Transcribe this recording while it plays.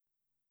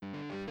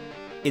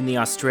In the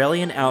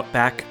Australian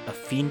outback, a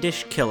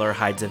fiendish killer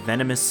hides a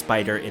venomous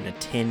spider in a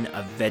tin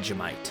of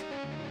Vegemite.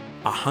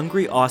 A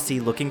hungry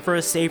Aussie looking for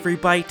a savory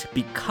bite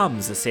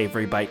becomes a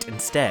savory bite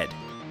instead.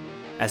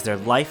 As their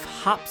life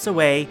hops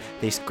away,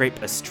 they scrape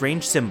a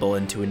strange symbol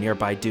into a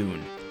nearby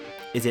dune.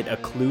 Is it a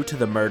clue to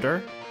the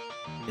murder?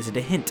 Is it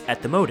a hint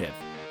at the motive?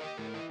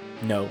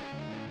 No.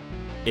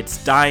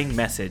 It's Dying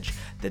Message,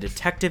 the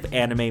detective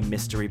anime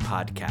mystery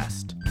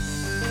podcast.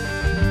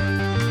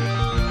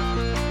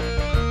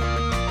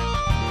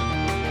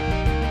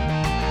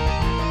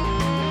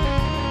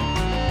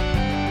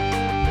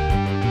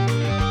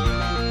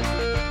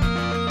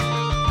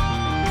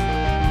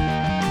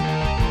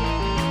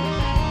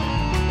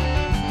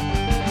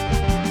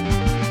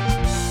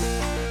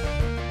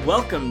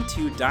 Welcome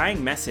to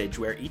Dying Message,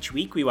 where each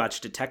week we watch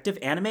detective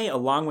anime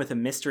along with a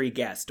mystery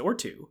guest, or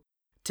two.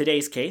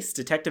 Today's case,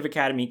 Detective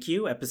Academy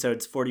Q,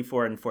 episodes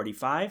 44 and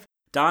 45,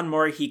 Don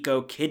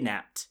Morihiko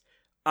Kidnapped.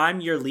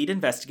 I'm your lead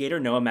investigator,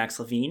 Noah Max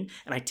Levine,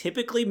 and I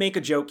typically make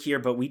a joke here,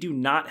 but we do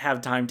not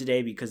have time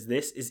today because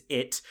this is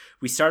it.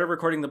 We started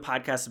recording the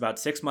podcast about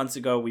 6 months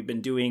ago. We've been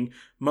doing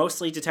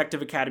mostly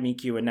Detective Academy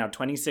Q, and now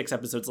 26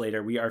 episodes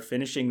later, we are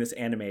finishing this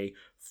anime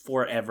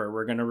forever.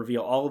 We're going to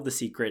reveal all of the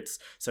secrets,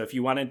 so if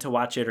you wanted to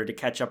watch it or to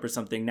catch up or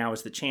something, now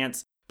is the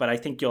chance. But I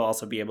think you'll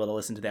also be able to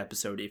listen to the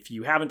episode if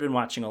you haven't been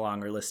watching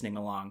along or listening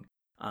along.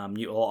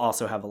 You'll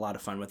also have a lot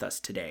of fun with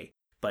us today.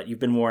 But you've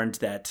been warned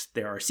that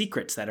there are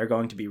secrets that are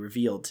going to be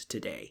revealed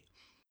today.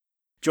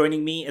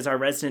 Joining me is our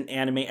resident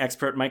anime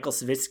expert, Michael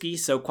Savitsky,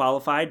 so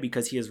qualified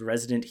because he is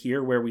resident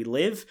here where we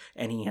live,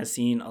 and he has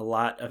seen a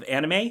lot of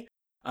anime.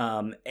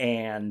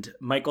 And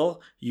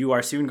Michael, you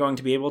are soon going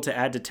to be able to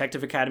add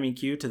Detective Academy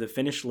Q to the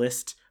finished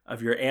list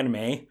of your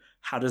anime.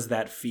 How does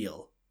that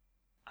feel?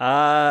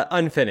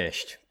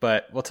 Unfinished,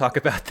 but we'll talk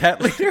about that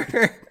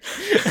later.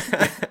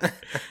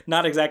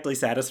 Not exactly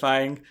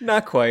satisfying.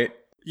 Not quite.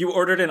 You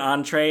ordered an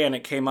entree and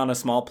it came on a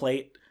small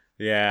plate?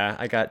 Yeah,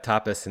 I got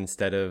tapas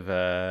instead of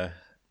a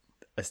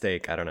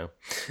steak. I don't know.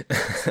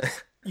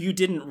 You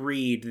didn't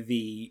read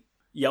the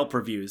Yelp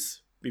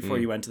reviews before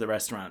you went to the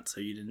restaurant,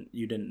 so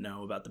you didn't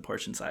know about the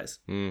portion size.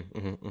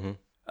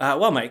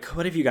 Well, Mike,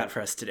 what have you got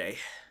for us today?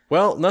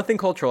 Well, nothing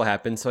cultural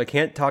happened, so I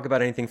can't talk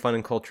about anything fun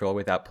and cultural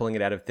without pulling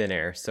it out of thin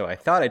air. So I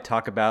thought I'd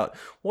talk about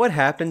what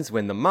happens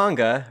when the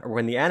manga, or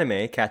when the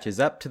anime, catches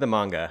up to the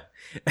manga.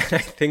 And I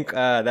think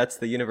that's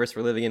the universe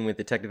we're living in with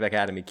Detective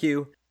Academy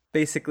Q.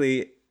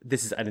 Basically,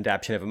 this is an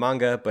adaptation of a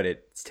manga, but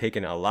it's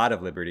taken a lot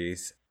of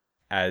liberties,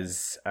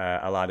 as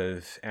a lot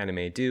of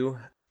anime do.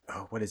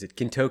 Oh, what is it?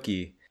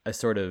 Kintoki, a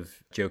sort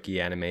of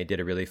jokey anime, did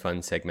a really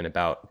fun segment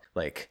about,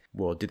 like,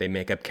 well, do they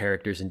make up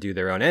characters and do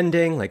their own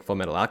ending, like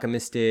Fullmetal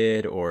Alchemist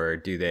did, or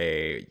do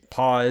they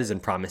pause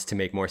and promise to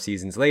make more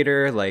seasons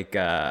later, like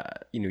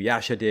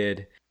Inuyasha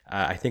did?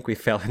 I think we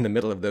fell in the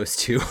middle of those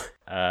two,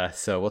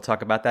 so we'll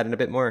talk about that in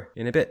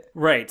a bit.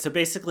 Right, so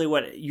basically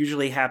what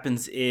usually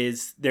happens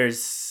is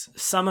there's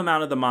some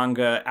amount of the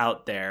manga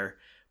out there,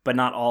 but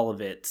not all of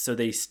it, so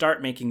they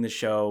start making the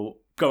show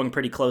going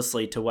pretty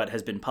closely to what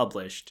has been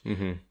published.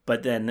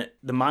 But then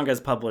the manga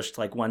is published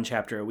like one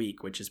chapter a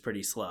week, which is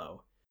pretty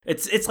slow.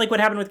 It's like what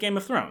happened with Game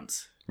of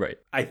Thrones. Right.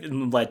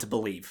 I'm led to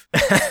believe.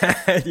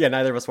 Yeah,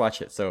 neither of us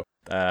watch it, so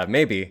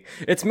maybe.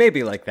 It's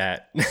maybe like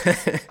that.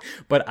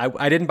 But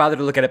I didn't bother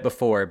to look at it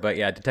before, but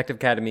yeah, Detective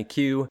Academy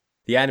Q,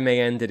 the anime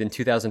ended in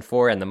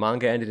 2004 and the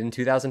manga ended in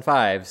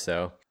 2005,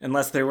 so.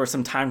 Unless there were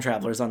some time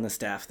travelers on the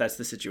staff, that's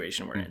the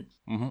situation we're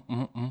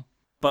in.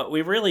 But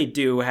we really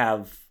do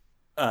have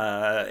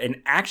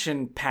an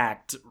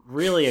action-packed,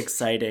 really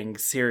exciting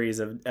series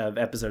of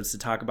episodes to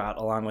talk about,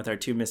 along with our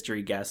two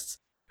mystery guests,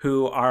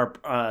 who are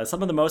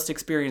some of the most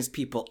experienced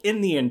people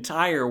in the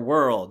entire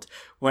world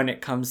when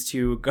it comes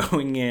to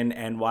going in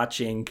and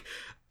watching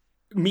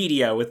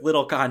media with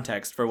little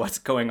context for what's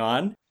going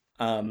on.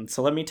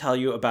 So let me tell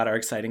you about our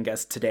exciting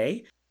guests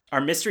today. Our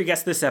mystery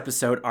guests this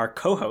episode are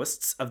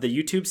co-hosts of the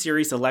YouTube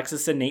series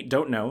Alexis and Nate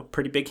Don't Know.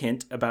 Pretty big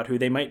hint about who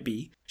they might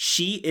be.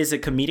 She is a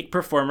comedic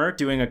performer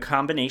doing a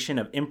combination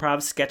of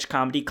improv, sketch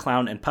comedy,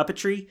 clown, and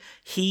puppetry.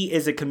 He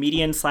is a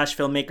comedian /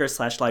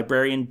 filmmaker /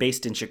 librarian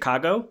based in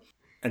Chicago.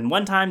 And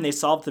one time they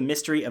solved the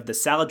mystery of the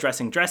salad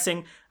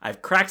dressing.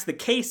 I've cracked the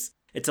case.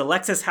 It's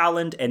Alexis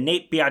Howland and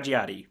Nate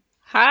Biagiotti.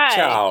 Hi.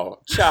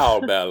 Ciao,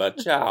 Bella,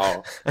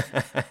 ciao.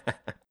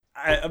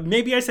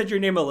 Maybe I said your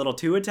name a little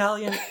too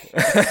Italian.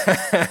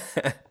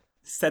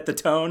 Set the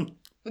tone.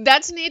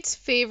 That's Nate's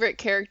favorite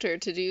character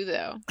to do,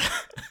 though.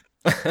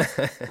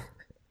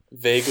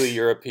 Vaguely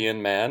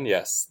European man,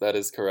 yes, that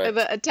is correct.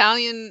 The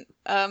Italian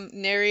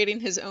narrating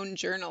his own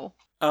journal.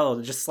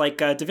 Oh, just like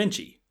Da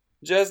Vinci.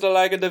 Just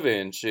like a Da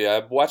Vinci. I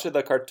watched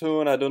the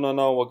cartoon, I do not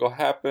know what will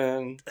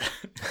happen.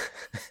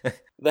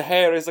 The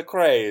hair is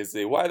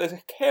crazy. Why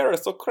the hair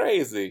is so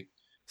crazy?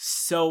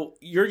 So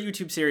your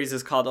YouTube series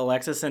is called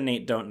Alexis and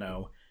Nate Don't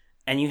Know,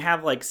 and you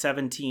have like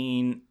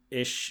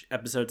 17-ish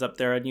episodes up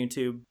there on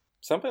YouTube.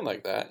 Something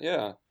like that,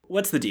 yeah.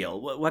 What's the deal?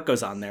 What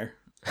goes on there?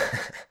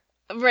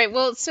 Right,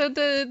 well, so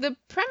the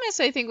premise,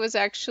 I think, was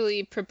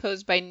actually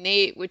proposed by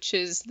Nate, which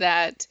is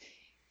that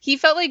He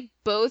felt like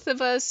both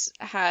of us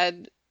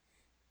had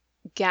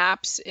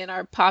gaps in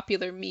our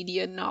popular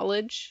media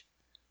knowledge.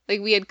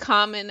 Like we had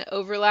common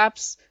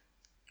overlaps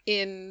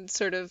in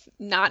sort of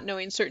not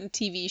knowing certain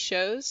TV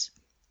shows.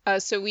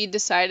 So we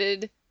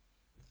decided,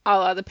 a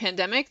la the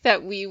pandemic,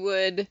 that we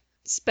would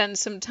spend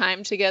some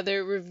time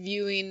together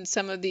reviewing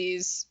some of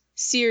these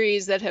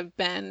series that have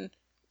been,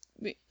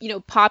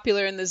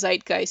 popular in the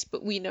zeitgeist,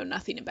 but we know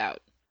nothing about.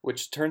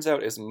 Which turns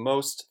out is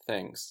most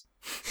things.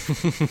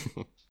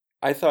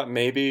 I thought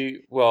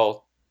maybe,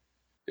 well,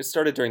 it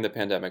started during the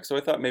pandemic, so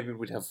I thought maybe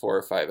we'd have 4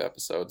 or 5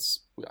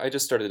 episodes. I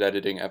just started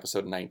editing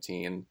episode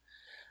 19.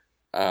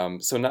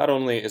 So not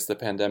only is the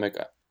pandemic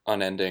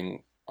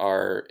unending,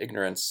 our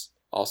ignorance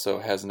also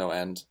has no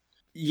end.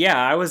 Yeah,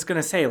 I was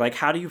going to say, like,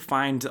 how do you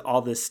find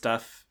all this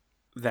stuff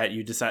that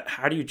you decide?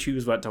 How do you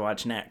choose what to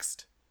watch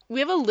next? We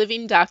have a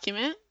living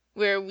document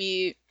where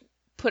we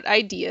put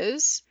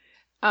ideas.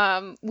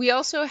 We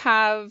also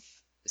have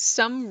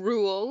some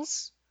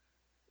rules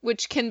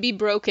which can be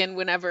broken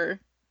whenever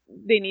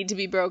they need to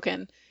be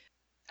broken.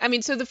 I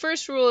mean, so the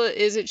first rule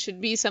is it should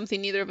be something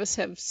neither of us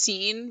have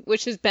seen,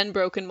 which has been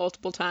broken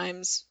multiple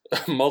times.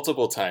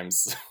 Multiple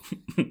times.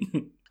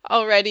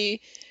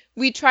 Already.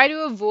 We try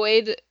to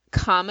avoid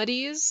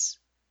comedies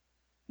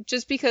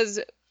just because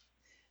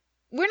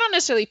we're not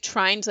necessarily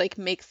trying to like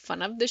make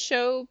fun of the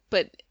show,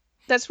 but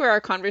that's where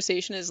our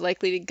conversation is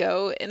likely to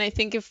go. And I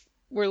think if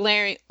we're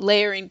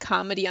layering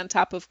comedy on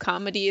top of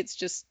comedy,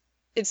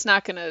 it's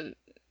not going to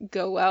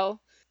go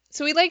well.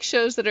 So we like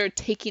shows that are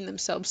taking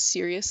themselves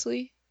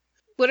seriously.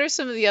 What are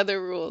some of the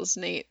other rules,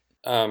 Nate?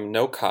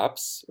 No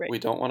cops. Right. We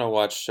don't want to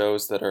watch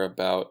shows that are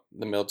about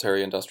the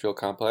military-industrial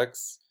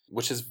complex,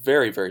 which is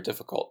very, very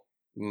difficult.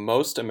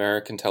 Most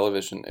American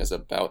television is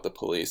about the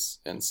police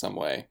in some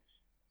way.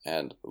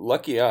 And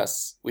lucky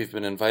us, we've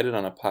been invited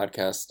on a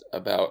podcast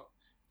about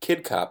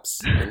kid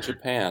cops in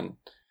Japan.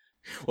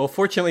 Well,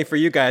 fortunately for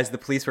you guys, the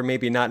police were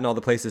maybe not in all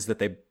the places that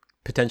they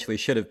potentially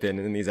should have been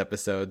in these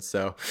episodes,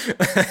 so...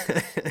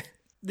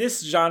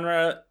 This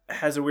genre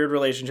has a weird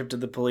relationship to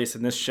the police,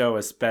 and this show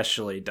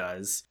especially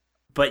does.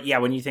 But yeah,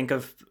 when you think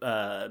of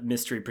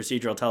mystery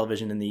procedural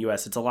television in the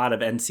US, it's a lot of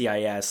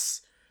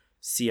NCIS,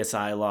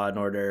 CSI, Law and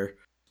Order,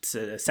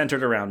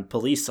 centered around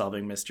police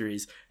solving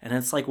mysteries. And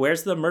it's like,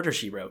 where's the Murder,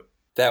 She Wrote?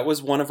 That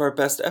was one of our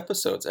best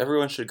episodes.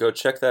 Everyone should go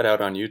check that out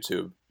on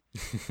YouTube.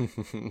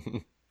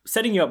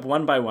 Setting you up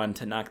one by one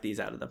to knock these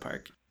out of the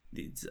park,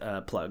 these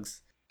plugs.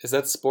 Is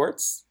that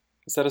sports?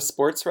 Is that a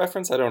sports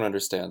reference? I don't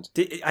understand.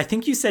 I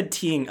think you said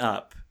teeing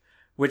up,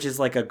 which is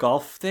like a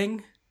golf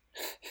thing.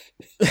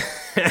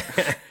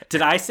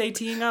 Did I say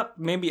teeing up?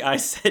 Maybe I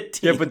said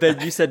teeing up. Yeah, but then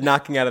you said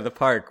knocking out of the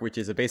park, which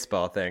is a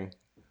baseball thing.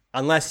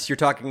 Unless you're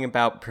talking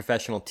about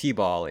professional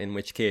t-ball, in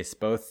which case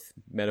both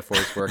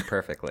metaphors work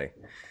perfectly.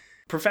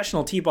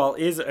 Professional t-ball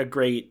is a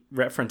great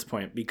reference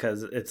point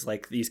because it's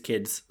like these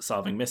kids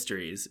solving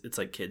mysteries. It's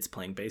like kids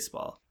playing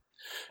baseball.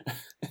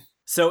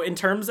 So in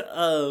terms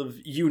of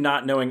you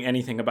not knowing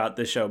anything about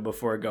the show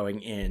before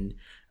going in,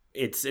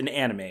 it's an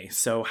anime.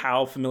 So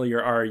how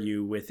familiar are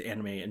you with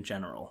anime in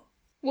general?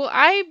 Well,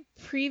 I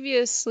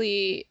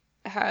previously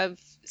have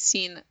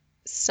seen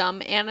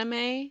some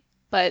anime,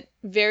 but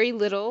very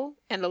little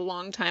and a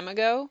long time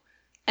ago.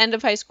 End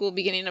of high school,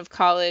 beginning of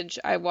college,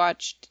 I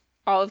watched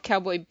all of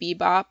Cowboy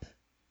Bebop,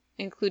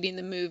 including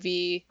the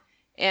movie,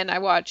 and I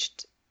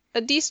watched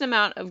a decent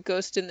amount of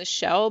Ghost in the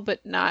Shell,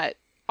 but not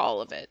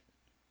all of it.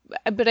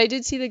 But I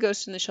did see the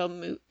Ghost in the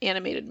Shell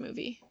animated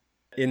movie.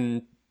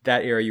 In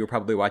that era, you were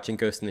probably watching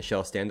Ghost in the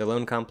Shell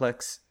Standalone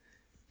Complex?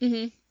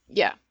 Mm-hmm.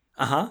 Yeah.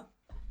 Uh-huh.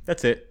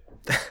 That's it.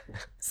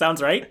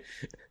 Sounds right.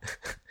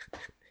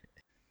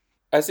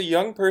 As a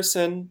young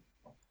person,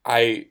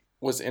 I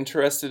was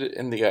interested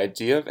in the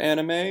idea of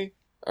anime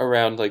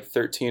around like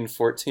 13,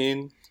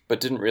 14,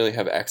 but didn't really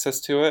have access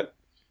to it.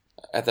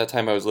 At that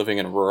time, I was living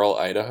in rural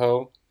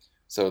Idaho,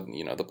 so,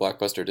 the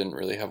Blockbuster didn't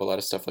really have a lot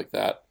of stuff like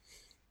that.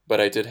 But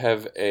I did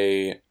have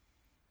a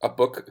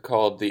book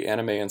called The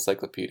Anime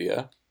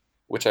Encyclopedia,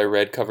 which I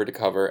read cover to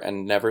cover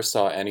and never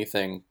saw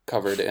anything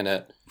covered in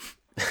it.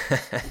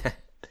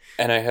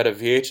 And I had a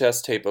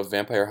VHS tape of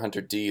Vampire Hunter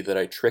D that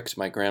I tricked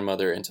my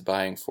grandmother into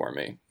buying for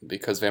me,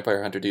 because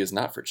Vampire Hunter D is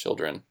not for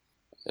children.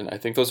 And I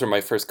think those were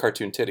my first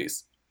cartoon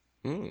titties.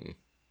 Mm.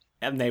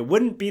 And they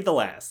wouldn't be the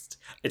last,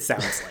 it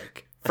sounds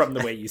like, from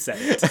the way you said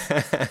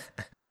it.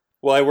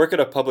 Well, I work at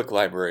a public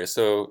library,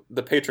 so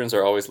the patrons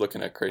are always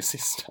looking at crazy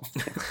stuff.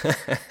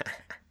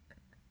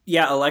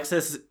 Yeah,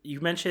 Alexis, you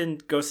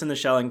mentioned Ghost in the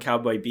Shell and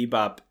Cowboy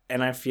Bebop,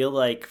 and I feel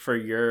like for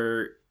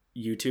your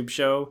YouTube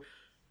show,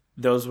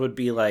 those would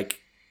be like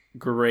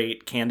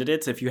great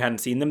candidates. If you hadn't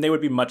seen them, they would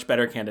be much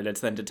better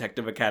candidates than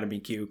Detective Academy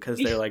Q, because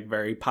they're like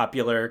very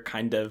popular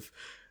kind of...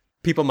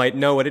 People might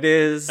know what it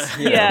is.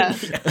 Yeah.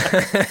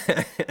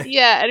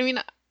 Yeah, I mean,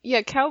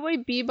 yeah, Cowboy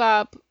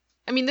Bebop...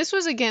 I mean, this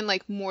was, again,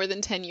 like more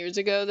than 10 years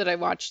ago that I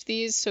watched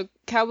these. So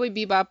Cowboy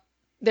Bebop,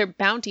 they're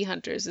bounty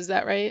hunters, is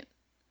that right?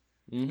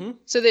 Mm-hmm.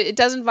 So that it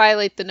doesn't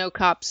violate the no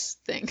cops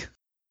thing.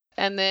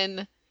 And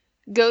then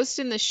Ghost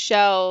in the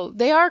Shell,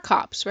 they are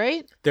cops,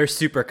 right? They're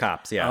super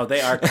cops, yeah. Oh,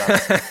 they are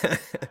cops.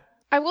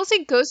 I will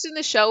say Ghost in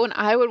the Shell, when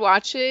I would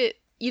watch it,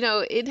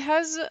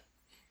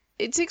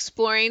 it's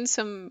exploring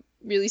some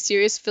really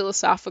serious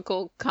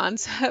philosophical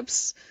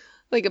concepts,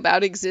 like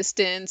about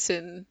existence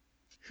and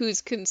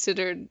who's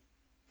considered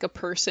a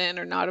person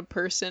or not a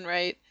person,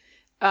 right?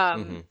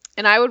 And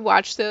I would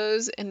watch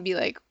those and be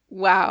like,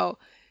 wow,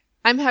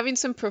 I'm having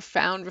some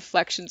profound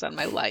reflections on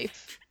my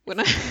life.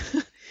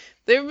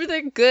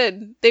 They're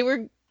good. They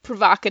were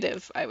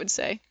provocative, I would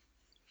say.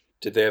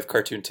 Did they have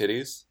cartoon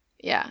titties?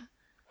 Yeah.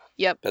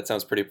 Yep. That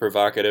sounds pretty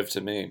provocative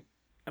to me.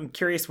 I'm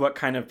curious what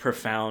kind of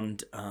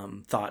profound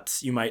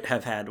thoughts you might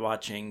have had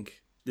watching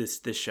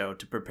this show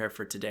to prepare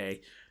for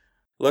today.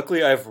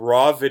 Luckily, I have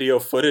raw video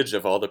footage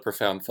of all the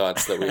profound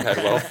thoughts that we had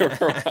while we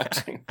were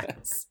watching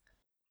this.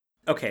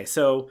 Okay,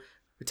 so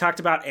we talked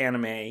about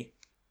anime.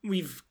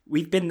 We've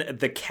been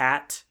the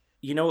cat.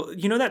 You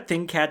know that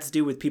thing cats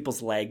do with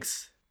people's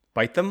legs?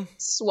 Bite them?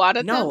 Swat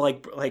at them? No,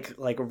 like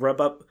rub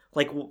up,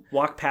 like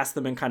walk past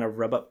them and kind of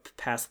rub up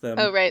past them.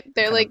 Oh, right.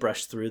 They're like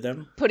brush through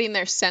them, putting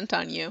their scent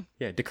on you.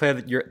 Yeah, declare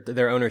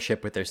their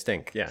ownership with their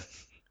stink. Yeah.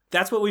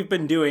 That's what we've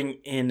been doing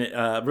in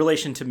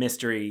relation to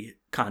mystery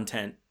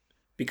content,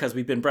 because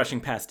we've been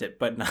brushing past it,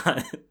 but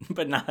not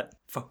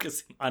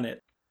focusing on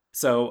it.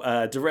 So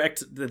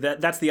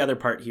that's the other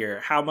part here.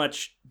 How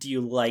much do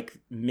you like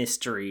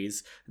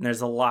mysteries? And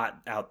there's a lot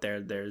out there.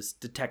 There's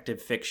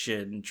detective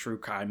fiction, true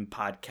crime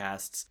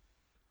podcasts,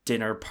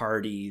 dinner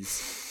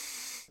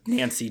parties,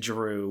 Nancy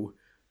Drew,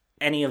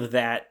 any of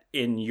that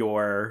in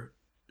your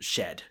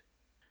shed?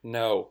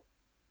 No.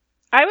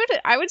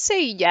 I would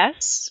say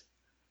yes.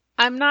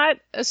 I'm not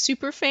a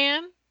super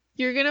fan.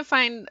 You're going to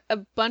find a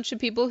bunch of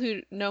people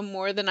who know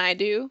more than I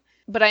do,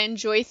 but I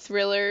enjoy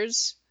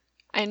thrillers.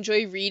 I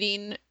enjoy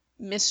reading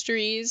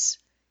mysteries.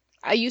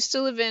 I used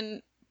to live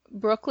in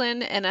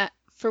Brooklyn, and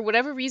for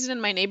whatever reason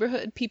in my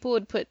neighborhood, people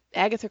would put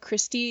Agatha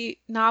Christie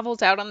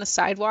novels out on the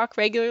sidewalk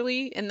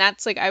regularly, and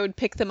that's like I would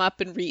pick them up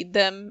and read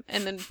them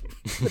and then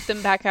put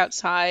them back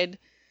outside.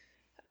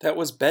 That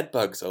was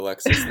bedbugs,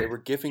 Alexis. They were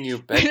giving you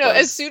bedbugs.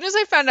 As soon as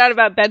I found out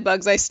about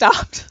bedbugs, I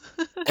stopped.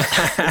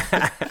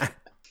 Because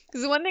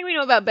the one thing we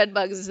know about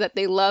bedbugs is that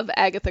they love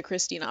Agatha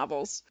Christie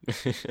novels.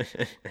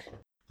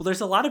 Well,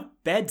 there's a lot of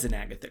beds in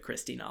Agatha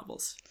Christie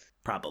novels,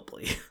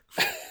 probably.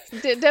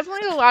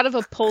 Definitely a lot of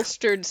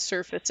upholstered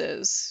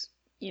surfaces,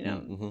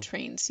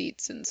 train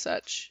seats and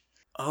such.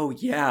 Oh,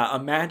 yeah.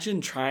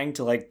 Imagine trying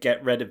to,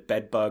 get rid of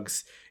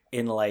bedbugs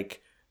in,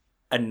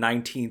 a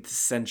 19th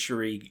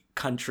century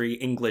country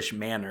English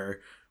manor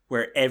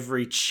where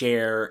every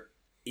chair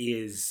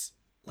is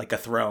like a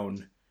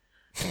throne.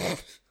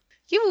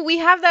 Yeah, well, we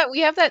have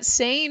that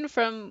saying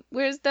from,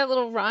 where's that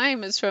little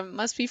rhyme is from?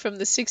 Must be from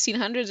the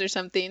 1600s or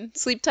something.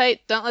 Sleep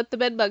tight, don't let the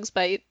bedbugs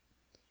bite.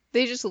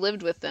 They just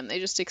lived with them. They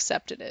just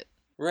accepted it.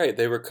 Right,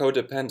 they were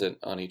codependent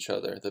on each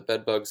other. The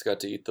bedbugs got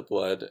to eat the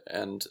blood,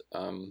 and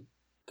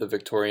the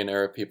Victorian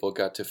era people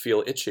got to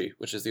feel itchy,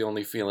 which is the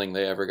only feeling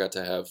they ever got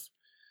to have.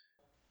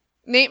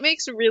 Nate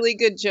makes really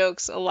good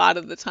jokes a lot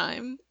of the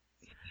time.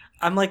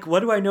 I'm like, what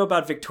do I know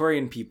about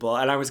Victorian people?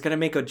 And I was going to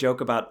make a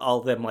joke about all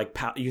of them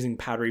using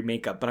powdery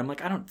makeup, but I'm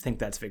like, I don't think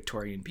that's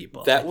Victorian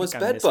people. That was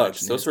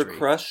bedbugs. Those were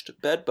crushed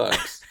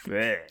bedbugs.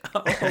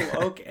 Oh,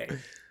 okay.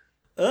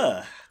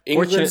 Ugh.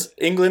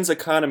 England's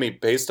economy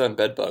based on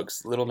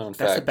bedbugs. Little known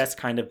fact. That's the best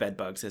kind of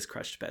bedbugs, is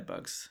crushed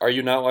bedbugs. Are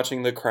you not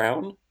watching The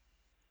Crown?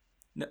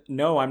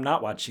 No, I'm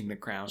not watching The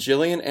Crown.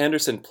 Gillian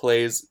Anderson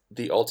plays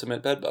the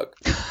ultimate bedbug.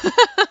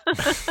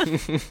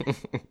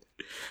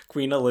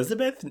 Queen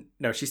Elizabeth?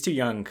 No, she's too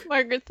young.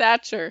 Margaret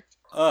Thatcher.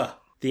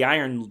 The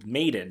Iron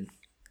Maiden.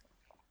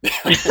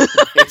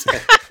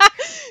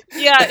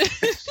 Yeah.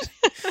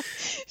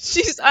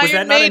 She's Iron Maiden. Was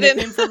that not a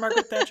nickname for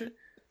Margaret Thatcher?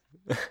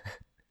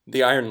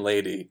 The Iron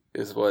Lady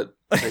is what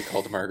they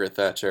called Margaret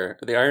Thatcher.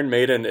 The Iron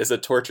Maiden is a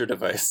torture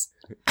device.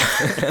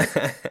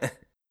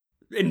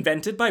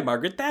 Invented by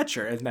Margaret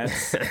Thatcher, and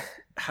that's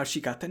how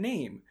she got the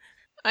name.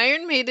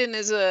 Iron Maiden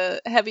is a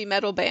heavy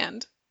metal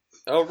band.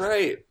 Oh,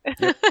 right.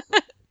 Yep.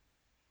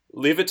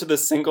 Leave it to the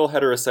single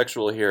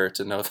heterosexual here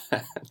to know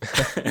that.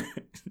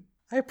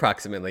 I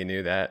approximately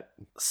knew that.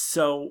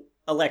 So,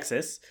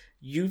 Alexis,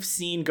 you've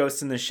seen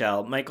Ghost in the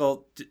Shell.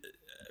 Michael,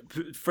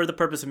 for the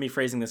purpose of me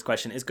phrasing this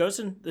question, is Ghost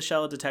in the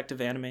Shell a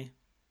detective anime?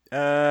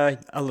 A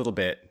little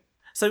bit.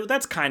 So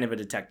that's kind of a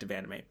detective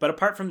anime. But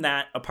apart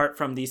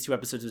from these two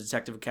episodes of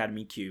Detective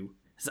Academy Q,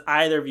 has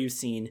either of you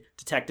seen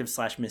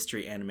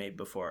detective/mystery anime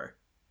before?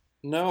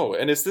 No,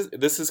 and is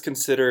this is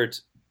considered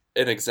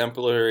an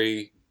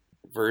exemplary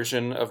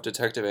version of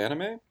detective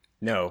anime?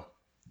 No.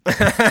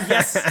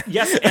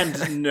 Yes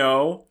and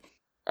no.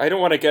 I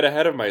don't want to get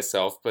ahead of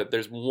myself, but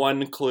there's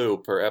one clue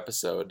per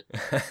episode.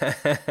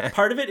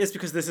 Part of it is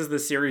because this is the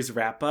series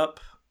wrap-up,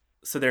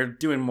 so they're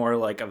doing more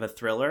of a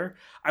thriller.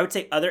 I would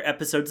say other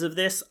episodes of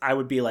this, I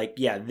would be like,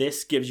 yeah,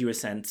 this gives you a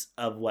sense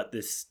of what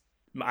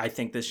I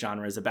think this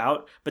genre is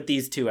about, but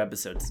these two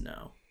episodes,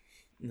 no.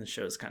 And the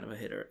show's kind of a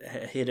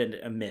hit and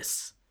a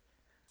miss.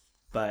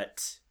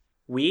 But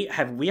we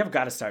have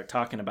got to start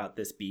talking about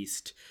this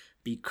beast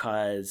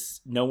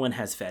because no one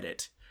has fed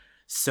it.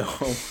 So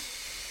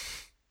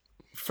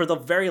for the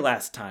very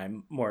last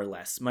time, more or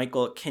less,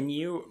 Michael, can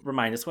you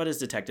remind us, what is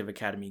Detective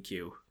Academy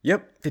Q?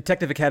 Yep,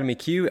 Detective Academy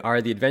Q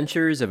are the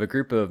adventures of a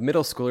group of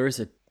middle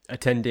schoolers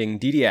attending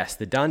DDS,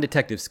 the Don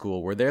Detective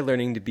School, where they're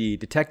learning to be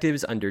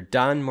detectives under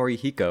Don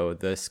Morihiko,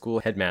 the school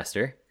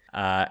headmaster.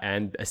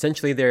 And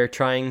essentially they're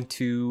trying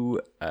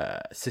to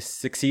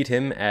succeed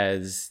him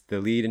as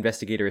the lead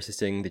investigator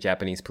assisting the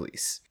Japanese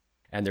police.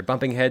 And they're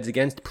bumping heads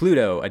against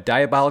Pluto, a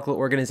diabolical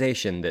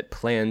organization that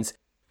plans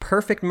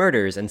perfect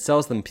murders and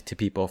sells them to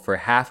people for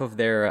half of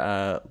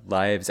their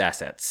lives'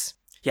 assets.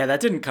 Yeah,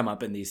 that didn't come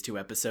up in these 2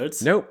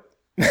 episodes. Nope.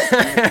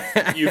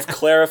 You've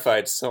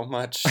clarified so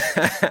much.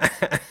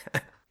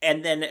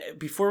 And then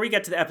before we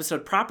get to the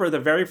episode proper, the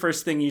very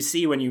first thing you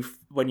see when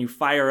you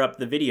fire up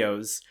the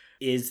videos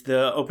is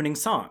the opening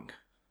song.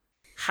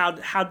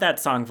 How'd that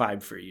song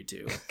vibe for you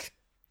two?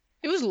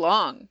 It was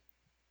long.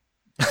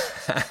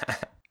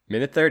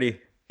 Minute 30.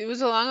 It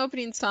was a long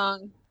opening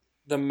song.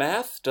 The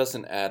math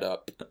doesn't add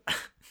up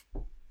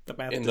in the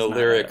does not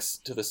lyrics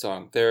to the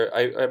song.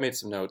 I made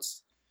some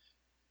notes.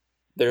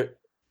 They're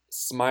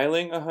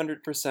smiling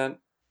 100%.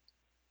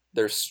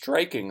 They're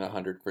striking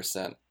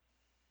 100%.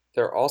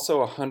 They're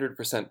also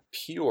 100%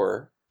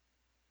 pure.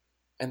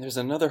 And there's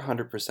another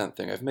 100%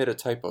 thing. I've made a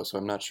typo, so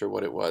I'm not sure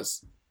what it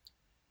was.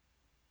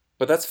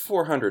 But that's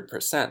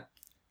 400%.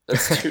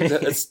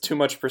 That's too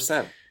much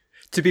percent.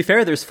 To be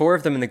fair, there's 4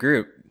 of them in the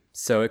group,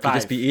 so it could 5.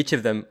 just be each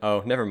of them.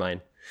 Oh, never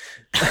mind.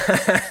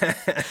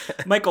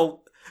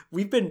 Michael,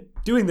 we've been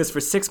doing this for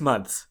 6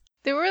 months.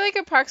 There were like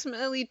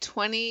approximately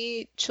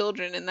 20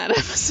 children in that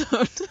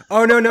episode.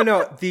 Oh, no.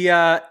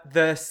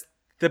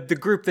 The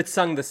group that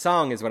sung the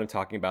song is what I'm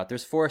talking about.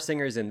 There's 4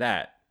 singers in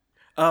that.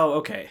 Oh,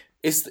 okay.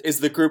 Is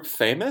the group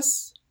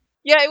famous?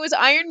 Yeah, it was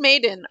Iron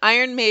Maiden.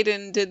 Iron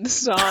Maiden did the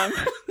song.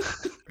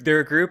 They're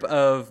a group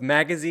of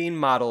magazine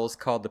models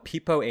called the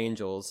Peepo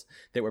Angels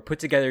that were put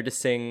together to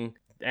sing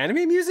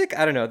anime music?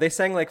 I don't know. They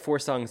sang like 4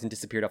 songs and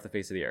disappeared off the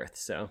face of the earth,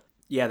 so.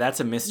 Yeah,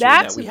 that's a mystery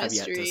That's that we a have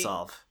yet to mystery.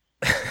 solve.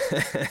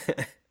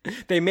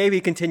 They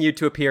maybe continued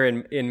to appear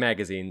in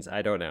magazines.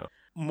 I don't know.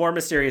 More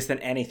mysterious than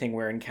anything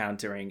we're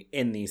encountering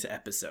in these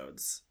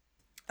episodes.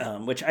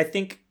 Which I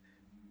think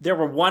there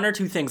were 1 or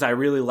 2 things I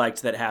really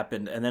liked that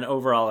happened, and then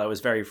overall I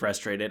was very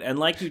frustrated. And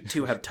like you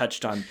two have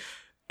touched on,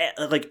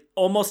 like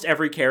almost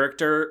every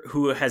character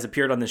who has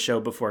appeared on the show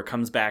before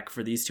comes back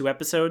for these 2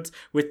 episodes,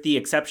 with the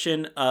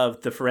exception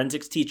of the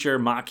forensics teacher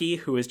Maki,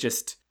 who is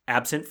just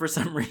absent for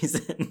some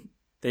reason.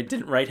 They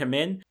didn't write him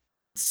in.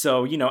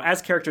 So,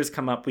 as characters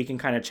come up, we can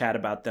kind of chat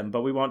about them,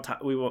 but we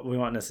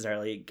won't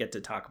necessarily get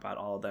to talk about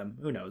all of them.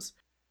 Who knows?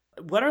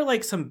 What are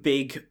like some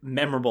big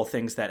memorable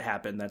things that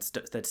happened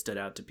that stood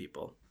out to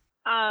people?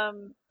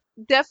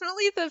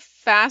 Definitely the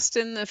Fast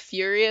and the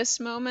Furious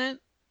moment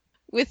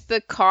with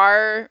the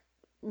car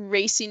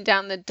racing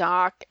down the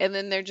dock, and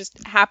then there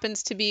just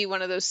happens to be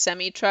one of those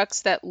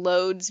semi-trucks that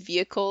loads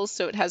vehicles,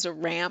 so it has a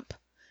ramp,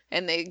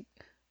 and they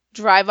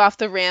drive off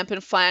the ramp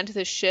and fly onto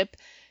the ship.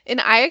 And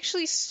I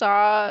actually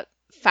saw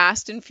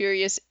Fast and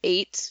Furious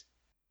 8,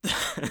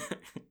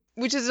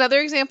 which is another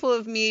example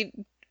of me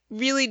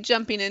really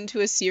jumping into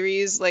a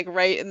series like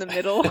right in the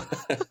middle.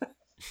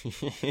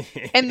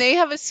 And they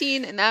have a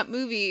scene in that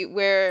movie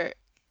where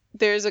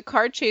there's a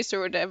car chase or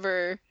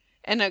whatever,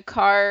 and a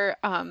car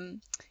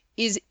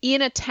is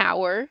in a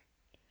tower,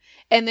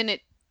 and then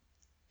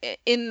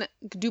in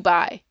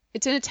Dubai.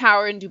 It's in a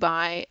tower in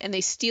Dubai, and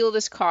they steal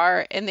this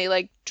car, and they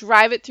like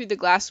drive it through the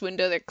glass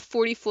window. They're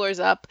 40 floors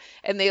up,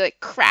 and they like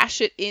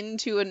crash it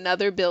into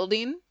another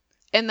building.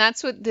 And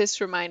that's what this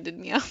reminded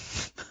me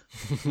of.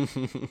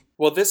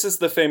 Well, this is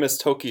the famous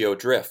Tokyo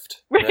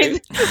Drift,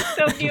 right?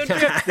 Tokyo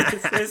Drift.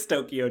 This is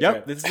Tokyo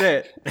Yep, Drift. this is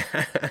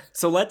it.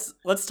 So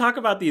let's talk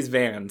about these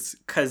vans,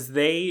 because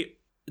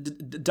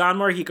Don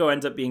Morihiko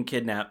ends up being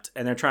kidnapped,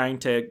 and they're trying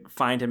to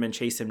find him and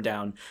chase him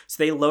down.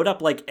 So they load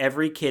up like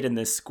every kid in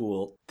this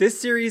school. This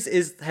series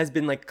has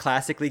been like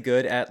classically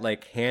good at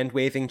like hand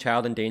waving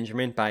child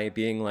endangerment by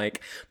being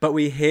like, but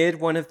we hid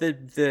one of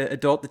the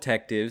adult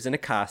detectives in a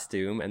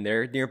costume and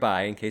they're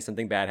nearby in case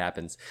something bad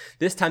happens.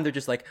 This time they're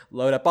just like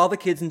load up all the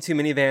kids in 2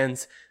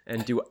 minivans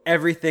and do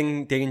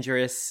everything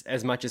dangerous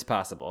as much as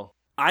possible.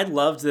 I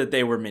loved that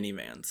they were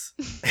minivans.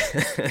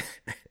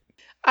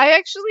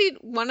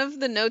 One of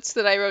the notes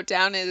that I wrote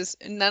down is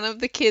none of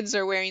the kids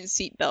are wearing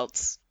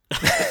seatbelts.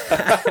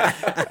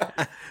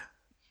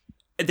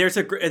 There's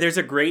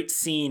a great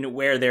scene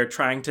where they're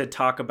trying to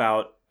talk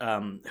about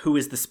who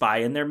is the spy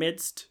in their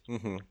midst.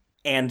 Mm-hmm.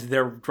 And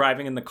they're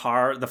driving in the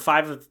car. The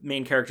 5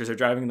 main characters are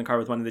driving in the car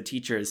with one of the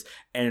teachers,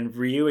 and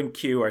Ryu and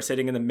Q are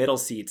sitting in the middle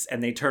seats,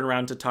 and they turn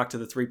around to talk to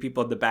the 3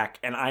 people in the back.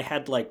 And I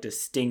had like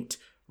distinct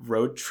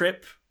road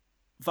trip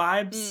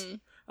vibes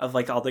of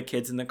like all the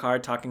kids in the car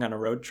talking on a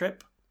road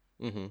trip.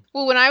 Mm-hmm.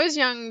 Well, when I was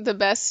young, the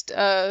best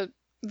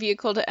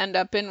vehicle to end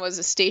up in was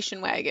a station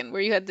wagon,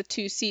 where you had the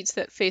 2 seats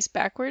that face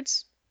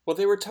backwards. Well,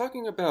 they were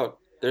talking about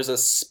there's a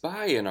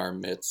spy in our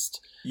midst.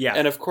 Yeah.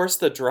 And of course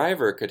the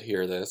driver could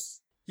hear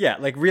this. Yeah,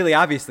 like really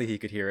obviously he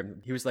could hear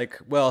him. He was like,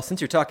 well,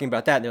 since you're talking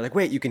about that, and they're like,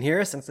 wait, you can hear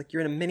us? And it's like,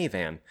 you're in a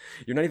minivan.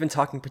 You're not even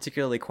talking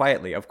particularly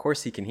quietly. Of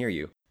course he can hear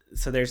you.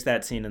 So there's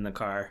that scene in the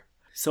car.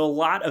 So a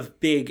lot of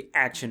big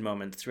action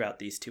moments throughout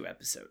these 2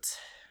 episodes.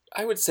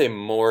 I would say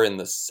more in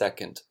the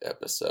second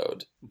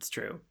episode. It's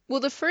true. Well,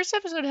 the first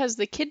episode has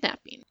the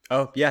kidnapping.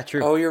 Oh, yeah,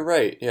 true. Oh, you're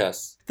right.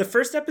 Yes. The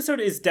first episode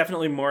is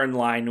definitely more in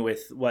line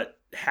with what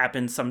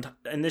happens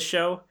in this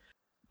show.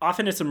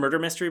 Often it's a murder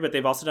mystery, but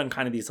they've also done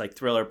kind of these like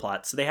thriller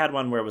plots. So they had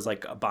one where it was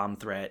like a bomb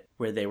threat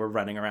where they were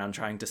running around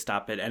trying to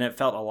stop it. And it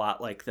felt a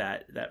lot like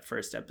that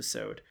first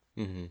episode.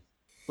 Mm-hmm.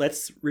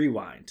 Let's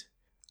rewind.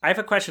 I have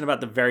a question about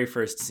the very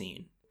first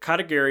scene.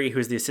 Katagiri,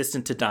 who's the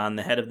assistant to Don,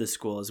 the head of the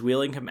school, is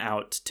wheeling him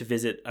out to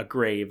visit a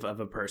grave of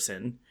a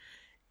person.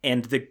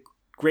 And the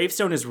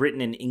gravestone is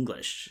written in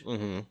English.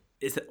 Mm-hmm.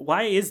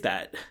 Why is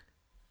that?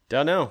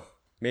 Don't know.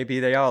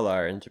 Maybe they all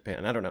are in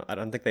Japan. I don't know. I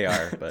don't think they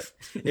are, but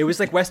it was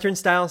like Western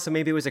style, so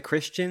maybe it was a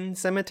Christian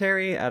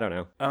cemetery. I don't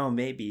know. Oh,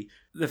 maybe.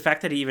 The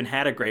fact that he even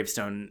had a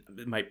gravestone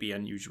might be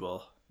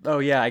unusual. Oh,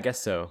 yeah, I guess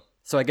so.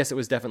 So I guess it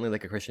was definitely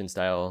like a Christian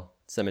style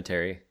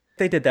cemetery.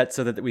 They did that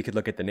so that we could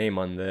look at the name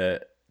on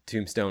the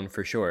tombstone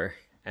for sure.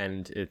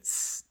 And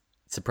it's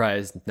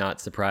surprise,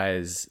 not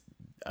surprise,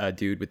 a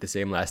dude with the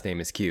same last name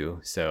as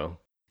Q. So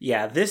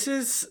yeah, this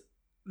is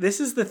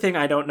the thing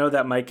I don't know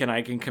that Mike and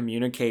I can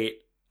communicate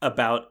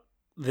about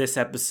this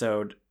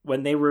episode.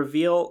 When they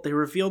reveal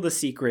the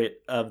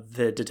secret of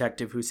the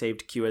detective who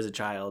saved Q as a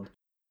child,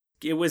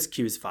 it was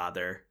Q's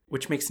father,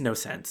 which makes no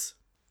sense.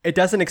 It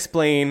doesn't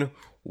explain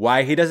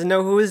why he doesn't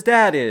know who his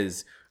dad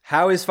is,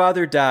 how his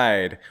father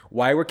died,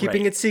 why we're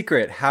keeping it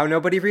secret, how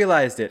nobody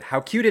realized it, how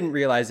Q didn't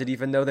realize it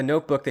even though the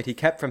notebook that he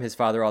kept from his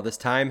father all this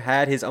time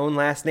had his own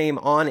last name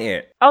on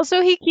it.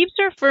 Also, he keeps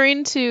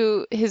referring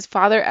to his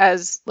father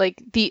as,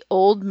 like, the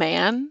old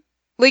man.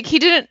 Like, he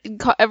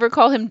didn't ever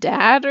call him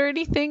dad or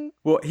anything.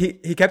 Well,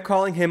 he kept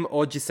calling him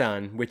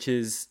Oji-san, which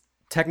is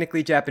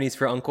technically Japanese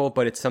for uncle,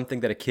 but it's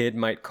something that a kid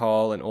might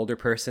call an older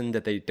person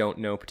that they don't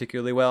know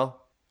particularly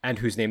well, and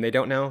whose name they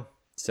don't know.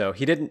 So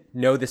he didn't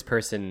know this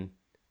person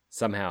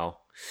somehow.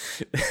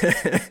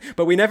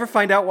 But we never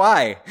find out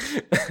why.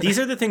 These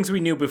are the things we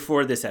knew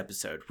before this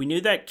episode. We knew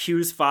that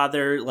Q's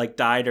father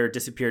died or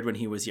disappeared when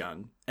he was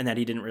young, and that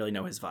he didn't really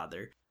know his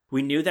father.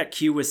 We knew that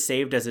Q was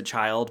saved as a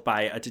child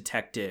by a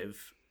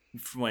detective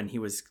when he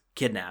was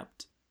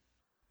kidnapped.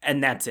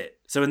 And that's it.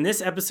 So in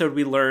this episode,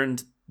 we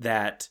learned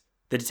that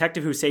the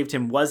detective who saved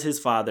him was his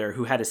father,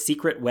 who had a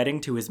secret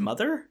wedding to his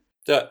mother?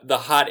 The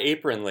hot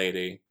apron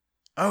lady.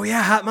 Oh,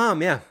 yeah, hot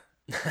mom, yeah.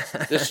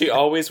 Does she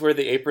always wear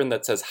the apron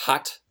that says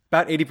hot?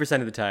 About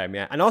 80% of the time,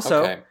 yeah. And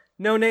also,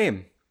 no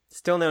name.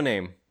 Still no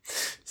name.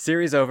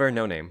 Series over,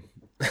 no name.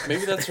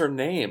 Maybe that's her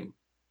name.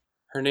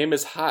 Her name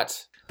is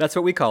Hot. That's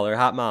what we call her,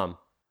 hot mom.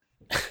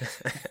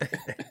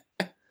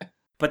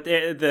 But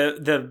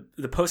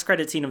the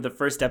post-credit scene of the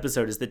first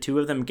episode is the two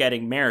of them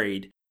getting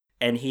married,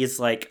 and he's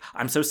like,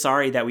 I'm so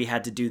sorry that we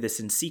had to do this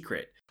in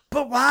secret.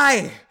 But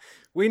why?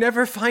 We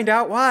never find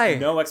out why.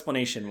 No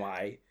explanation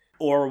why.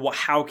 Or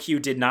how Q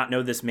did not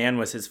know this man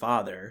was his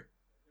father.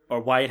 Or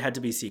why it had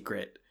to be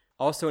secret.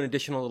 Also, an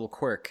additional little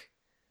quirk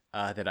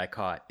that I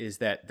caught is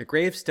that the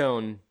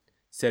gravestone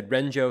said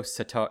Renjo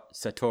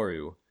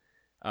Satoru.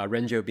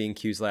 Renjo being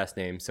Q's last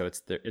name, so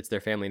it's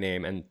their family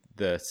name, and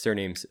the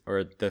surnames,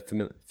 or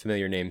the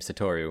familiar name,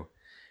 Satoru.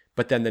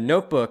 But then the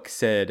notebook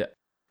said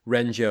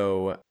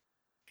Renjo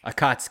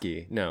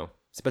Akatsuki. No,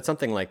 but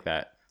something like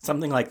that.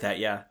 Something like that,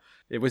 yeah.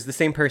 It was the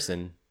same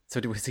person. So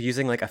was he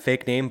using like a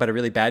fake name, but a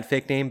really bad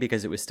fake name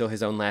because it was still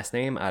his own last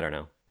name? I don't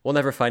know. We'll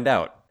never find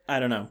out. I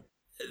don't know.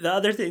 The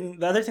other thing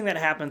that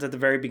happens at the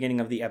very beginning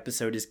of the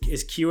episode is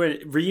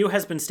Ryu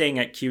has been staying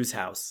at Q's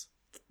house.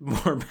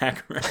 More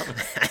background.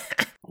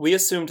 We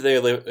assumed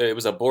it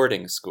was a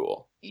boarding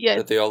school. Yeah.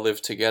 That they all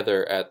lived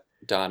together at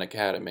Dawn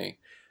Academy.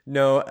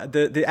 No,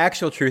 the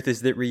actual truth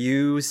is that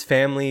Ryu's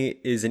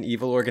family is an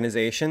evil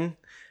organization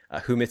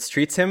who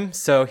mistreats him,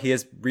 so he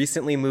has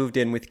recently moved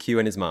in with Q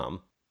and his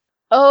mom.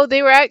 Oh,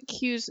 they were at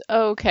Q's.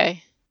 Oh,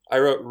 okay. I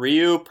wrote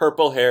Ryu,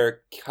 purple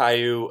hair,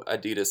 Caillou,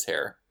 Adidas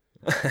hair.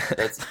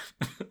 That's...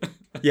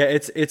 Yeah,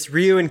 it's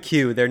Ryu and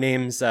Q. Their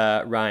names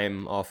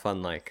rhyme all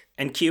fun like.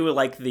 And Q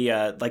like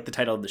the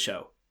title of the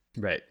show.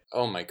 Right.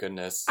 Oh my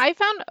goodness. I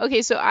found,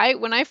 okay, so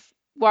when I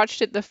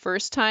watched it the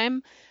first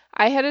time,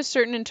 I had a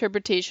certain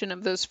interpretation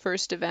of those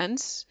first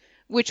events,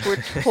 which were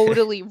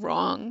totally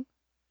wrong.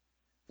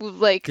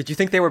 Like, did you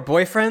think they were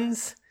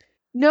boyfriends?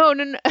 No.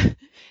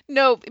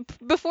 No,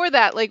 before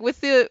that, like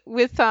with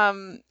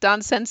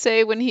Don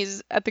Sensei when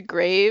he's at the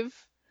grave.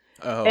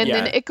 Oh, and yeah.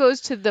 then it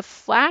goes to the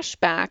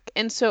flashback,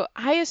 and so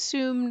I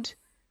assumed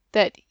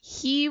that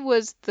he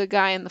was the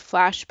guy in the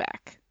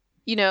flashback.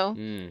 You know,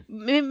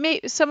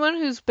 someone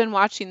who's been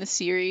watching the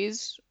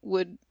series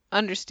would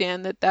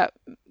understand that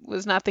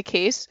was not the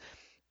case.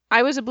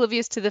 I was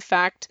oblivious to the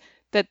fact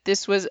that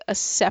this was a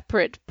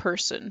separate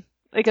person,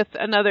 like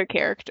another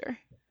character.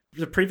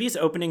 The previous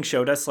opening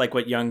showed us like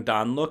what young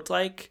Don looked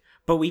like,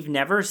 But we've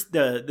never,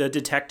 the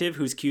detective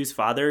who's Q's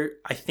father,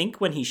 I think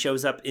when he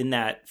shows up in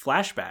that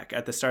flashback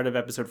at the start of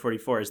episode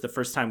 44 is the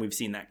first time we've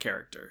seen that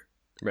character.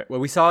 Right. Well,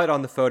 we saw it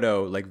on the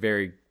photo like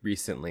very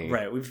recently.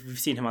 Right. We've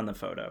seen him on the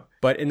photo.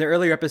 But in the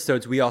earlier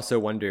episodes, we also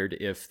wondered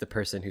if the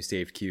person who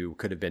saved Q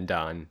could have been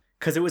Don.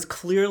 Because it was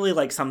clearly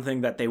like something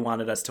that they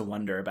wanted us to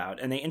wonder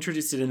about. And they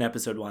introduced it in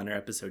episode 1 or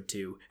episode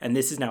 2. And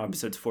this is now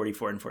episodes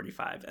 44 and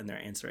 45. And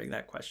they're answering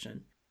that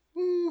question.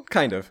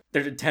 Kind of.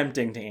 They're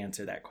attempting to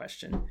answer that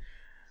question.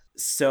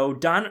 So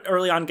Don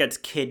early on gets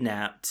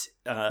kidnapped.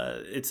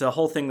 It's a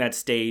whole thing that's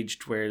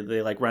staged where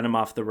they like run him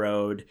off the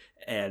road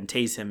and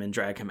tase him and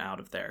drag him out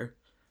of there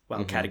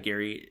while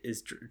Katagiri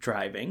is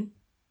driving.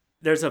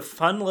 There's a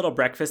fun little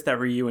breakfast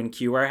that Ryu and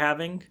Q are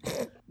having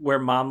where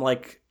mom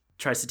like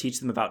tries to teach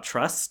them about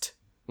trust.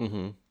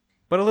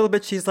 But a little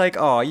bit she's like,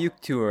 oh, you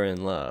two are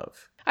in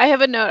love. I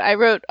have a note. I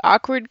wrote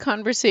awkward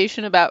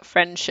conversation about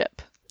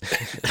friendship.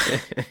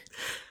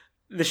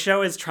 The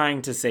show is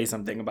trying to say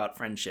something about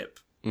friendship.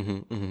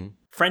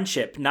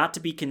 Friendship, not to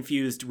be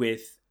confused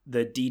with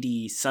the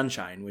DD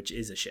Sunshine, which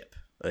is a ship.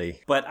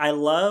 Aye. But I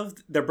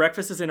loved the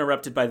breakfast is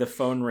interrupted by the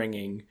phone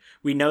ringing.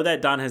 We know that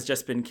Don has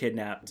just been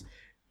kidnapped,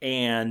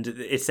 and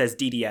it says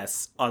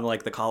DDS on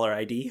like the caller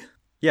ID.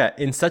 Yeah,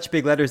 in such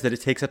big letters that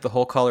it takes up the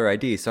whole caller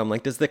ID. So I'm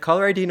like, does the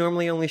caller ID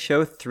normally only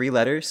show 3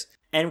 letters?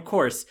 And of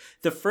course,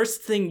 the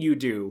first thing you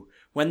do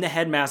when the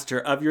headmaster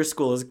of your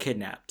school is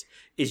kidnapped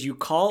is you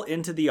call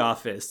into the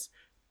office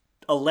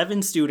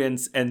 11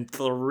 students and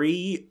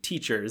 3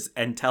 teachers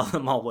and tell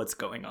them all what's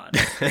going on.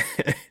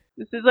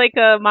 This is like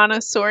a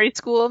Montessori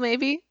school,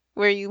 maybe,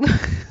 where you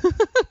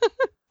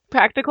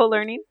practical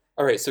learning.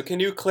 All right, so can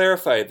you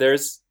clarify?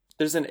 There's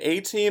an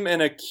A team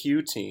and a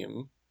Q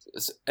team,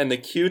 and the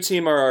Q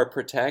team are our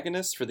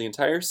protagonists for the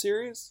entire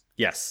series?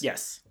 Yes.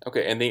 Yes.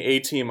 Okay, and the A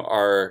team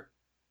are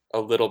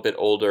a little bit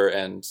older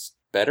and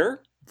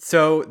better?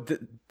 So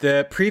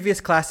the previous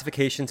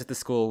classifications at the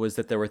school was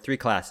that there were 3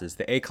 classes,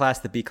 the A class,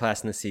 the B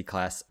class, and the C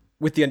class,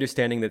 with the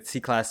understanding that C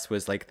class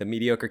was like the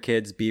mediocre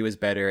kids, B was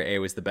better, A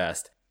was the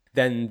best.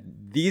 Then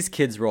these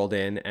kids rolled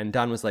in, and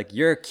Don was like,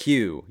 you're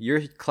Q,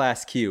 you're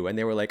class Q. And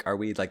they were like, are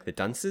we like the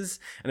dunces?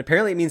 And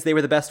apparently it means they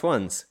were the best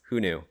ones. Who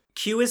knew?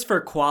 Q is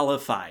for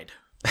qualified.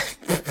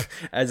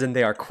 As in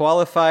they are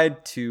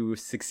qualified to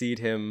succeed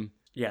him.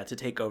 Yeah, to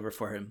take over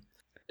for him.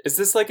 Is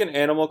this like an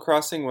Animal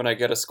Crossing when I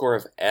get a score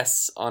of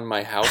S on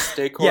my house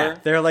decor? Yeah,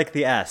 they're like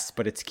the S,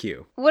 but it's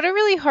Q. What a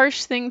really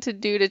harsh thing to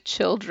do to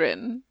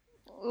children.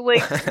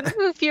 Like,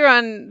 if you're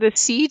on the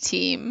C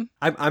team.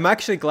 I'm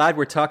actually glad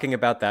we're talking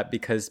about that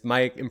because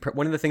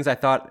one of the things I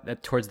thought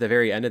that towards the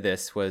very end of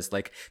this was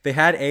like they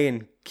had A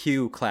and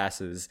Q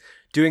classes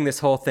doing this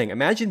whole thing.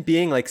 Imagine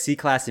being like C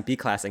class and B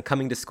class and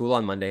coming to school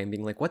on Monday and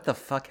being like, what the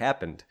fuck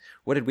happened?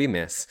 What did we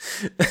miss?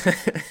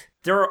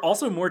 There are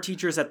also more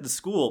teachers at the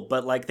school,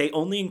 but like they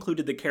only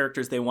included the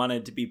characters they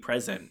wanted to be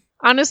present.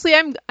 Honestly,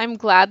 I'm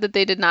glad that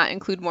they did not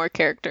include more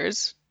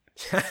characters.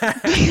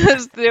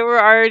 Because there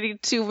were already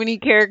too many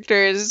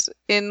characters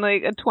in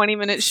like a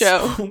 20-minute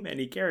show. So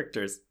many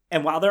characters.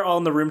 And while they're all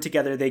in the room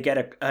together, they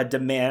get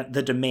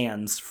the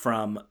demands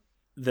from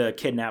the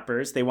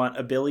kidnappers. They want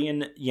 1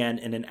 billion yen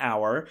in an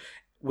hour,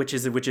 which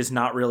is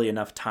not really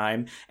enough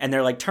time. And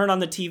they're like, turn on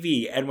the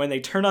TV. And when they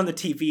turn on the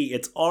TV,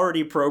 it's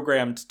already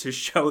programmed to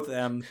show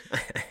them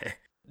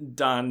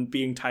Don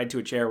being tied to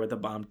a chair with a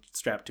bomb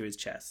strapped to his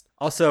chest.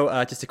 Also,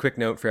 just a quick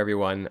note for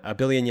everyone. 1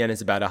 billion yen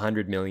is about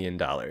 $100 million.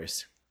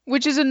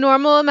 Which is a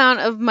normal amount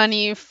of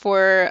money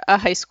for a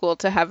high school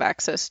to have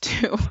access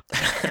to.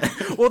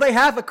 Well, they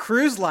have a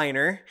cruise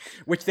liner,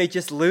 which they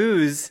just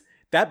lose.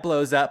 That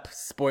blows up.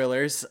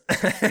 Spoilers.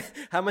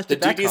 How much did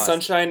that DD cost?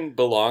 Sunshine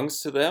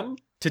belongs to them?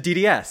 To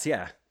DDS,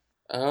 yeah.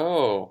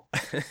 Oh.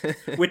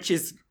 Which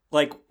is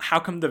like, how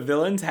come the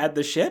villains had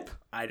the ship?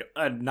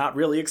 Not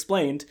really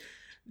explained.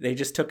 They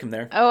just took him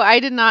there. Oh, I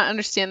did not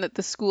understand that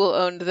the school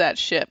owned that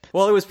ship.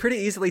 Well, it was pretty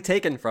easily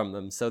taken from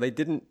them, so they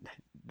didn't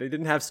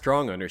have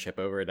strong ownership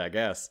over it, I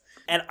guess.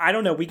 And I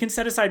don't know, we can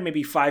set aside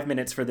maybe 5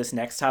 minutes for this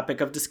next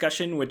topic of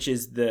discussion, which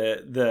is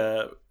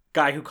the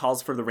guy who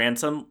calls for the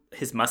ransom,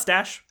 his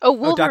mustache. Oh,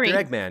 Wolverine.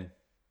 Oh, Dr. Eggman.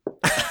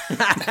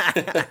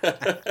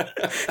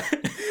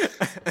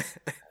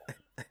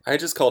 I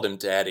just called him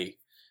Daddy.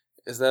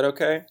 Is that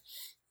okay?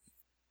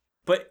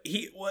 But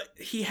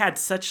he had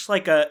such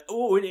like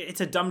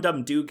it's a Dum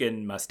Dum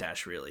Dugan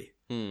mustache, really.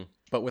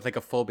 But with like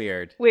a full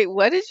beard. Wait,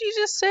 what did you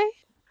just say?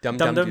 Dum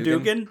Dum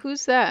Dugan?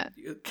 Who's that?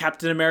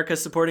 Captain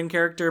America's supporting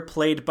character,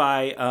 played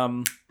by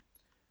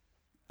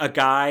a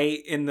guy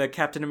in the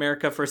Captain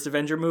America First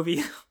Avenger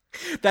movie.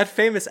 That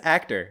famous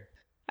actor.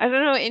 I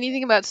don't know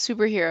anything about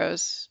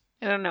superheroes.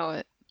 I don't know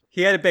it.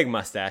 He had a big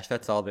mustache.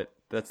 That's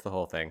the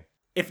whole thing.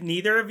 If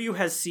neither of you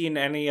has seen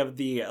any of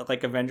the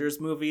like Avengers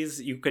movies,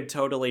 you could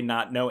totally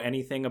not know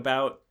anything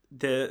about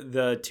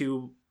the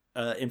two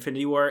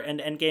Infinity War and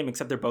Endgame,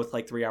 except they're both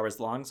like 3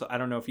 hours long. So I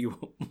don't know if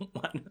you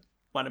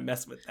want to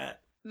mess with that.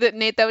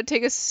 Nate, that would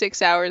take us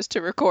 6 hours to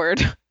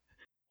record.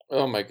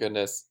 Oh my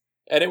goodness.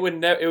 And it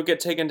would get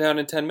taken down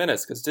in 10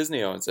 minutes because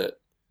Disney owns it.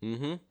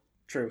 Mm-hmm.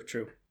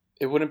 True.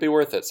 it wouldn't be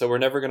worth it. So we're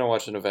never going to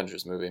watch an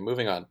Avengers movie.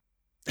 Moving on.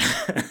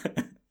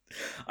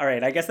 All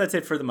right, I guess that's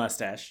it for the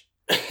mustache.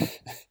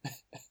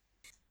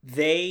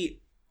 They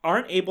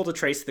aren't able to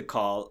trace the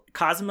call.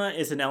 Kazuma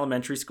is an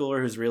elementary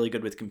schooler who's really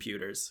good with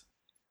computers.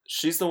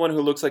 She's the one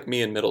who looks like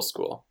me in middle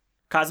school.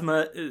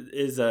 Kazuma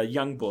is a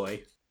young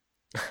boy.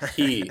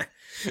 He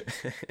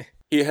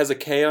has a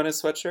K on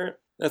his sweatshirt.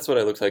 That's what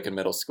I looked like in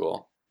middle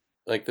school.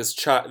 Like this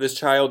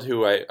child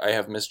who I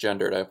have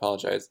misgendered. I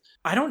apologize.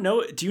 I don't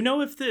know. Do you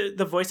know if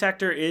the voice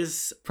actor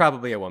is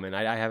Probably a woman.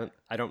 I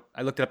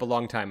looked it up a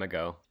long time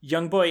ago.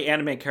 young boy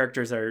anime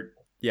characters are...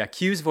 Yeah,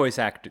 Q's voice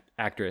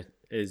actor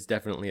is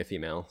definitely a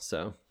female,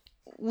 so.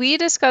 We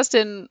discussed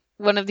in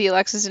one of the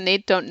Alexis and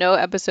Nate Don't Know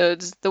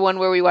episodes, the one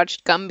where we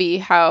watched Gumby,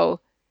 how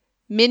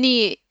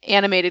many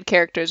animated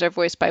characters are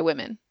voiced by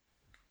women.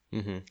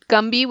 Mm-hmm.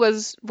 Gumby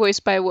was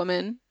voiced by a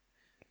woman.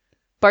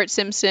 Bart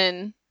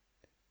Simpson,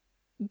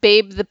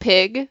 Babe the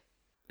Pig.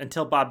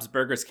 Until Bob's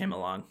Burgers came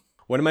along.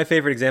 One of my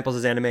favorite examples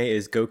of anime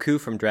is Goku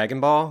from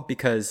Dragon Ball,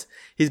 because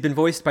he's been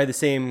voiced by the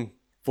same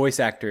voice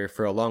actor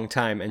for a long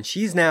time, and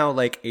she's now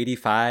like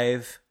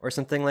 85 or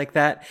something like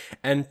that,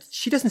 and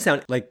she doesn't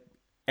sound like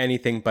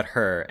anything but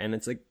her, and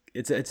it's like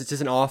it's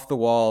just an off the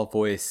wall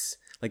voice,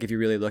 like if you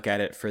really look at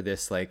it, for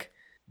this like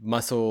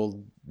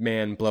muscle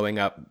man blowing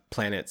up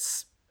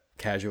planets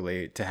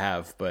casually to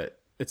have, but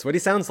it's what he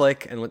sounds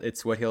like, and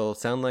it's what he'll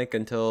sound like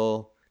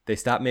until they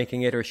stop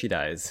making it or she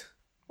dies.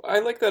 I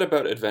like that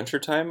about Adventure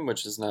Time,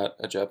 which is not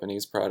a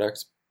Japanese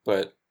product,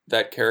 but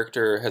that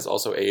character has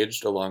also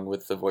aged along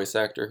with the voice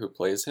actor who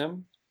plays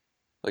him,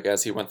 like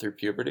as he went through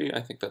puberty. I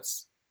think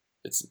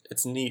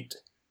it's neat.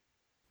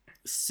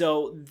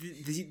 So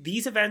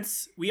these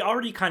events, we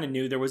already kind of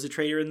knew there was a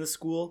traitor in the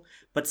school,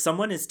 but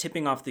someone is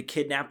tipping off the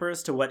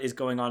kidnappers to what is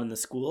going on in the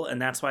school, and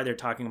that's why they're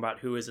talking about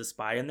who is a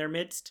spy in their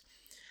midst.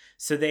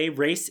 So they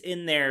race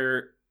in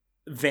their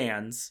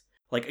vans.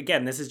 Like,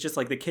 again, this is just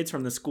like the kids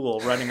from the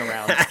school running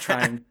around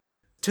trying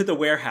to the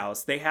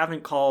warehouse. They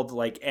haven't called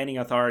like any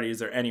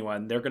authorities or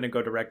anyone. They're going to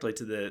go directly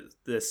to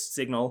the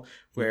signal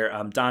where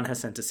Don has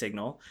sent a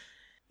signal.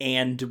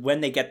 And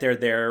when they get there,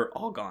 they're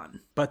all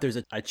gone. But there's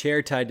a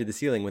chair tied to the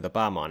ceiling with a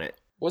bomb on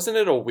it. Wasn't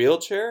it a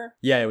wheelchair?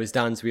 Yeah, it was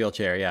Don's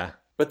wheelchair, yeah.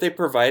 But they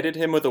provided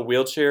him with a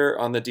wheelchair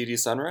on the DD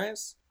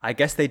Sunrise? I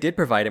guess they did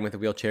provide him with a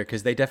wheelchair,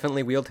 because they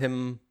definitely wheeled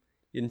him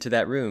into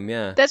that room,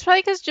 yeah. That's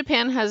probably because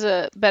Japan has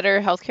a better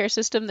healthcare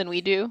system than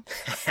we do.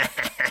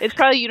 It's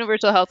probably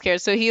universal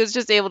healthcare, so he was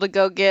just able to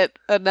go get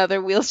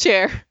another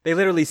wheelchair. They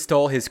literally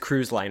stole his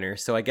cruise liner,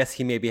 so I guess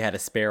he maybe had a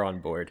spare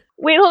on board.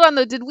 Wait, hold on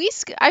though. Did we?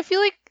 I feel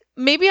like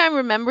maybe I'm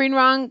remembering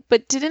wrong,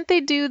 but didn't they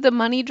do the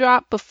money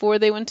drop before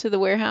they went to the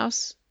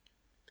warehouse?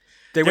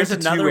 They There's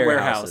went to another two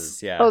warehouse.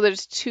 warehouses, yeah. Oh,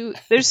 there's two.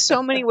 There's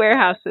so many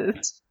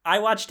warehouses. I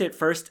watched it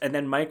first, and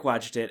then Mike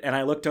watched it, and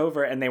I looked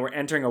over, and they were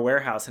entering a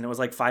warehouse, and it was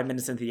like 5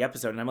 minutes into the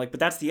episode, and I'm like,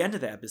 but that's the end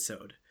of the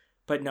episode.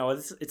 But no,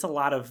 it's a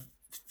lot of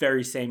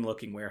very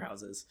same-looking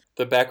warehouses.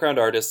 The background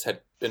artists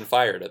had been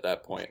fired at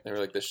that point. They were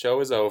like, the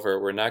show is over.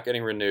 We're not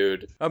getting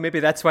renewed. Oh,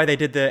 maybe that's why they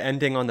did the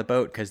ending on the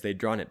boat, because they'd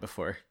drawn it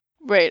before.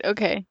 Right.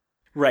 Okay.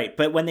 Right,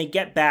 but when they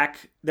get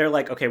back, they're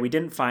like, okay, we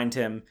didn't find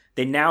him.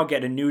 They now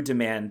get a new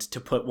demand to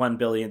put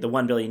the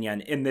 1 billion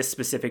yen in this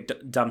specific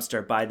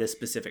dumpster by this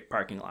specific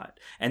parking lot.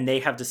 And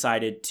they have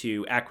decided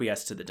to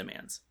acquiesce to the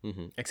demands.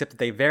 Mm-hmm. Except that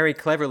they very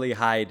cleverly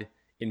hide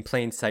in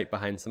plain sight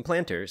behind some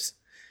planters.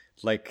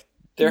 Like,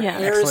 Their Yeah.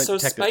 hair is Excellent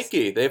so detectives.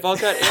 spiky. They've all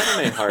got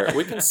anime heart.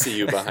 We can see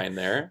you behind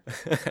there.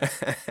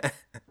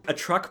 A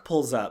truck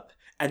pulls up,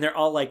 and they're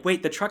all like,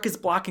 wait, the truck is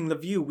blocking the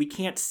view. We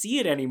can't see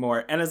it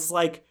anymore. And it's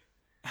like,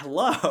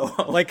 hello.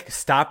 like,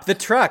 stop the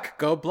truck.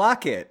 Go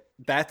block it.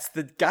 That's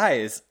the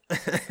guys.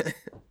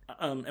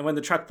 And when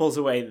the truck pulls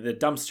away, the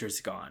dumpster's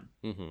gone.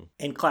 Mm-hmm.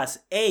 And Class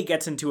A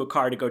gets into a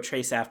car to go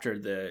chase after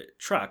the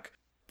truck,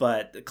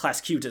 but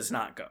Class Q does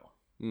not go.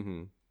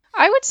 Mm-hmm.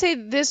 I would say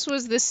this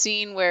was the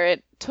scene where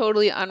it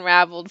totally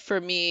unraveled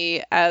for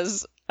me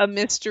as a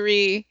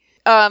mystery,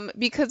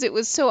 because it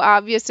was so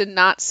obvious and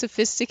not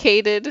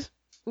sophisticated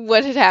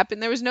what had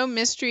happened. There was no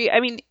mystery. I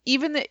mean,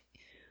 even the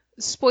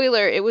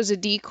spoiler, it was a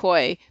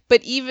decoy,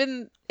 but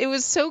even it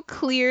was so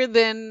clear.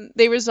 Then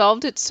they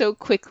resolved it so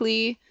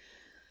quickly,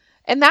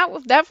 and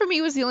that for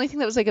me was the only thing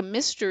that was like a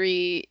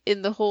mystery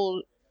in the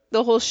whole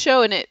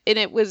show, and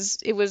it was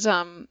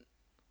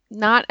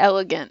not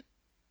elegant.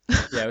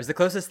 Yeah, it was the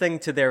closest thing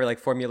to their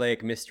like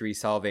formulaic mystery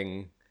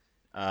solving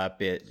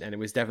bit, and it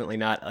was definitely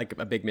not like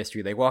a big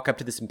mystery. They walk up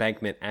to this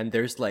embankment, and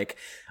there's like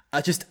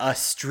just a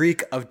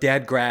streak of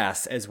dead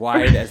grass as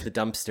wide as the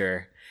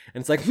dumpster,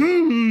 and it's like,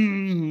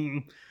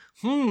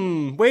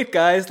 wait,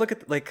 guys, look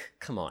at like,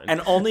 come on.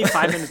 And only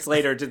 5 minutes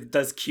later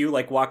does Q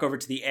like walk over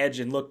to the edge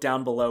and look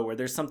down below where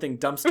there's something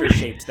dumpster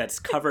shaped that's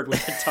covered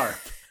with a tarp.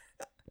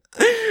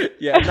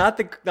 Yeah, not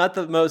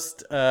the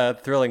most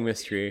thrilling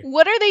mystery.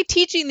 What are they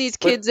teaching these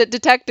kids at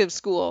detective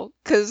school?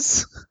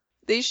 Because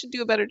they should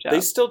do a better job. They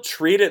still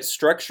treat it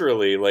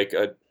structurally like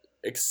a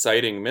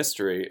exciting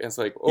mystery. It's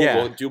like, oh, Yeah.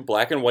 we'll do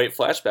black and white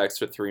flashbacks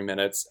for 3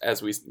 minutes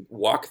as we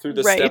walk through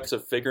the Right. steps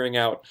of figuring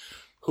out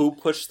who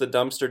pushed the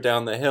dumpster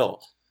down the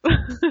hill.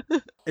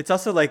 It's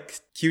also like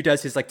Q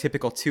does his like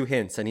typical 2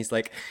 hints, and he's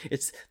like,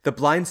 it's the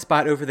blind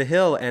spot over the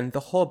hill and the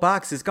whole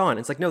box is gone.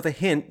 It's like, no, the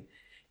hint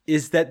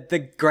is that the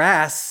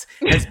grass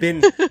has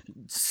been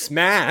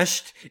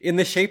smashed in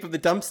the shape of the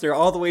dumpster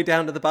all the way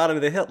down to the bottom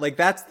of the hill. Like,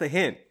 that's the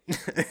hint.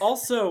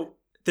 Also,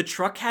 the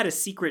truck had a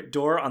secret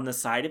door on the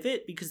side of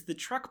it because the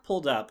truck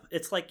pulled up.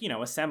 It's like,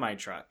 a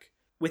semi-truck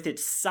with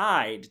its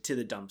side to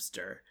the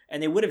dumpster.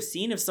 And they would have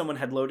seen if someone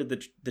had loaded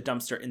the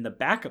dumpster in the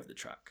back of the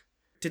truck.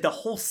 Did the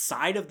whole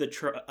side of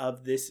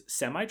of this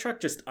semi-truck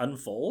just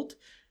unfold?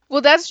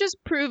 Well, that's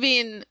just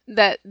proving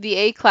that the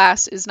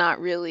A-class is not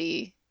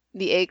really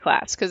the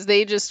A-class, because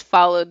they just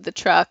followed the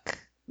truck.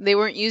 They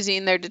weren't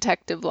using their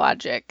detective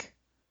logic.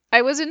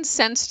 I was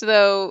incensed,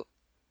 though,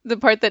 the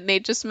part that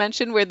Nate just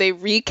mentioned where they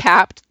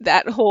recapped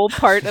that whole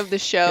part of the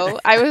show.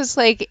 I was,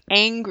 like,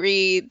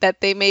 angry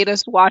that they made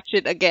us watch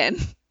it again.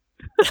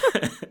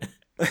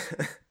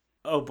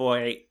 Oh,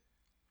 boy.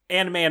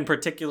 Anime, and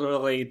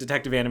particularly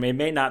detective anime,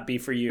 may not be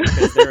for you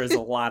because there is a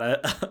lot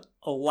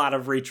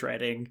of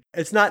retreading.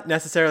 It's not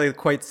necessarily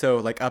quite so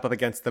like up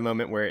against the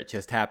moment where it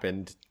just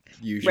happened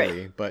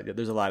usually, Right. but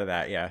there's a lot of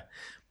that, yeah.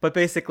 But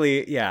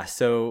basically, yeah,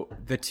 so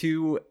the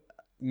 2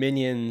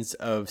 minions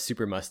of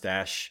Super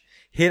Mustache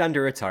hid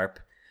under a tarp,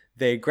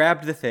 they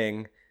grabbed the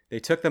thing, they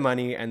took the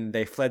money, and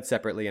they fled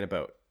separately in a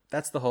boat.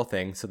 That's the whole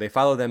thing. So they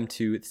follow them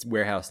to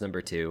warehouse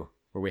number 2,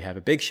 where we have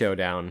a big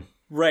showdown.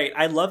 Right.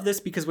 I love this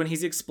because when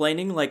he's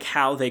explaining like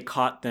how they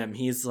caught them,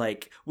 he's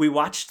like, we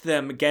watched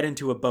them get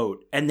into a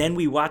boat, and then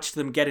we watched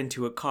them get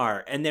into a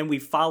car, and then we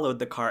followed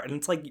the car. And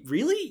it's like,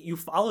 really? You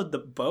followed the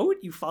boat?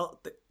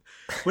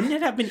 Wouldn't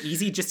it have been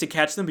easy just to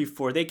catch them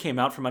before they came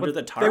out from under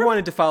the tarp? They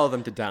wanted to follow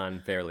them to Don,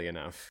 fairly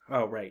enough.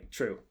 Oh, right.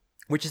 True.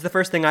 Which is the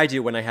first thing I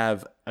do when I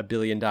have $1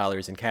 billion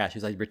in cash,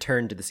 is I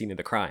return to the scene of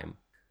the crime.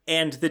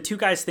 And the 2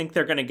 guys think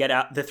they're going to get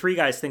out. The 3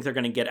 guys think they're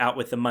going to get out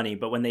with the money.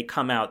 But when they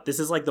come out, this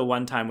is like the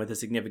one time with a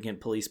significant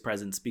police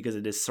presence because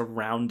it is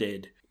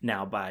surrounded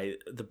now by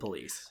the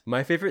police.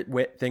 My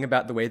favorite thing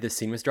about the way this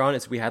scene was drawn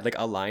is we had like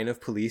a line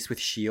of police with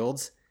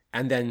shields.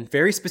 And then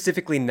very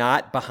specifically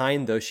not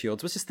behind those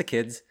shields was just the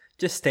kids.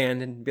 Just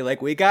stand and be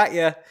like, we got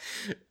you.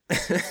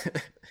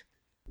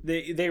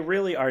 They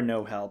really are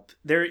no help.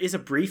 There is a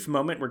brief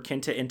moment where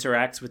Kinta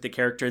interacts with the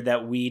character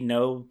that we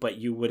know, but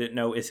you wouldn't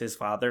know is his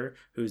father,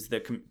 who's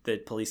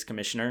the police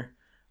commissioner,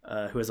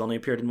 who has only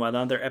appeared in one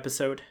other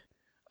episode.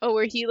 Oh,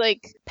 where he,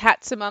 like,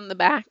 pats him on the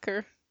back,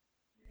 or...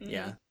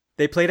 Yeah.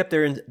 They played up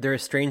their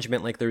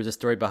estrangement like there was a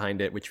story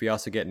behind it, which we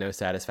also get no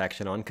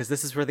satisfaction on, because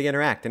this is where they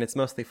interact, and it's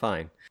mostly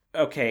fine.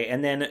 Okay,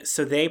 and then,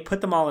 so they put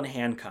them all in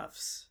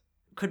handcuffs.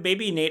 Could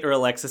maybe Nate or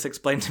Alexis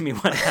explain to me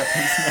what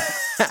happens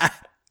next?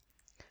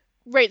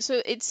 Right,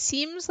 so it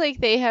seems like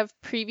they have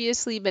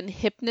previously been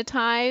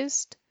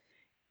hypnotized,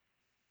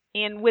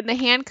 and when the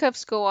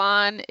handcuffs go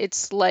on,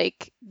 it's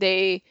like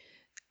an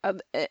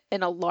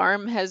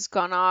alarm has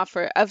gone off,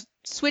 or a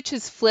switch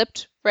is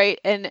flipped, right?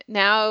 And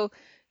now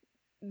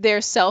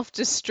their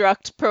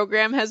self-destruct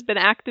program has been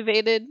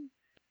activated,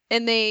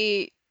 and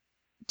they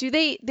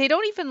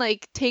don't even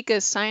like take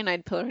a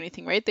cyanide pill or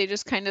anything, right? They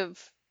just kind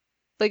of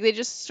like they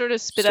just sort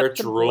of spit Start up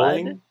the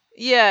drooling? blood.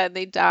 Yeah,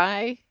 they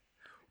die.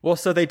 Well,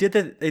 so they did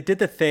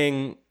the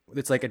thing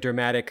that's like a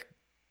dramatic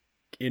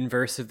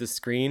inverse of the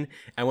screen,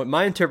 and what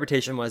my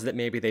interpretation was that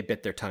maybe they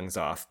bit their tongues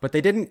off, but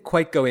they didn't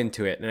quite go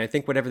into it, and I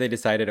think whatever they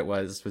decided it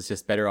was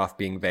just better off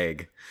being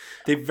vague.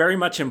 They very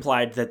much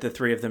implied that the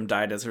 3 of them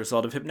died as a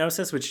result of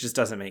hypnosis, which just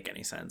doesn't make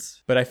any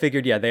sense. But I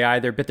figured, yeah, they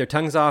either bit their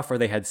tongues off or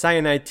they had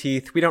cyanide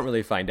teeth. We don't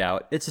really find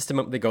out. It's just a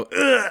moment they go,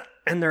 ugh,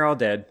 and they're all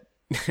dead.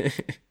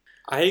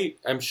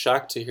 I'm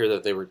shocked to hear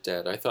that they were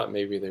dead. I thought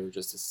maybe they were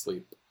just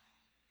asleep.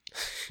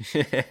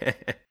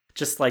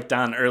 Just like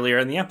Don earlier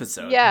in the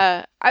episode.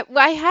 Yeah, I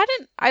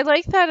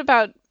like that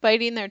about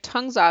biting their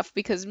tongues off,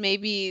 because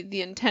maybe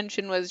the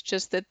intention was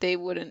just that they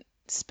wouldn't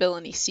spill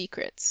any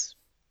secrets.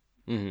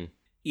 Mm-hmm.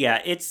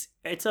 Yeah, it's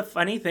a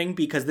funny thing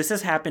because this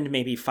has happened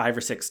maybe 5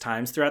 or 6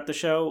 times throughout the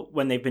show.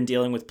 When they've been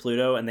dealing with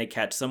Pluto and they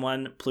catch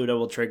someone, Pluto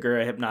will trigger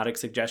a hypnotic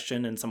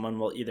suggestion and someone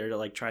will either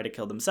like try to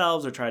kill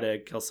themselves or try to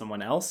kill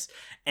someone else.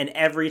 And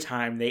every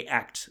time they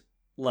act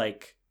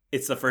like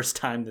it's the first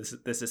time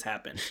this has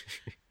happened.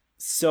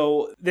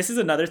 So this is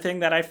another thing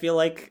that I feel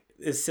like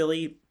is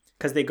silly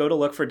because they go to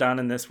look for Don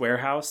in this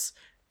warehouse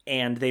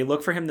and they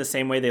look for him the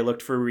same way they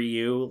looked for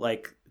Ryu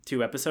like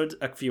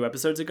a few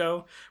episodes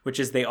ago, which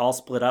is they all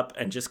split up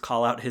and just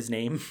call out his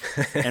name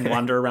and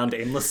wander around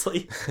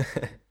aimlessly.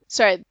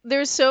 Sorry,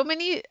 there's so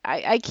many.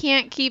 I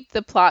can't keep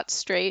the plot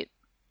straight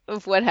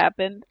of what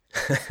happened.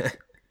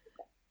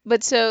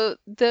 But so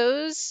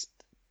those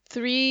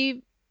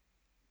 3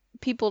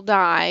 people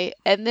die,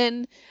 and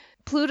then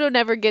Pluto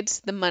never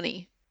gets the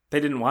money. They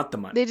didn't want the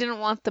money. They didn't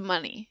want the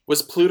money.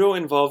 Was Pluto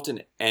involved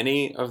in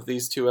any of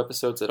these 2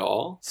 episodes at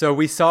all? So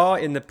we saw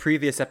in the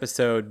previous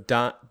episode,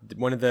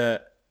 one of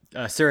the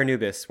Sir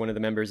Anubis, one of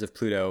the members of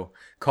Pluto,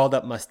 called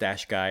up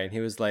Mustache Guy, and he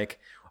was like,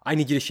 I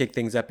need you to shake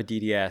things up at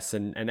DDS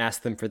and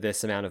ask them for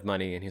this amount of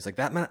money. And he was like,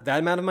 that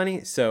amount of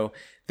money? So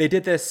they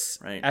did this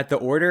right at the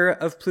order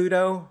of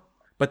Pluto,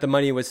 But the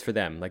money was for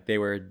them. Like, they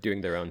were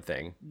doing their own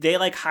thing. They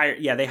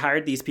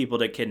hired these people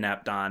to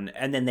kidnap Don,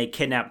 and then they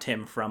kidnapped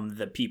him from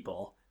the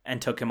people and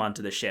took him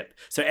onto the ship.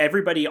 So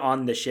everybody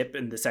on the ship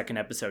in the second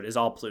episode is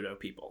all Pluto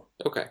people.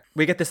 Okay.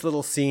 We get this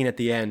little scene at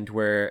the end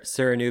where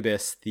Sir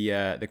Anubis,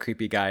 the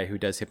creepy guy who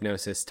does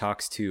hypnosis,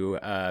 talks to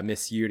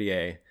Miss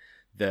Yurie,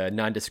 the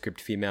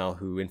nondescript female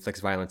who inflicts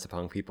violence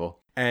upon people.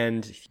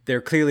 And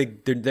they're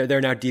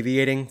now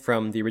deviating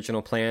from the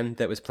original plan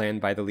that was planned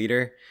by the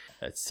leader.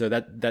 So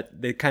that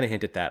they kind of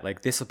hint at that,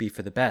 like, this will be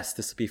for the best,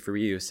 this will be for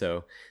you.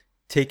 So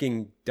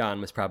taking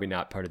Don was probably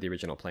not part of the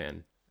original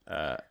plan,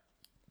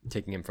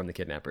 taking him from the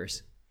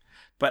kidnappers.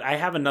 But I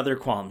have another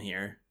qualm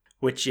here,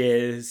 which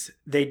is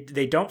they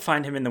don't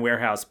find him in the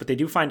warehouse, but they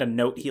do find a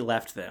note he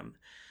left them.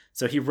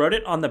 So he wrote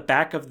it on the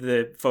back of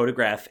the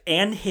photograph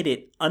and hid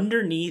it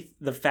underneath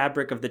the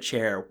fabric of the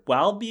chair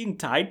while being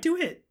tied to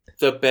it.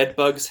 The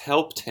bedbugs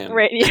helped him.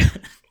 Right. Yeah.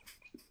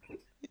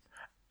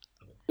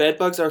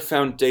 Bedbugs are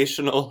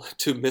foundational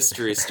to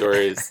mystery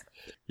stories.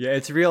 Yeah,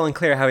 it's real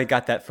unclear how he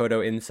got that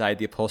photo inside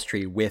the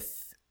upholstery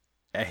with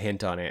a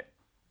hint on it.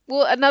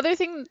 Well, another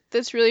thing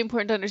that's really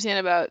important to understand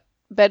about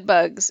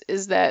bedbugs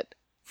is that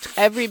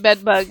every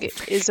bedbug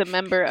is a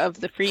member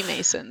of the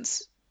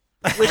Freemasons.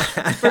 Which,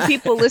 for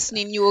people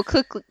listening, you will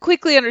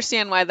quickly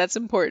understand why that's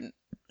important.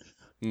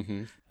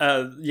 Mm-hmm.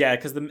 Yeah,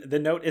 because the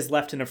note is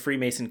left in a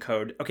Freemason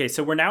code. Okay,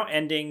 so we're now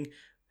ending.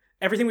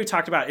 Everything we've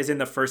talked about is in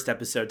the first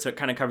episode, so it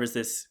kind of covers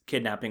this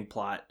kidnapping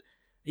plot.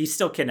 He's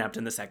still kidnapped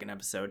in the second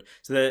episode.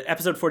 So the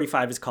episode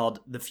 45 is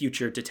called The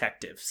Future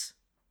Detectives.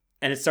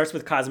 And it starts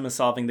with Kazuma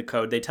solving the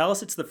code. They tell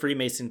us it's the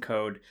Freemason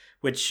code,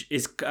 which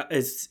is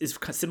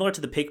similar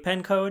to the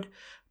Pigpen code.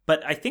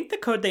 But I think the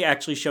code they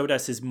actually showed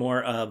us is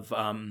more of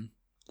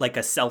like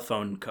a cell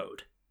phone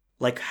code.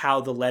 Like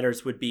how the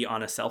letters would be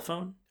on a cell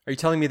phone. Are you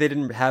telling me they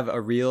didn't have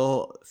a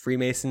real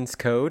Freemasons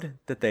code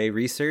that they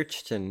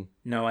researched? And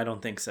no, I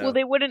don't think so. Well,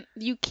 they wouldn't.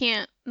 You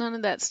can't. None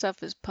of that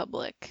stuff is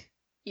public.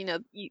 You know,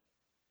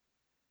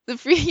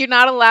 you're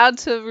not allowed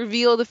to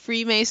reveal the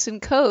Freemason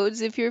codes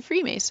if you're a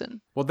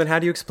Freemason. Well, then how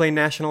do you explain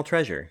National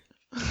Treasure?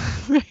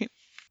 Right.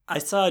 I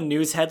saw a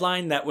news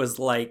headline that was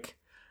like,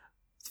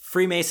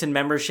 Freemason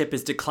membership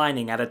is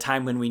declining at a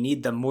time when we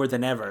need them more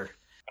than ever.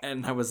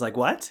 And I was like,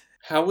 what?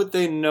 How would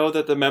they know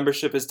that the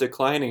membership is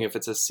declining if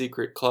it's a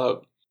secret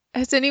club?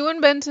 Has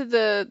anyone been to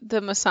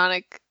the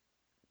Masonic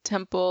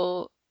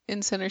temple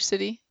in Center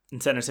City?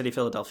 In Center City,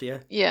 Philadelphia?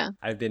 Yeah.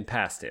 I've been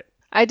past it.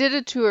 I did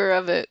a tour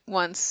of it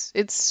once.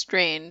 It's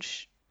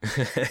strange.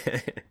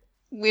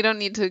 We don't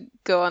need to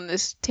go on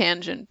this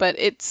tangent, but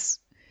a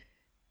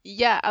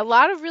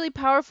lot of really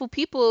powerful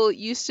people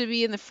used to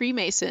be in the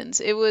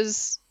Freemasons. It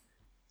was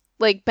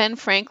like Ben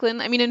Franklin.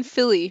 I mean, in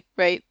Philly,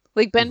 right?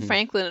 Like Ben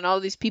Franklin and all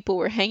these people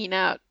were hanging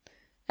out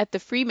at the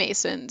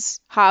Freemasons,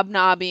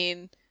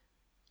 hobnobbing,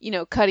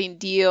 cutting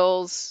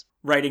deals.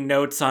 Writing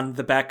notes on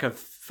the back of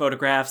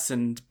photographs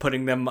and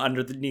putting them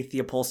underneath the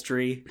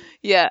upholstery.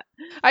 Yeah.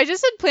 I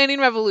just said Planning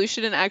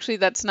Revolution, and actually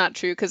that's not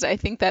true because I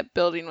think that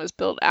building was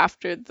built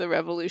after the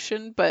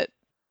revolution. But,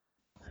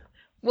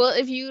 well,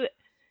 if you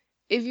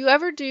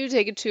ever do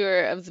take a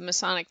tour of the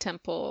Masonic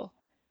Temple,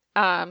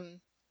 so,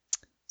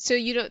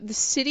 the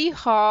City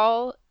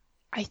Hall,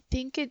 I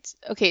think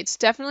it's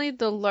definitely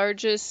the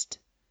largest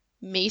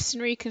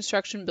masonry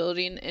construction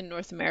building in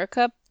North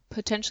America,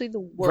 potentially the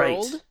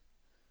world. Right.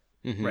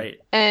 Mm-hmm.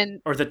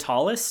 Right. Or the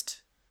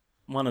tallest?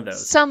 One of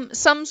those.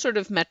 Some sort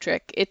of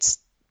metric. It's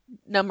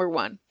number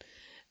one.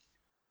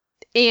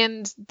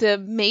 And the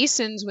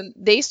Masons, when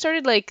they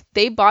started,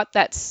 they bought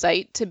that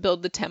site to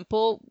build the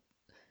temple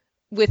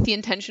with the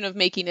intention of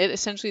making it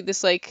essentially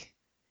this,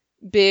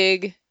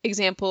 big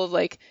example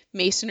of,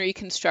 masonry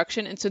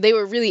construction. And so they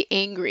were really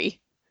angry,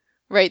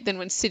 right? Then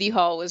when City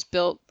Hall was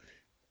built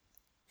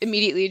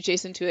immediately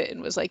adjacent to it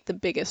and was, the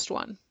biggest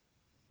one.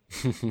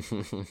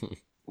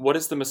 What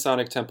is the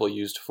Masonic Temple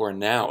used for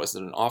now? Is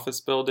it an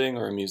office building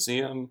or a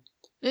museum?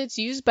 It's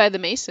used by the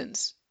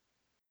Masons.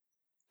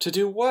 To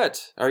do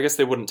what? Or I guess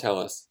they wouldn't tell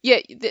us. Yeah,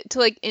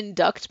 to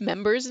induct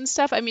members and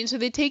stuff. I mean, so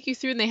they take you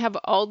through and they have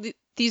all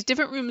these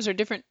different rooms are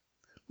different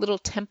little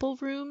temple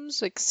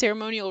rooms,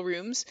 ceremonial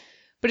rooms.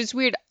 But it's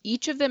weird.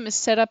 Each of them is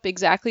set up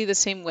exactly the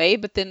same way,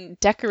 but then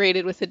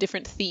decorated with a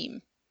different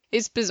theme.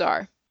 It's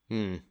bizarre.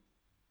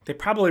 They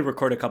probably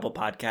record a couple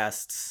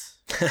podcasts.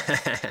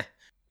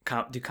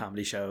 Do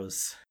comedy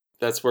shows.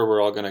 That's where we're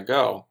all going to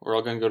go. We're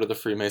all going to go to the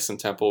Freemason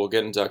Temple. We'll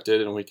get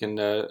inducted and we can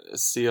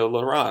see a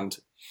Laurent.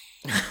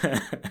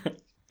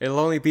 It'll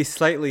only be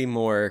slightly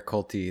more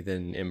culty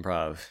than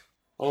improv.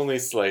 Only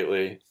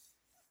slightly.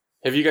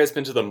 Have you guys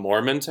been to the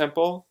Mormon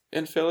Temple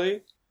in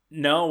Philly?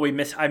 No,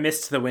 I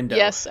missed the window.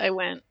 Yes, I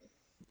went.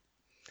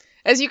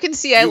 As you can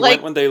see, you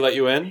went when they let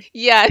you in?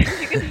 Yeah,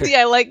 as you can see,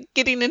 I like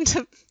getting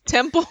into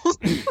temples.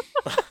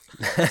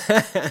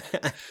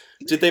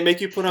 Did they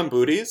make you put on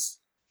booties?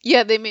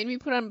 Yeah, they made me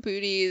put on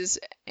booties,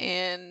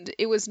 and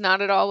it was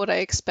not at all what I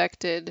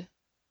expected.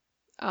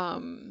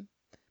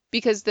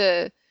 Because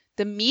the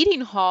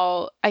meeting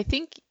hall, I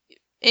think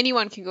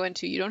anyone can go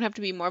into. You don't have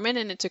to be Mormon,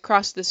 and it's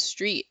across the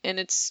street, and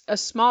it's a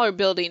smaller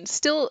building,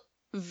 still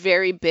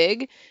very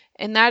big,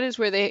 and that is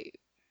where they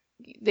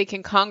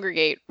can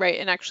congregate, right,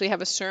 and actually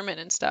have a sermon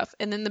and stuff.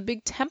 And then the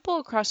big temple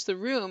across the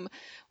room,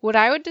 what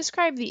I would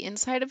describe the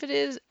inside of it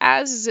is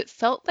it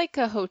felt like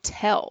a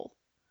hotel.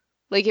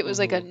 Like it was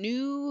like a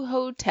new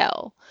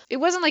hotel. It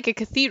wasn't like a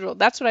cathedral.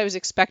 That's what I was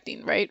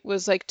expecting, right?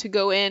 Was like to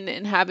go in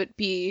and have it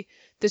be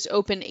this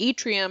open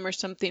atrium or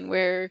something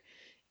where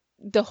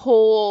the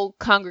whole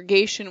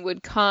congregation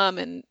would come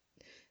and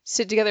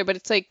sit together. But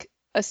it's like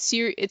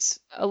it's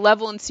a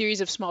level and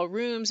series of small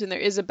rooms, and there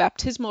is a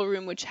baptismal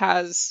room which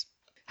has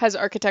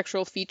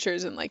architectural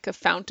features and like a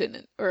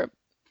fountain or a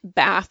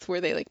bath where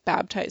they like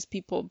baptize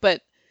people.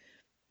 But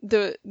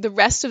the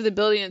rest of the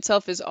building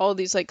itself is all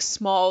these like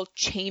small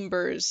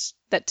chambers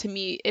that to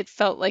me it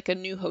felt like a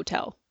new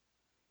hotel,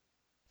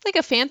 like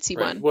a fancy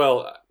one.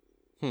 Well,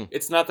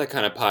 it's not that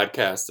kind of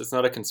podcast. It's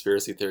not a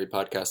conspiracy theory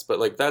podcast, but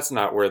like that's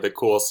not where the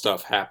cool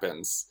stuff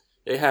happens.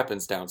 It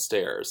happens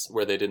downstairs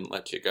where they didn't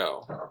let you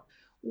go.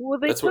 Well,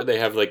 that's where they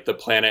have like the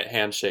planet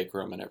handshake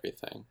room and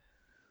everything.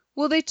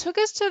 Well, they took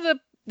us to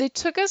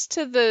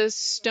the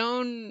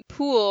stone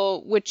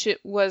pool, which it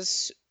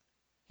was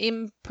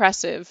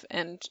impressive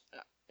and,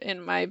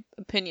 in my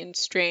opinion,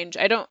 strange.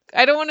 I don't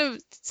want to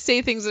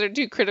say things that are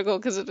too critical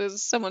because it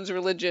is someone's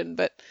religion,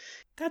 but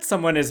that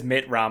someone is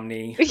Mitt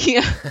Romney.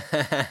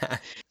 Yeah.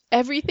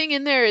 Everything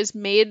in there is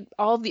made,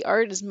 all the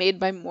art is made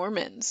by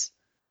Mormons.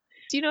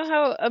 Do you know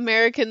how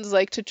Americans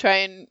like to try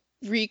and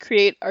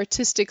recreate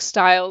artistic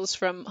styles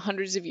from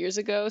hundreds of years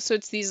ago? So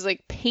it's these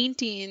like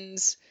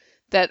paintings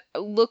that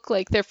look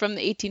like they're from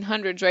the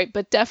 1800s, right?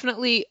 But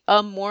definitely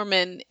a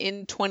Mormon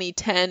in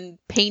 2010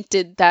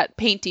 painted that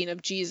painting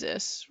of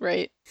Jesus,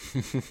 right?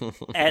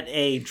 At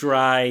a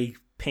dry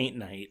paint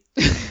night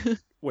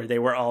where they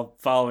were all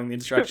following the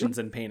instructions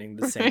and painting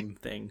the same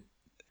thing.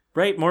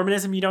 Right?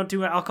 Mormonism, you don't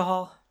do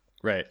alcohol?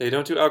 Right. They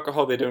don't do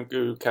alcohol, they don't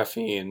do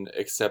caffeine,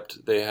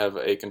 except they have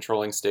a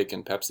controlling stake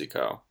in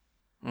PepsiCo.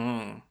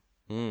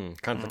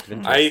 Conflict of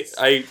interest.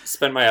 I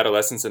spent my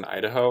adolescence in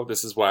Idaho.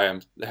 This is why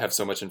I have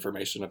so much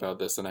information about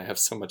this, and I have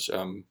so much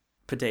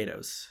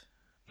potatoes.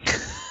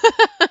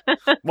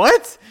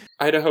 What?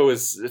 Idaho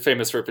is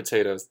famous for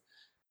potatoes.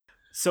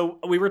 So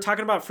we were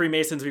talking about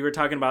Freemasons, we were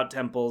talking about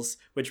temples,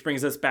 which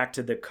brings us back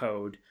to the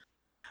code.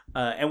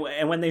 And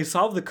when they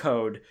solve the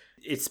code,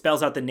 it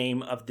spells out the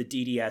name of the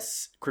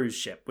DDS cruise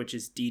ship, which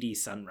is DD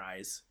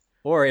Sunrise.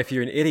 Or if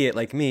you're an idiot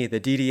like me, the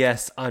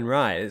DDS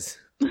Unrise.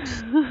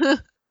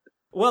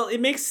 Well,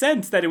 it makes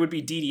sense that it would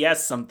be DDS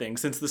something,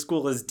 since the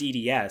school is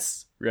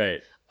DDS.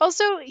 Right.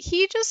 Also,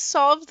 he just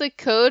solved the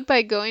code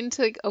by going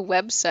to like a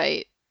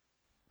website.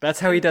 That's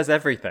how he does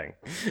everything.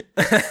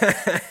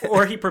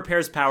 Or he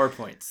prepares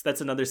PowerPoints.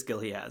 That's another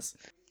skill he has.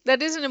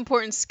 That is an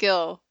important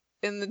skill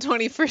in the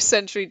 21st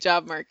century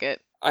job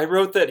market. I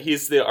wrote that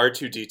he's the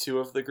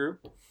R2-D2 of the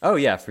group. Oh,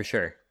 yeah, for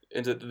sure.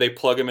 And they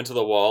plug him into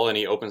the wall and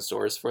he opens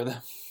doors for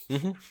them.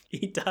 Mm-hmm.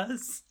 He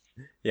does.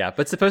 Yeah,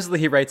 but supposedly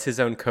he writes his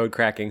own code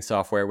cracking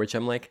software, which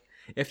I'm like,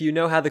 if you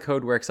know how the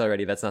code works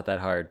already, that's not that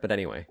hard. But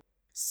anyway.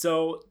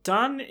 So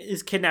Don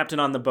is kidnapped and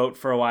on the boat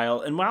for a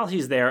while, and while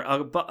he's there,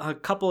 a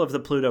couple of the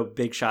Pluto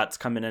big shots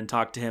come in and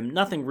talk to him.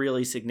 Nothing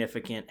really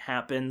significant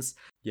happens.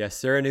 Yes,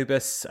 Sir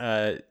Anubis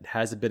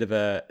has a bit of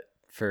a,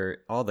 for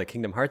all the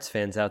Kingdom Hearts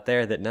fans out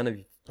there, that none of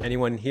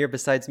anyone here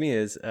besides me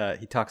is,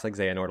 he talks like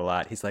Xehanort a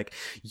lot. He's like,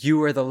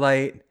 you are the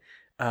light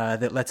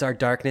that lets our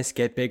darkness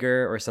get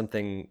bigger, or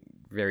something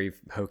very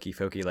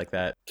hokey-pokey like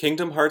that.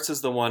 Kingdom Hearts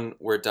is the one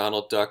where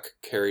Donald Duck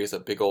carries a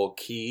big old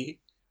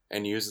key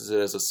and uses it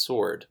as a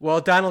sword. Well,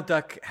 Donald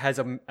Duck has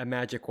a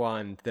magic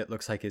wand that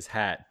looks like his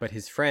hat, but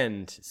his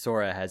friend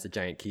Sora has a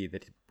giant key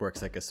that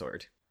works like a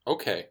sword.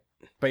 Okay.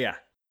 But yeah.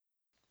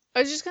 I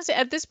was just going to say,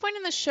 at this point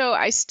in the show,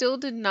 I still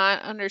did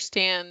not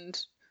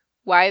understand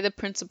why the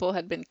principal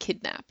had been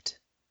kidnapped.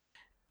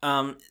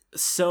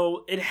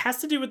 So it has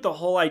to do with the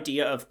whole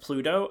idea of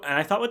Pluto, and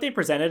I thought what they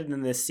presented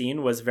in this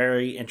scene was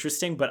very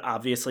interesting, but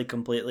obviously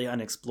completely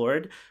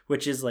unexplored,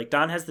 which is like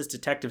Don has this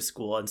detective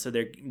school, and so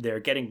they're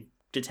getting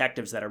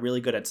detectives that are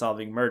really good at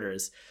solving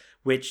murders,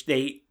 which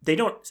they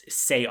don't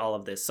say all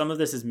of this. Some of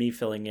this is me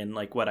filling in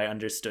like what I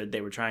understood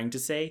they were trying to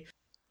say.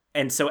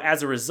 And so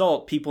as a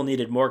result, people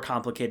needed more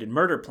complicated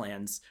murder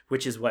plans,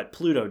 which is what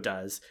Pluto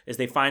does, is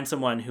they find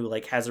someone who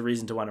like has a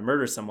reason to want to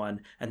murder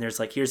someone, and there's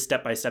like, here's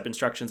step-by-step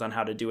instructions on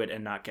how to do it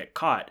and not get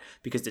caught,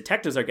 because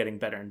detectives are getting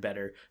better and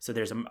better, so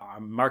there's a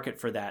market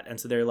for that. And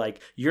so they're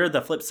like, you're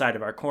the flip side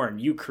of our coin,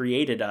 you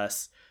created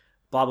us,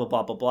 blah, blah,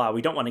 blah, blah, blah.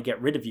 We don't want to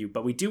get rid of you,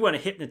 but we do want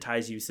to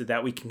hypnotize you so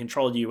that we can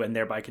control you and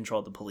thereby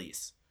control the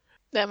police.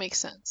 That makes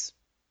sense.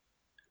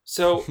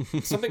 So,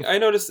 something I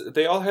noticed,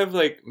 they all have,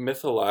 like,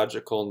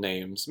 mythological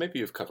names. Maybe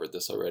you've covered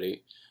this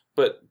already.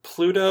 But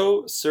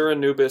Pluto, Sir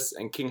Anubis,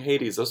 and King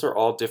Hades, those are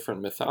all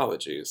different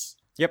mythologies.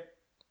 Yep.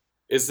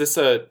 Is this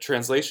a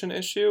translation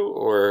issue,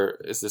 or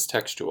is this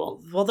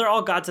textual? Well, they're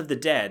all gods of the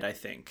dead, I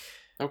think.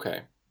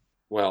 Okay.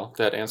 Well,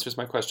 that answers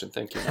my question.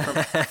 Thank you.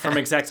 From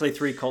exactly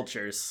 3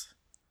 cultures.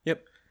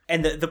 Yep.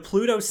 And the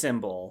Pluto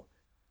symbol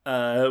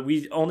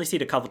We only see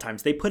it a couple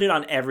times. They put it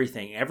on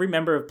everything. Every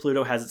member of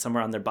Pluto has it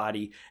somewhere on their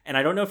body. And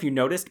I don't know if you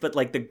noticed, but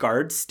like the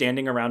guards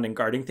standing around and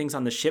guarding things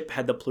on the ship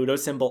had the Pluto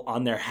symbol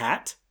on their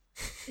hat.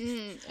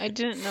 I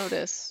didn't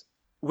notice.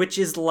 Which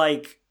is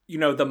like,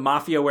 the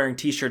mafia wearing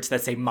t-shirts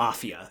that say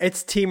mafia.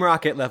 It's Team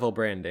Rocket level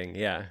branding,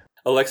 yeah.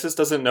 Alexis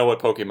doesn't know what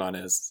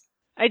Pokemon is.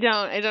 I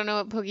don't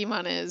know what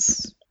Pokemon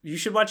is. You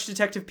should watch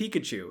Detective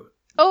Pikachu.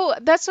 Oh,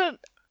 that's what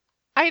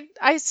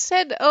I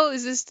said. Oh,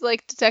 is this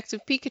like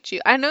Detective Pikachu?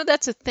 I know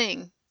that's a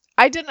thing.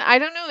 I don't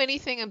know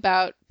anything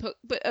about but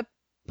a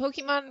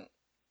Pokemon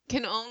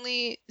can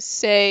only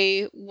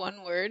say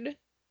one word.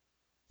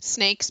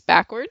 Snakes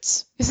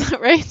backwards. Is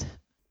that right?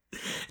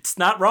 It's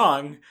not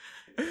wrong.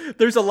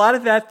 There's a lot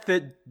of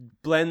that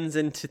blends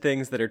into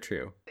things that are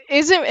true.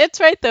 Is it? It's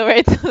right though,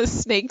 right? The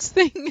snakes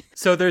thing.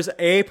 So there's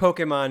a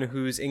Pokemon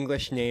whose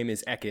English name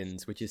is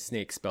Ekans, which is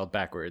snake spelled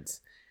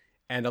backwards.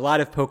 And a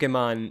lot of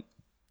Pokemon,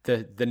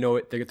 their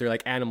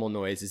like animal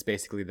noise is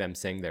basically them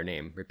saying their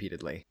name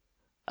repeatedly.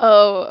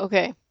 Oh,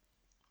 okay.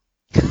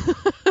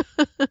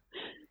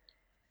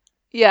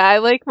 Yeah, I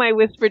like my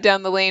whisper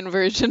down the lane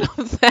version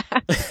of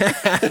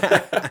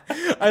that.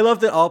 I love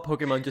that all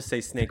Pokemon just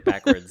say snake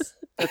backwards.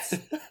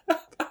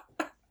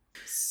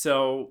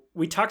 So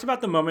we talked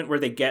about the moment where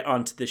they get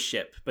onto the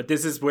ship, but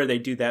this is where they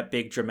do that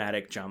big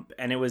dramatic jump.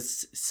 And it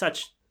was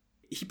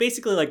he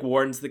basically like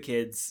warns the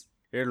kids.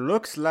 It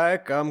looks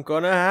like I'm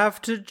gonna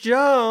have to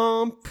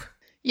jump.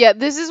 Yeah,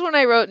 this is when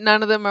I wrote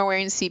none of them are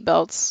wearing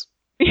seatbelts.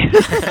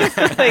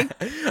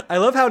 I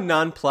love how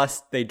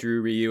nonplussed they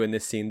drew Ryu in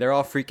this scene. They're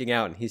all freaking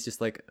out, and he's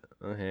just like,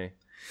 "Oh hey."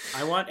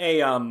 I want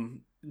a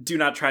do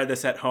not try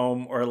this at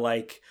home, or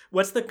like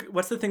what's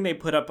the thing they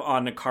put up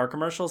on the car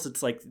commercials?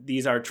 It's like,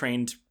 these are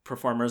trained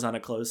performers on a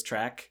closed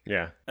track.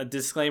 Yeah. A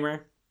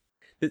disclaimer.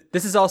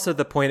 This is also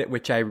the point at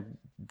which I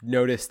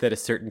noticed that a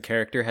certain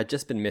character had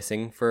just been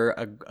missing for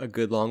a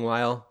good long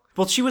while.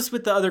 Well, she was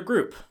with the other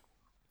group.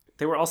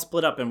 They were all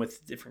split up and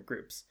with different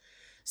groups.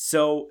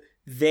 So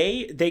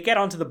they get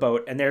onto the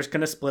boat and they're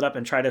going to split up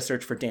and try to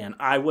search for Dan.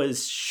 I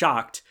was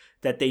shocked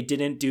that they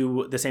didn't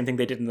do the same thing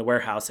they did in the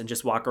warehouse and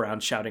just walk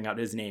around shouting out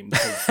his name.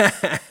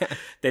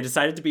 They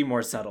decided to be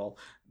more subtle.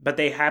 But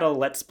they had a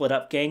let's split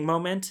up gang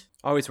moment.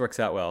 Always works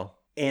out well.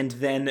 And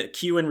then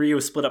Q and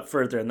Ryu split up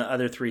further and the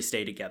other three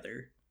stay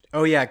together.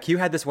 Oh yeah, Q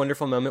had this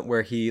wonderful moment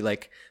where he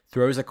like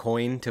throws a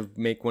coin to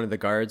make one of the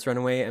guards run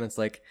away, and it's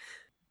like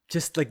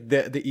just like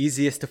the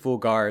easiest to fool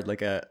guard, like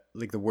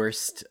the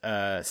worst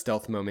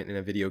stealth moment in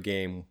a video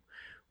game,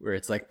 where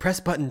it's like press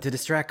button to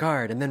distract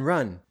guard and then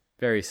run.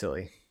 Very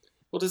silly.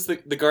 Well, does the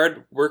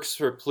guard works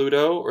for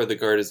Pluto, or the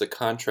guard is a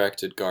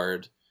contracted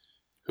guard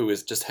who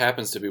just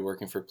happens to be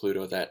working for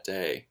Pluto that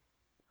day?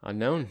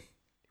 Unknown.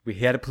 He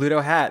had a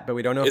Pluto hat, but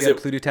we don't know if Is he had a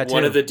it Pluto tattoo.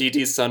 one of the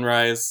DD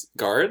Sunrise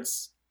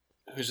guards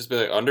who's just be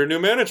like, under new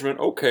management,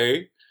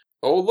 okay.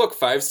 Oh, look,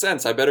 5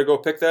 cents. I better go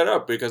pick that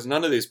up because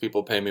none of these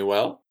people pay me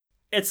well.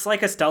 It's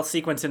like a stealth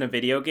sequence in a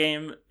video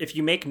game. If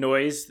you make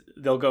noise,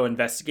 they'll go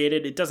investigate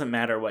it. It doesn't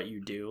matter what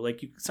you do.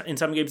 Like in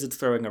some games, it's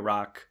throwing a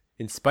rock.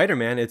 In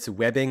Spider-Man, it's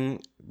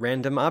webbing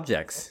random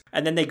objects.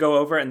 And then they go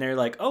over and they're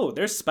like, oh,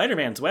 there's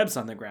Spider-Man's webs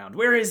on the ground.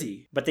 Where is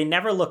he? But they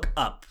never look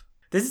up.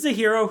 This is a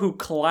hero who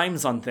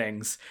climbs on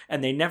things,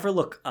 and they never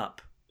look up.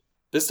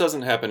 This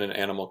doesn't happen in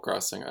Animal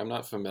Crossing. I'm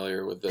not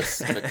familiar with this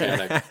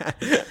mechanic.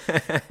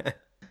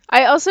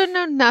 I also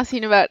know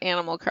nothing about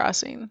Animal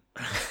Crossing.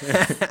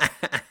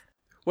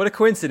 What a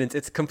coincidence.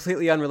 It's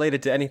completely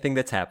unrelated to anything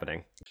that's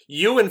happening.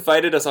 You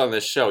invited us on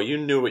this show. You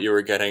knew what you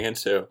were getting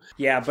into.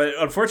 Yeah, but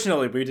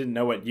unfortunately, we didn't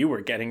know what you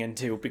were getting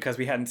into because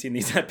we hadn't seen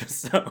these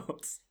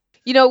episodes.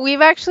 You know, we've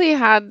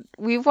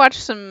watched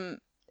some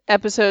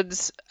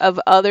episodes of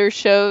other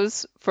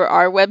shows for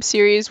our web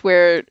series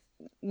where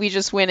we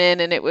just went in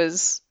and it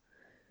was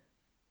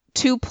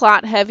too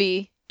plot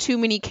heavy, too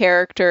many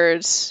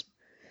characters.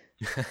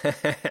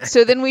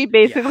 So then we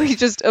basically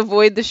just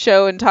avoid the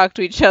show and talk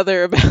to each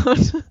other about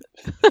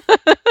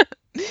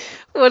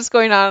what's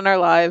going on in our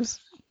lives.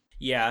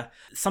 Yeah.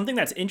 Something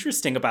that's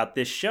interesting about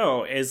this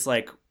show is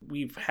like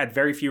we've had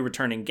very few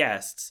returning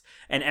guests,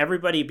 and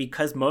everybody,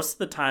 because most of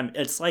the time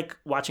it's like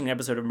watching an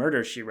episode of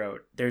Murder, She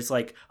Wrote. There's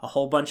like a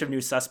whole bunch of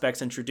new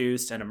suspects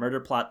introduced and a murder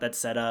plot that's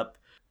set up.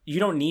 You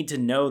don't need to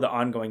know the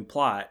ongoing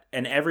plot.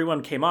 And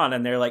everyone came on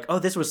and they're like, oh,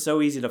 this was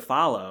so easy to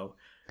follow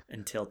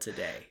until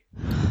today.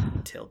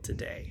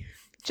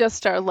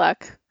 Just our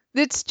luck.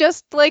 It's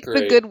just like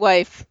Great. The Good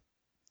Wife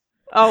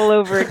all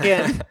over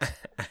again.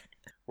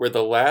 We're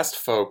the last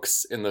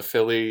folks in the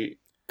Philly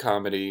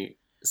comedy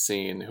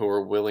scene who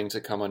are willing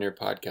to come on your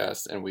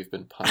podcast, and we've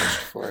been punished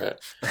for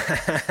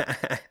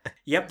it.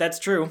 Yep, that's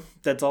true.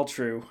 That's all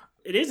true.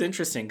 It is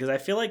interesting because I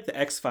feel like the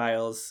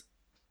X-Files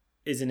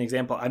is an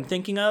example I'm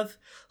thinking of.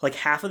 Like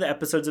half of the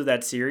episodes of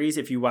that series,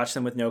 if you watch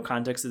them with no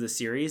context of the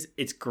series,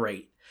 it's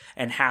great.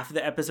 And half of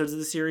the episodes of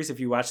the series, if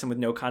you watch them with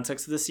no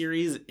context of the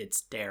series,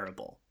 it's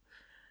terrible.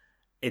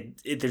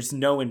 There's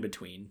no in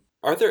between.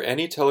 Are there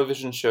any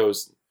television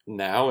shows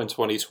now in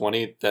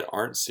 2020 that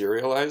aren't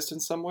serialized in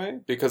some way?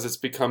 Because it's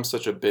become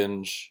such a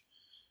binge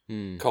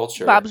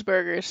culture. Bob's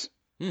Burgers.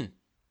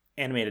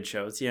 Animated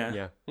shows, yeah.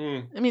 Yeah.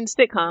 I mean,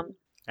 sitcom.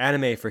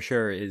 Anime for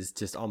sure is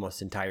just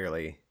almost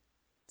entirely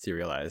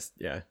serialized.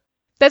 Yeah.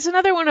 That's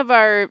another one of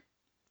our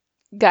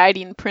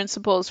guiding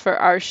principles for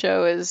our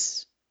show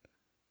is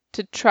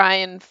to try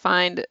and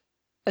find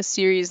a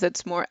series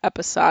that's more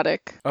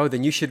episodic. Oh,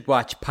 then you should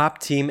watch Pop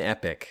Team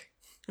Epic.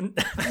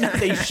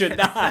 They should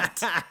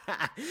not.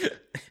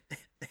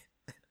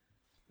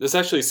 This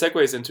actually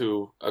segues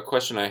into a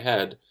question I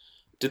had.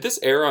 Did this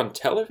air on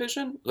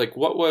television? Like,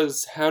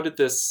 how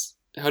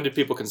did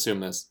people consume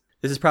this?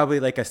 This is probably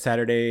like a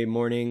Saturday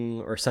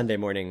morning or Sunday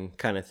morning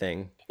kind of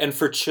thing. And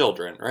for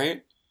children,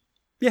 right?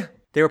 Yeah.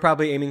 They were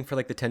probably aiming for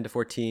like the 10 to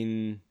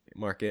 14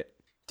 market,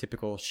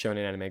 typical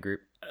shonen anime group.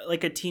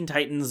 Like a Teen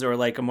Titans or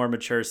like a more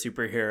mature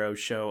superhero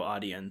show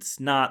audience,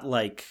 not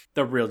like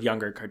the real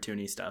younger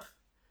cartoony stuff.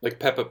 Like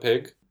Peppa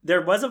Pig?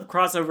 There was a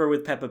crossover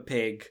with Peppa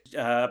Pig.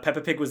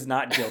 Peppa Pig was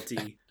not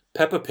guilty.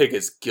 Peppa Pig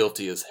is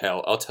guilty as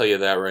hell. I'll tell you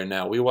that right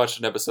now. We watched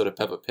an episode of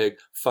Peppa Pig.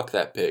 Fuck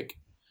that pig.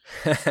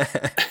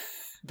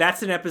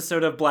 That's an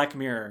episode of Black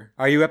Mirror.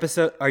 Are you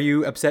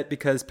upset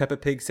because Peppa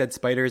Pig said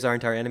spiders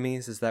aren't our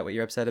enemies? Is that what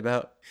you're upset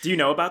about? Do you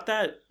know about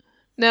that?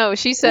 No,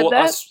 she said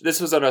that. This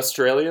was an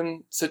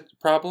Australian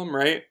problem,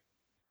 right?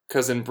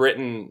 Because in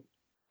Britain,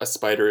 a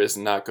spider is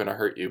not going to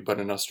hurt you, but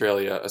in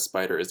Australia, a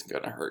spider isn't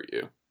going to hurt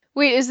you.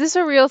 Wait, is this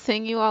a real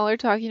thing you all are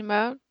talking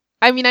about?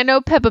 I mean, I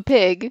know Peppa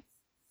Pig,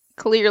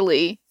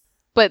 clearly,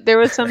 but there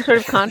was some sort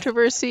of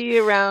controversy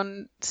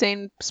around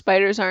saying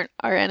spiders aren't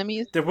our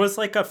enemies. There was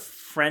like a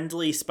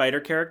friendly spider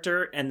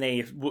character, and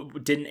they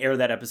didn't air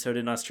that episode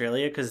in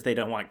Australia because they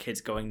don't want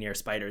kids going near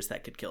spiders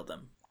that could kill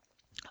them.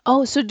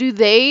 Oh, so do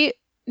they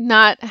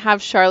not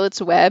have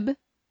Charlotte's Web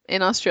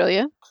in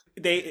Australia?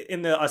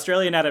 In the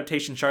Australian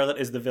adaptation, Charlotte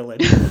is the villain.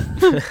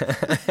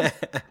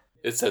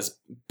 It says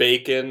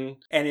bacon.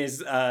 And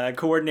is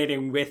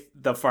coordinating with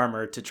the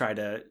farmer to try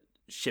to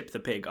ship the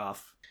pig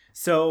off.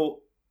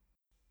 So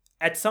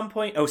at some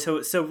point,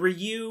 so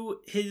Ryu,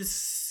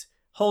 his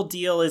whole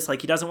deal is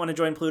like he doesn't want to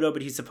join Pluto,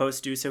 but he's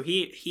supposed to. So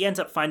he ends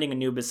up finding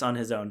Anubis on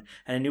his own,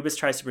 and Anubis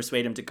tries to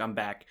persuade him to come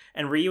back.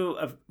 And Ryu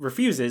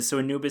refuses, so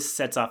Anubis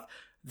sets off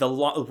the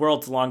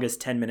world's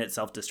longest 10-minute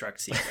self-destruct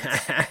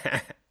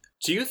sequence.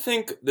 Do you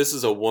think this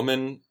is a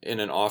woman in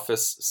an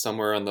office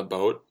somewhere on the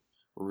boat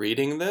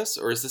reading this,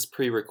 or is this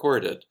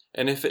pre-recorded?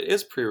 And if it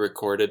is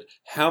pre-recorded,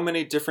 how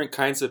many different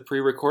kinds of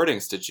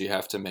pre-recordings did she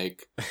have to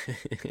make?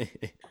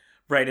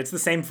 Right, it's the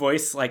same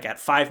voice, like at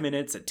 5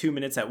 minutes, at 2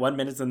 minutes, at 1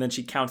 minute, and then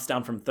she counts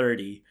down from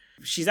 30.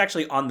 She's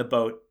actually on the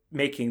boat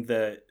making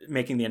the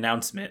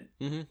announcement.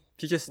 Mm-hmm.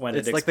 It's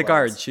like the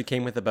guards. She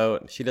came with the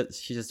boat. She's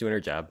just doing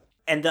her job.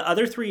 And the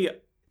other three,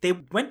 they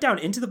went down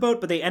into the boat,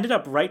 but they ended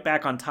up right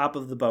back on top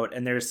of the boat,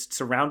 and they're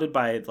surrounded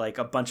by like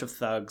a bunch of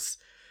thugs,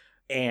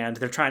 and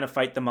they're trying to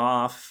fight them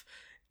off.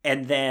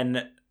 And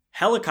then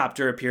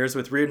helicopter appears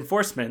with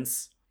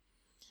reinforcements.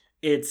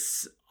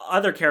 It's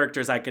other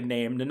characters I could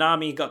name,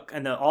 Nanami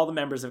and all the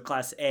members of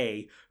Class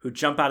A, who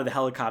jump out of the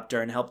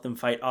helicopter and help them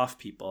fight off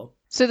people.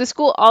 So the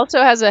school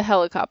also has a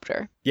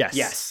helicopter.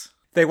 Yes.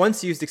 They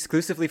once used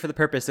exclusively for the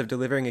purpose of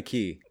delivering a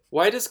key.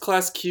 Why does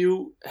Class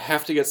Q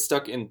have to get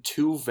stuck in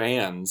 2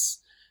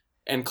 vans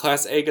and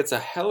Class A gets a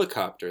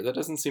helicopter? That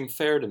doesn't seem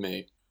fair to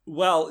me.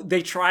 Well,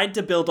 they tried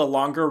to build a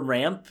longer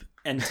ramp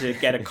and to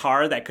get a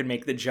car that could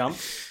make the jump,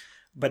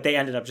 but they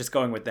ended up just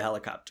going with the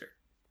helicopter.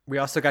 We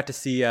also got to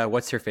see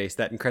what's-her-face,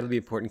 that incredibly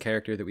important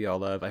character that we all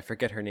love. I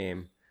forget her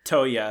name.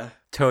 Toya,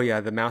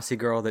 the mousy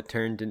girl that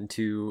turned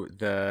into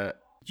the...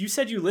 You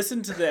said you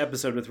listened to the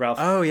episode with Ralph.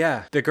 Oh,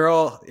 yeah. The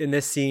girl in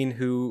this scene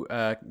who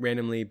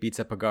randomly beats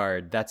up a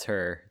guard. That's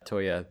her,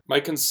 Toya. My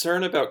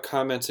concern about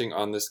commenting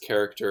on this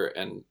character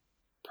and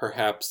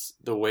perhaps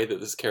the way that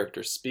this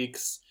character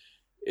speaks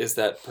is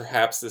that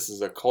perhaps this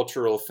is a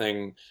cultural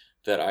thing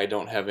that I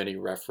don't have any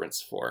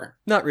reference for.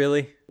 Not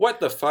really. What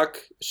the fuck?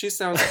 She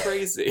sounds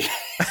crazy.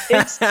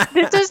 This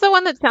is the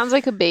one that sounds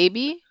like a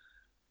baby?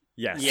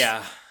 Yes.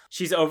 Yeah.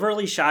 She's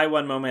overly shy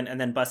one moment and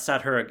then busts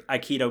out her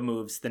Aikido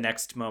moves the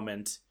next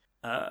moment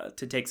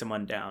to take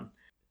someone down.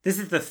 This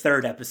is the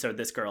 3rd episode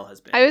this girl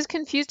has been. I was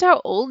confused how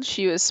old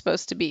she was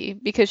supposed to be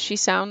because she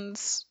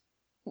sounds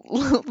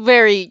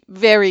very,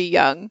 very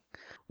young.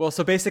 Well,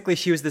 so basically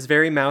she was this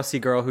very mousy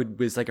girl who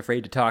was like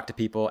afraid to talk to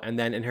people, and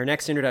then in her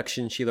next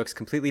introduction she looks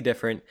completely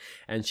different,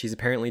 and she's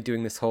apparently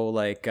doing this whole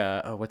like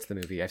what's the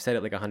movie? I've said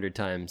it like 100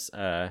 times.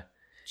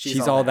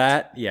 She's all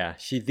that. Yeah,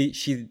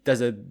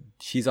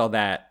 she's all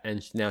that,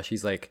 and now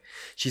she's like,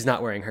 she's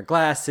not wearing her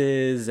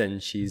glasses,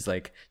 and she's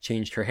like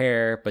changed her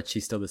hair, but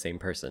she's still the same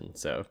person.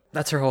 So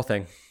that's her whole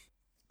thing.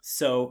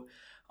 So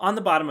on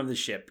the bottom of the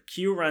ship,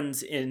 Q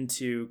runs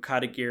into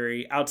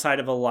Katagiri outside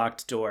of a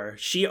locked door.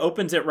 She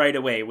opens it right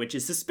away, which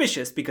is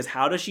suspicious because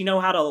how does she know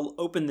how to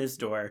open this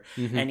door?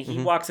 And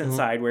he walks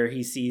inside where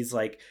he sees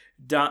like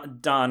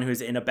Don,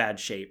 who's in a bad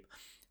shape.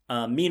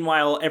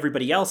 Meanwhile,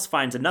 everybody else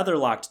finds another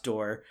locked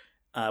door,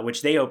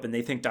 which they open.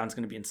 They think Don's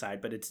going to be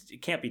inside, but it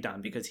can't be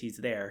Don because he's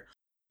there.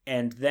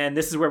 And then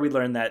this is where we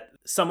learn that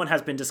someone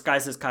has been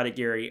disguised as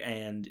Katagiri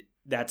and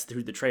that's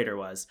who the traitor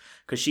was,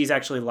 because she's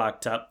actually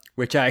locked up.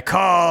 Which I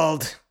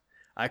called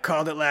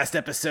it last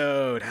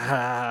episode.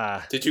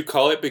 Ha. Did you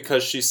call it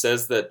because she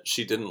says that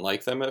she didn't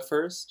like them at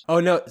first? Oh,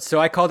 no. So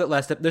I called it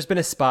there's been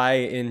a spy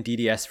in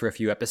DDS for a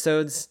few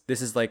episodes.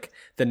 This is like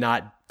the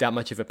not that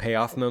much of a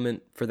payoff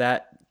moment for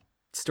that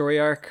story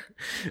arc.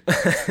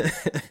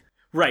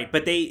 Right,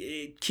 but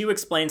Q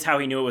explains how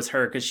he knew it was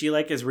her, because she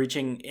like is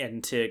reaching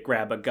in to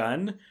grab a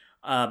gun,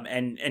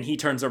 and he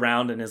turns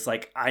around and is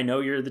like, I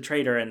know you're the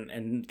traitor,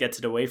 and gets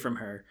it away from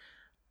her.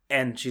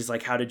 And she's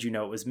like, how did you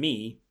know it was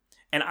me?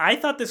 And I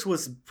thought this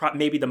was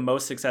maybe the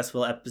most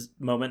successful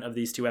moment of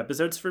these two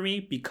episodes for me,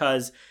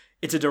 because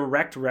it's a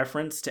direct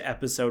reference to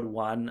episode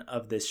 1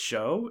 of this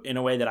show in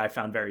a way that I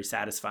found very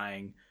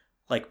satisfying,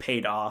 like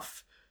paid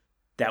off,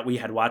 that we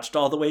had watched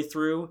all the way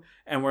through.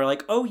 And we're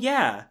like, oh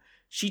yeah,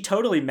 she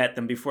totally met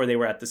them before they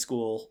were at the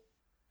school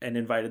and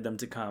invited them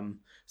to come.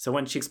 So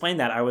when she explained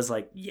that, I was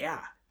like,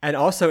 yeah. And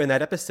also in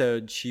that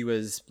episode, she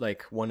was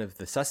like one of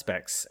the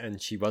suspects,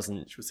 and she was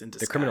in disguise,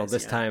 the criminal.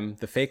 This time,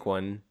 the fake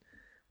one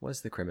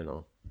was the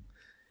criminal.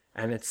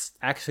 And it's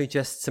actually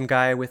just some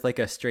guy with like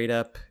a straight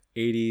up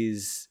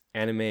 80s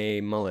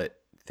anime mullet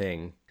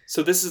thing.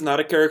 So this is not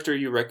a character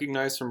you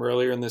recognize from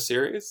earlier in the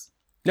series?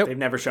 Nope. They've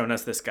never shown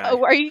us this guy.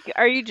 Oh,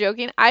 are you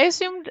joking? I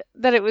assumed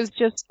that it was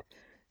just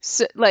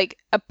like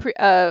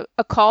a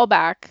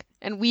callback,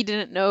 and we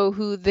didn't know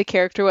who the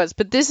character was.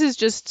 But this is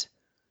just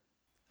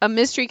a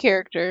mystery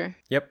character.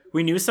 Yep.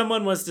 We knew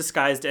someone was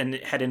disguised and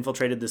had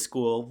infiltrated the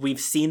school. We've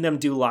seen them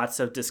do lots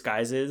of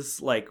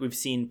disguises. Like, we've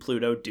seen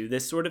Pluto do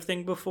this sort of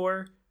thing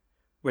before,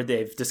 where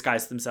they've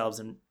disguised themselves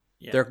and...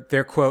 Yeah.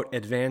 They're quote,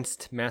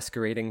 advanced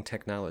masquerading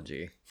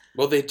technology.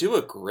 Well, they do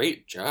a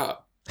great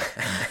job.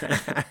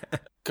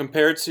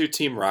 Compared to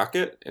Team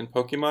Rocket in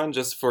Pokemon,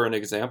 just for an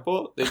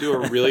example, they do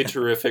a really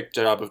terrific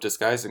job of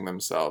disguising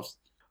themselves.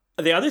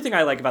 The other thing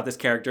I like about this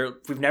character,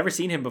 we've never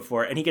seen him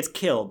before, and he gets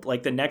killed,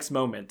 like, the next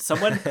moment.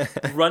 Someone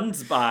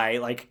runs by,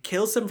 like,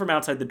 kills him from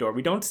outside the door.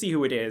 We don't see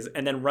who it is,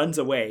 and then runs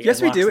away.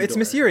 Yes, we do. It's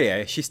Miss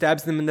Yurie. She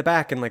stabs them in the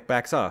back and, like,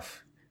 backs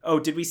off. Oh,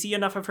 did we see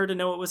enough of her to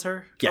know it was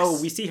her? Yes. Oh,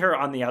 we see her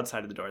on the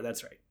outside of the door.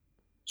 That's right.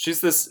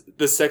 She's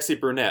the sexy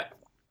brunette.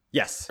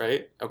 Yes.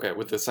 Right? Okay,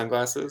 with the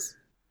sunglasses.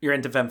 You're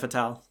into femme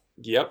fatale.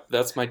 Yep,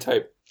 that's my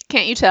type.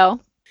 Can't you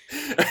tell?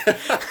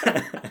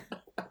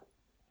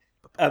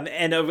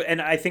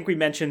 And I think we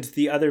mentioned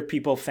the other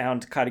people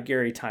found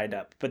Katagiri tied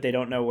up, but they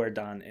don't know where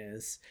Don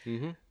is.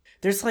 Mm-hmm.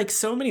 There's like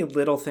so many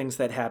little things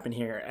that happen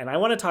here, and I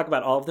want to talk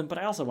about all of them, but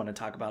I also want to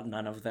talk about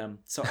none of them.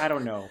 So I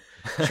don't know.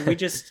 Should we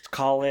just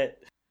call it?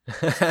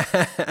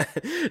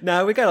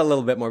 No, we got a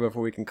little bit more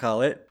before we can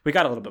call it. We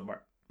got a little bit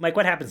more. Mike,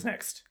 what happens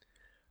next?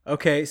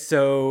 Okay,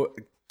 so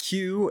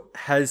Q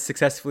has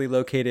successfully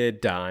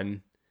located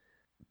Don,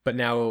 but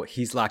now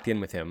he's locked in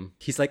with him.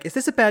 He's like, is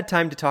this a bad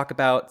time to talk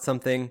about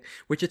something?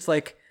 Which it's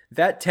like,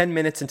 that 10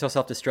 minutes until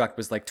self-destruct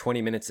was like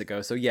 20 minutes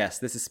ago. So yes,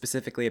 this is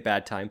specifically a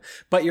bad time.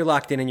 But you're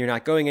locked in and you're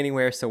not going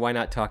anywhere, so why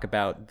not talk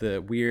about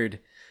the weird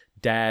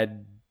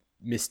dad,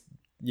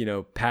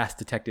 past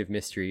detective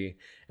mystery?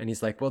 And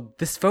he's like, well,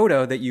 this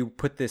photo that you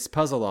put this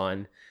puzzle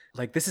on,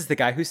 like, this is the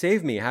guy who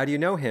saved me. How do you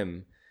know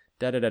him?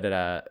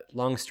 Da-da-da-da-da.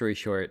 Long story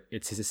short,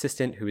 it's his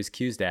assistant who is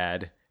Q's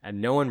dad,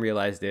 and no one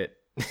realized it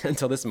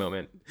until this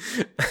moment.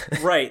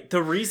 Right.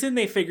 The reason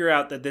they figure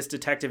out that this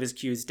detective is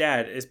Q's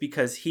dad is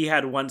because he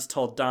had once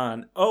told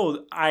Don,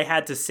 oh, I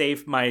had to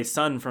save my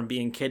son from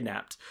being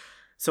kidnapped.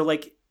 So,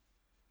 like,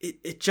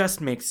 it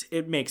just makes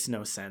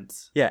no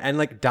sense. Yeah, and,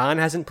 like, Don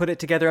hasn't put it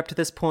together up to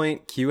this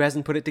point. Q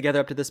hasn't put it together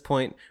up to this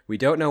point. We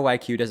don't know why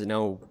Q doesn't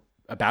know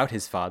about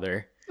his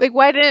father. Like,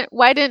 why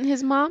didn't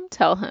his mom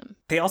tell him?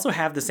 They also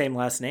have the same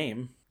last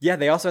name. Yeah,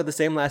 they also have the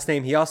same last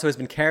name. He also has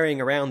been carrying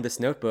around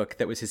this notebook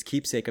that was his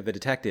keepsake of the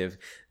detective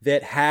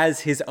that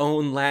has his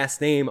own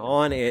last name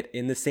on it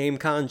in the same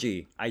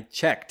kanji. I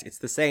checked. It's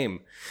the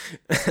same.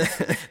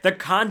 The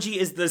kanji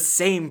is the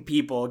same,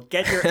 people.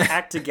 Get your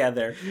act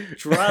together.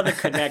 Draw the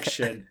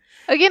connection.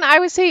 Again, I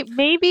would say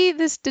maybe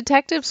this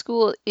detective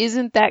school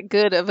isn't that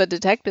good of a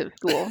detective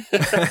school.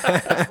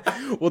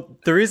 Well,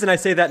 the reason I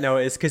say that,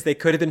 Noah, is because they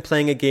could have been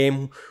playing a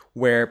game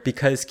where,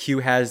 because Q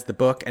has the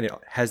book and it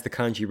has the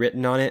kanji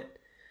written on it,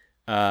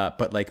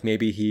 but like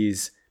maybe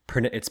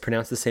it's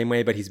pronounced the same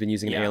way, but he's been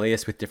using an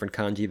alias with different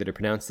kanji that are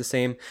pronounced the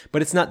same.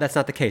 But that's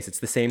not the case. It's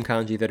the same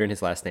kanji that are in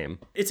his last name.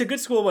 It's a good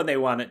school when they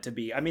want it to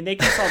be. I mean, they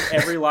can solve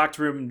every locked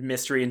room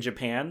mystery in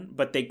Japan,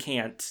 but they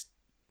can't,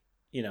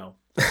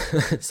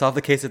 solve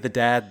the case of the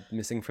dad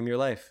missing from your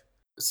life.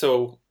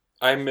 So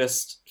I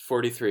missed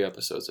 43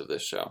 episodes of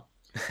this show.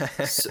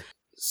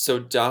 So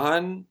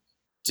Don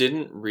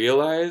didn't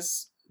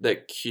realize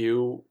that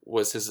Q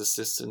was his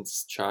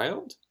assistant's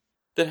child?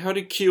 Then how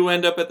did Q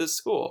end up at this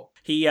school?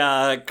 He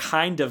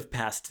kind of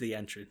passed the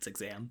entrance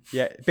exam.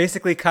 Yeah,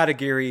 basically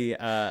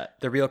Katagiri,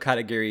 the real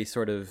Katagiri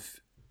sort of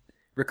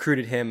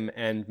recruited him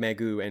and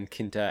Megu and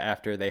Kinta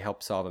after they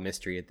helped solve a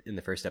mystery in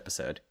the first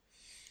episode.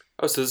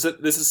 Oh, so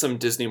this is some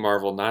Disney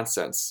Marvel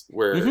nonsense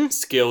where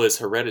skill is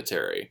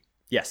hereditary.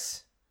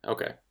 Yes.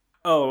 Okay.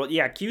 Oh,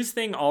 yeah, Q's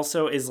thing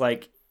also is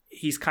like,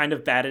 he's kind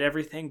of bad at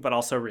everything, but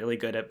also really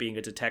good at being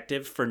a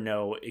detective for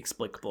no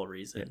explicable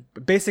reason.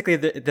 But basically,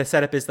 the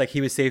setup is like he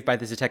was saved by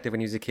this detective when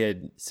he was a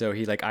kid, so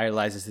he like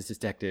idolizes this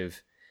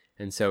detective,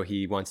 and so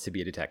he wants to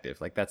be a detective.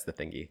 Like, that's the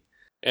thingy.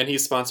 And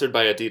he's sponsored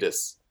by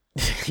Adidas.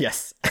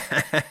 Yes.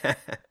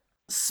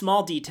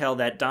 Small detail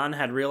that Don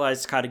had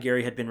realized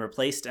Katagiri had been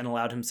replaced and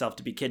allowed himself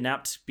to be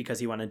kidnapped because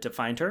he wanted to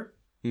find her.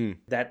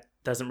 That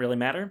doesn't really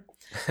matter.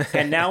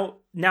 And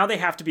now they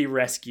have to be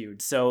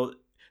rescued. So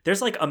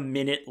there's like a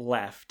minute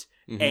left,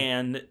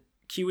 and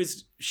Q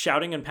is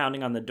shouting and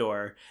pounding on the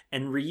door,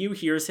 and Ryu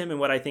hears him in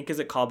what I think is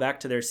a callback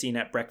to their scene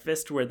at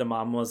breakfast where the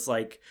mom was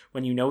like,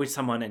 when you know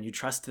someone and you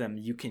trust them,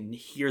 you can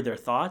hear their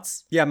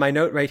thoughts. Yeah, my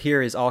note right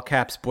here is all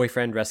caps,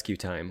 boyfriend rescue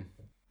time.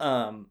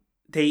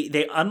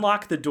 They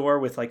unlock the door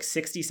with like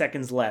 60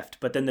 seconds left,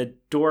 but then the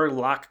door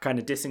lock kind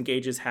of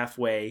disengages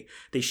halfway.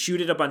 They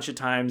shoot it a bunch of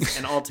times,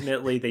 and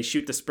ultimately they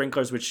shoot the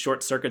sprinklers, which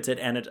short circuits it,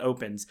 and it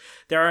opens.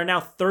 There are now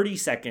 30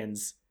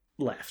 seconds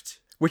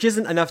left. Which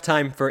isn't enough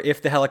time for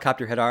if the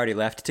helicopter had already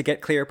left to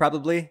get clear,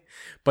 probably.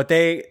 But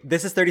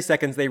this is 30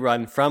 seconds they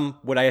run from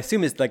what I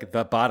assume is like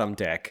the bottom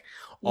deck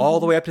all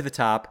the way up to the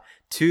top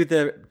to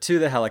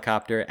the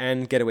helicopter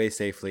and get away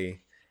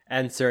safely.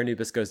 And Sir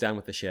Anubis goes down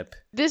with the ship.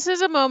 This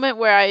is a moment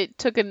where I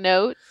took a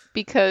note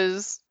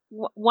because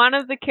one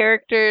of the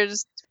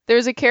characters, there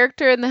was a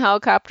character in the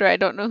helicopter, I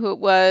don't know who it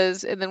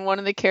was, and then one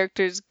of the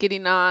characters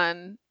getting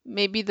on,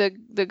 maybe the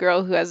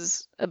girl who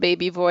has a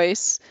baby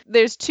voice.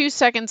 There's 2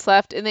 seconds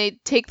left, and they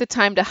take the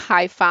time to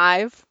high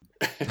five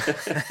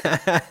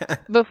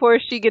before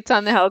she gets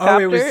on the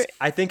helicopter.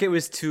 I think it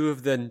was 2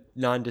 of the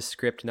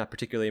nondescript, not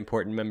particularly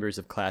important members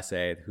of Class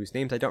A, whose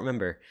names I don't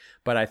remember.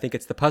 But I think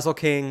it's the Puzzle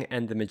King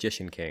and the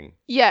Magician King.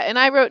 Yeah, and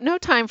I wrote no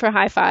time for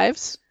high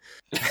fives.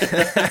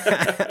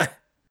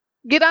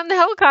 Get on the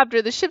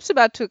helicopter. The ship's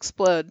about to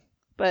explode.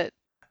 But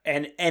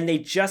and they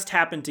just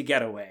happen to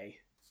get away.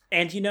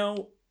 And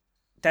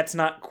that's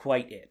not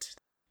quite it.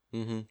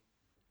 Mm-hmm.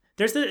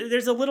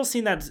 There's a little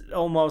scene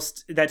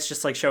that's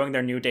just like showing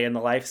their new day in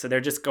the life. So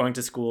they're just going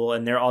to school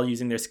and they're all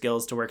using their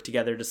skills to work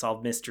together to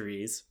solve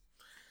mysteries.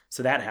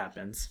 So that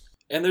happens.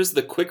 And there's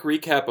the quick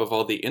recap of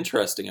all the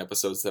interesting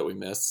episodes that we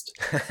missed.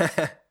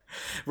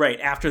 Right,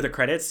 after the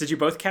credits. Did you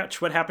both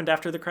catch what happened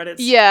after the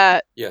credits?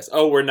 Yeah. Yes.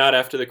 Oh, we're not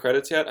after the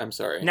credits yet? I'm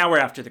sorry. Now we're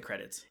after the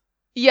credits.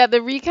 Yeah, the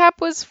recap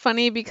was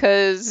funny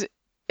because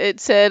it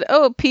said,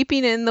 oh,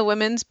 peeping in the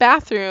women's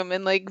bathroom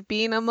and like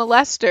being a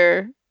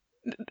molester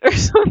or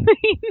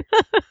something.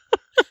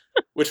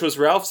 Which was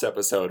Ralph's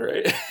episode,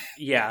 right?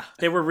 Yeah,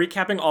 they were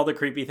recapping all the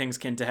creepy things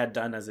Kinta had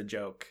done as a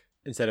joke.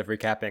 Instead of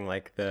recapping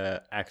like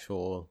the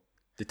actual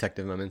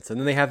detective moments. And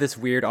then they have this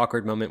weird,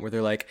 awkward moment where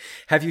they're like,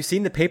 have you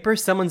seen the paper?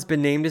 Someone's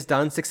been named as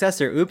Don's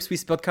successor. Oops, we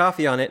spilled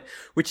coffee on it.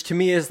 Which to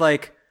me is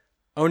like,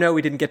 oh no,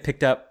 we didn't get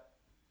picked up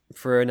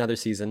for another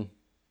season.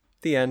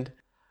 The end.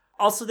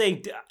 Also,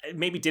 they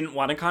maybe didn't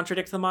want to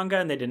contradict the manga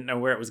and they didn't know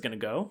where it was going to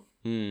go.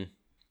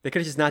 They could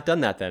have just not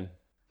done that then.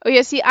 Oh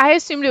yeah, see, I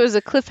assumed it was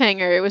a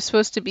cliffhanger. It was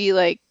supposed to be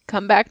like,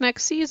 come back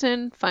next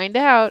season, find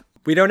out.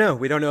 We don't know.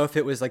 We don't know if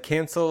it was like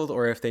canceled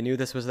or if they knew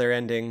this was their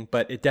ending,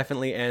 but it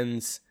definitely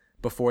ends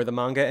before the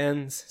manga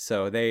ends.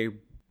 So they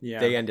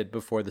ended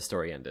before the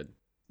story ended.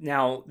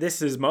 Now,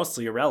 this is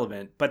mostly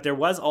irrelevant, but there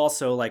was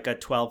also like a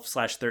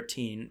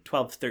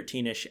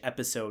 13-ish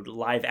episode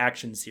live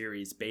action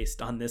series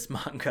based on this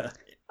manga.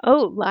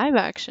 Oh, live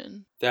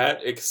action.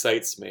 That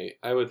excites me.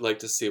 I would like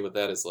to see what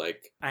that is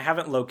like. I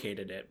haven't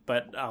located it,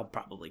 but I'll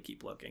probably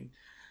keep looking.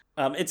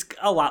 It's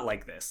a lot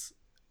like this.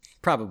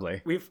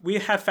 Probably. We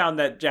have found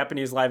that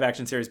Japanese live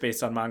action series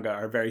based on manga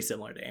are very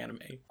similar to anime.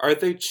 Are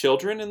they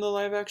children in the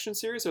live action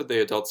series, or are they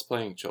adults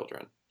playing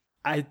children?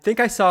 I think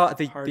I saw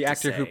the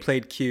actor who say.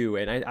 played Q,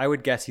 and I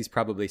would guess he's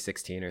probably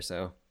 16 or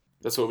so.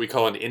 That's what we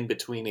call an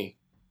in-betweenie.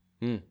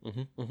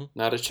 Mm-hmm.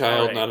 Not a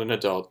child, Right. not an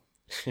adult.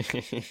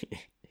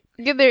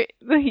 Yeah,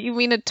 you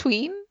mean a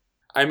tween?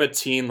 I'm a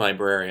teen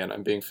librarian.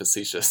 I'm being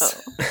facetious.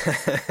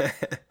 Oh.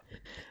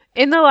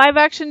 In the live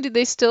action, do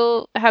they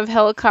still have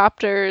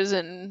helicopters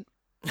and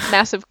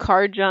massive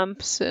car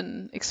jumps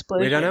and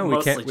explosions? We don't know. We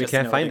Mostly can't just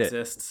find know it.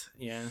 exists.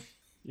 Yeah.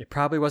 It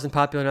probably wasn't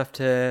popular enough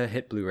to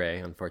hit Blu-ray,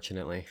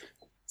 unfortunately.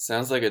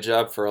 Sounds like a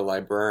job for a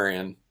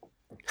librarian.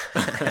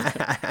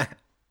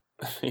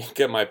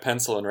 Get my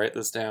pencil and write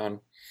this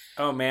down.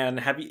 Oh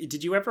man,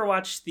 did you ever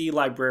watch The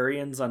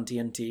Librarians on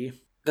TNT?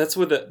 That's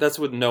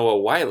with Noah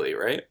Wiley,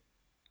 right?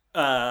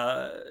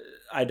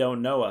 I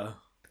don't know.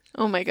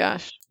 Oh my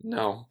gosh.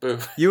 No, boo.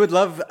 You would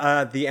love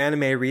the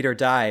anime Read or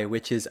Die,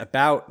 which is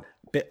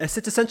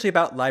it's essentially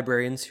about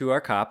librarians who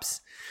are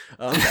cops.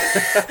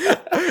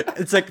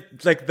 It's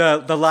like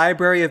the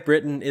Library of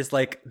Britain is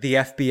like the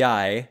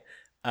FBI,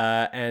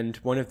 and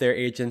one of their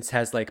agents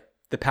has like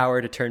the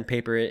power to turn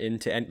paper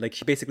into, and like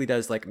she basically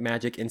does like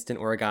magic instant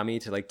origami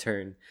to like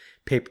turn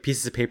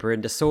pieces of paper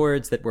into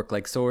swords that work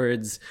like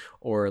swords,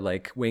 or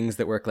like wings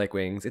that work like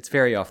wings. It's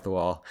very off the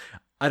wall.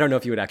 I don't know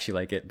if you would actually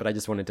like it, but I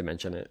just wanted to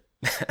mention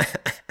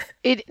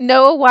it.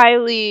 Noah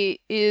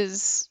Wiley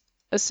is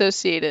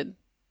associated.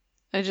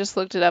 I just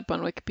looked it up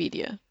on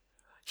Wikipedia.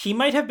 He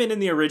might have been in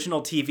the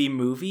original TV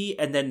movie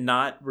and then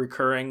not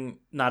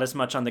as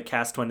much on the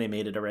cast when they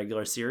made it a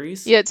regular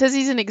series. Yeah, it says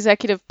he's an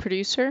executive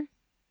producer.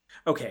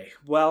 Okay,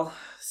 well,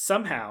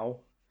 somehow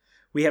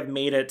we have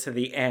made it to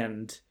the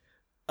end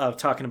of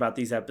talking about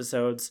these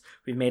episodes.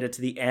 We've made it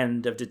to the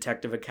end of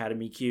Detective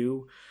Academy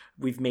Q.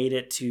 We've made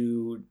it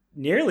to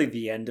nearly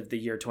the end of the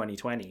year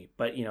 2020,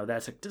 but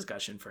that's a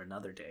discussion for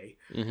another day.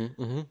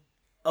 Mm-hmm, mm-hmm.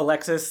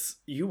 Alexis,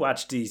 you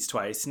watched these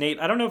twice. Nate,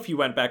 I don't know if you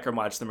went back and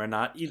watched them or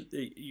not.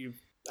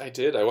 I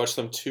did. I watched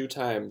them 2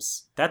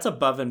 times. That's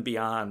above and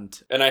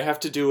beyond. And I have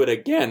to do it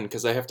again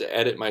because I have to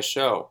edit my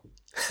show.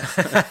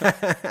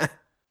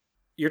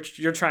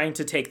 You're trying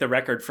to take the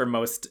record for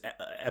most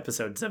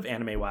episodes of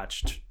anime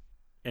watched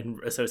in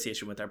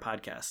association with our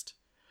podcast,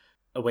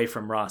 away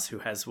from Ross,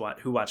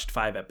 who watched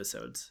 5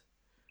 episodes.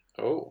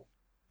 Oh.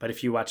 But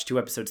if you watch 2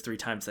 episodes 3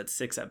 times, that's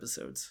 6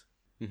 episodes.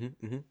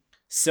 Mm-hmm, mm-hmm.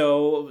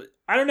 So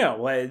I don't know.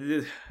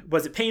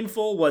 Was it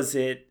painful? Was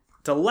it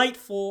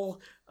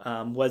delightful?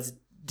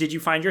 Did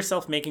you find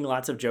yourself making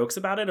lots of jokes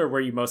about it, or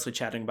were you mostly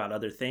chatting about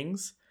other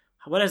things?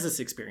 What has this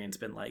experience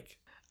been like?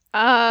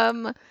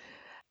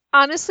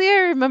 Honestly,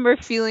 I remember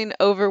feeling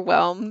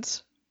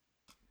overwhelmed.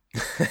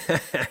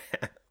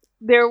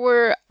 There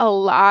were a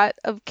lot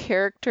of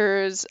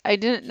characters. I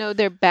didn't know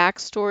their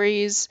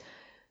backstories.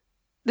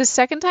 The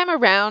second time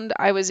around,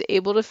 I was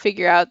able to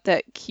figure out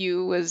that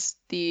Q was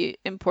the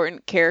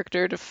important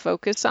character to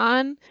focus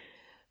on.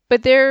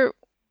 But there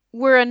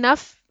were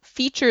enough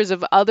features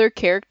of other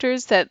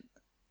characters that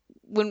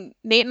when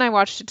Nate and I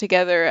watched it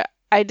together,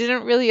 I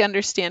didn't really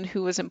understand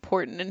who was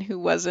important and who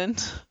wasn't.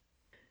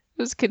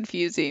 It was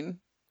confusing.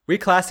 We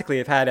classically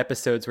have had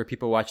episodes where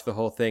people watch the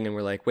whole thing and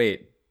we're like,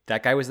 wait,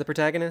 that guy was the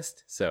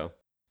protagonist? So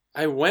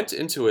I went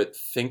into it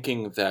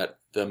thinking that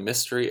the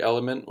mystery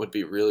element would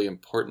be really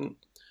important,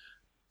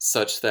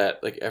 such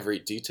that like every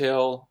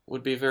detail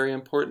would be very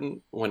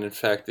important, when in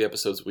fact the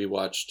episodes we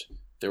watched,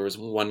 there was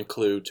one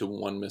clue to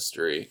one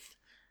mystery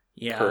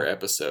per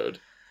episode.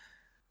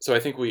 So I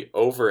think we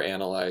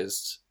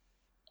overanalyzed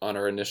on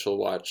our initial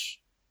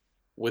watch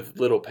with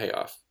little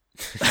payoff.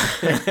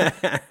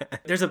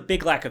 There's a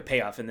big lack of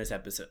payoff in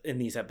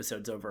these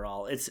episodes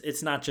overall.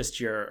 It's not just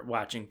you're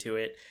watching to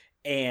it,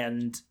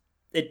 and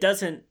it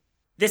doesn't.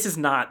 This is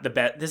not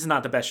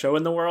the best show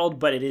in the world,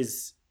 but it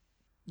is.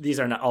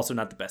 These are also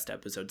not the best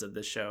episodes of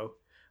this show.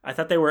 I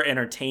thought they were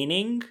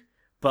entertaining,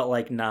 but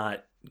like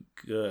not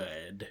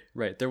good.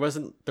 Right. There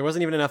wasn't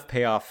even enough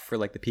payoff for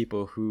like the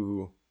people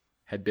who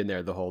had been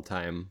there the whole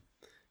time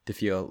to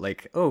feel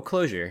like, oh,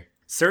 closure.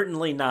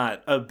 Certainly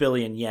not 1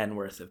 billion yen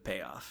worth of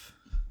payoff.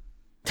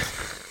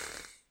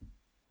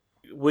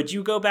 Would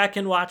you go back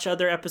and watch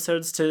other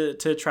episodes to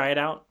try it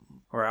out?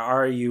 Or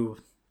are you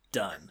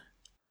done?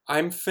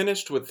 I'm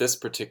finished with this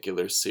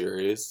particular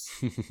series.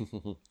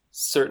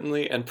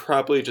 Certainly, and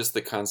probably just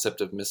the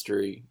concept of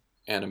mystery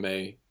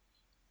anime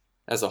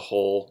as a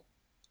whole.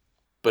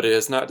 But it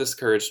has not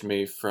discouraged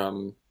me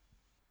from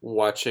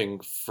watching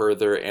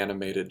further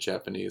animated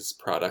Japanese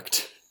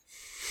product.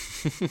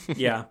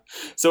 Yeah.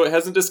 So it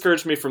hasn't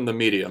discouraged me from the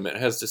medium. It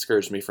has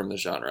discouraged me from the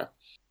genre.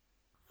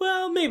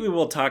 Well, maybe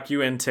we'll talk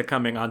you into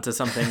coming onto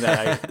something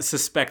that I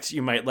suspect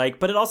you might like.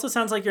 But it also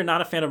sounds like you're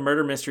not a fan of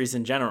murder mysteries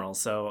in general.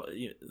 So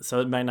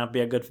it might not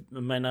be it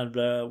might not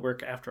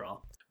work after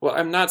all. Well,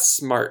 I'm not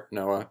smart,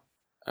 Noah.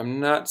 I'm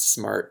not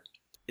smart.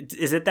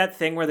 Is it that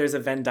thing where there's a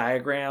Venn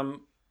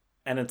diagram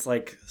and it's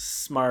like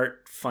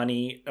smart,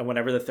 funny, and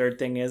whatever the third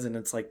thing is, and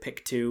it's like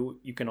pick 2,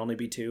 you can only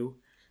be 2?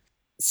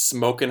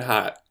 Smoking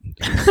hot.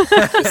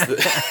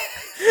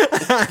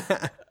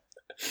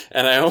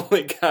 And I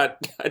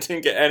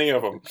didn't get any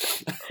of them.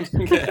 I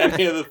didn't get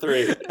any of the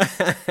 3.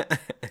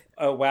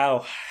 Oh,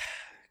 wow.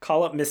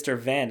 Call up Mr.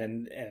 Venn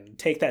and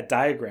take that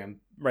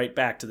diagram right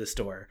back to the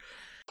store.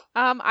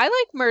 I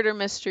like murder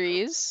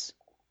mysteries.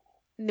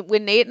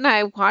 When Nate and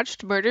I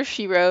watched Murder,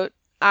 She Wrote,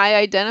 I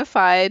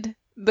identified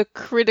the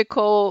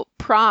critical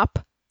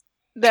prop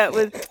that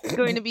was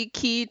going to be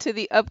key to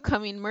the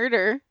upcoming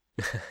murder,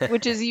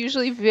 which is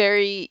usually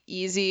very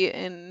easy,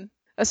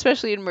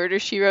 especially in Murder,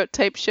 She Wrote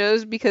type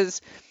shows, because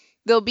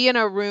they'll be in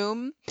a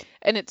room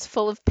and it's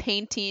full of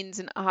paintings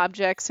and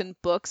objects and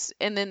books,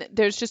 and then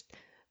there's just,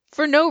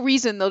 for no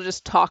reason, they'll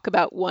just talk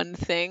about one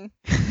thing.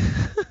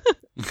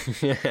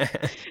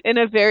 In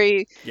a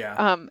very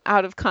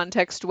out of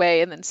context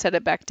way, and then set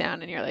it back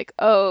down, and you're like,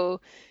 oh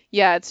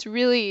yeah, it's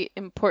really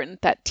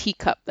important, that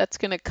teacup that's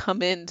going to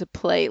come into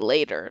play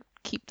later.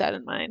 Keep that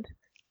in mind.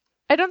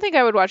 I don't think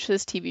I would watch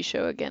this TV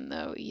show again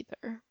though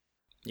either.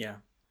 Yeah.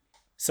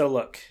 So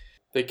look.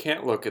 They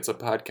can't look, it's a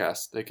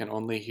podcast. They can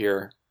only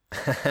hear.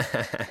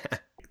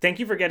 Thank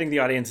you for getting the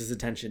audience's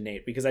attention,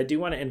 Nate, because I do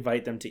want to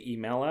invite them to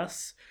email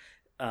us.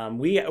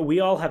 We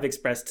all have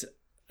expressed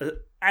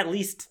at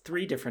least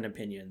 3 different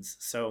opinions.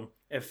 So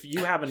if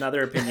you have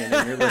another opinion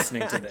and you're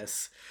listening to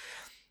this,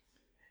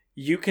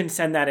 you can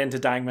send that into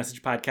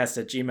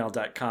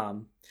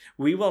dyingmessagepodcast@gmail.com.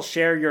 We will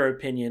share your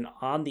opinion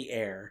on the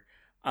air,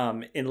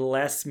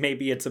 unless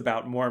maybe it's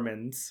about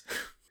Mormons.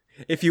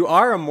 If you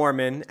are a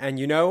Mormon and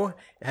you know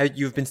how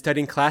you've been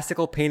studying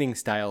classical painting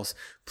styles,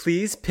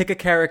 please pick a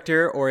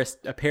character or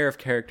a pair of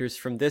characters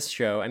from this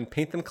show and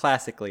paint them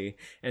classically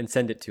and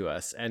send it to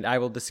us, and I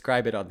will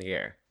describe it on the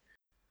air.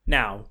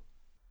 Now,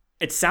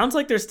 it sounds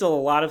like there's still a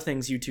lot of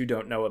things you two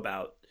don't know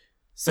about.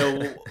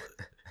 So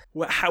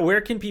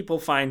where can people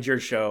find your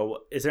show?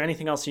 Is there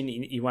anything else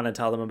you want to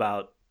tell them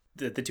about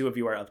that the two of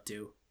you are up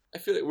to? I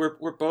feel like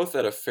we're both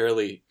at a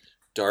fairly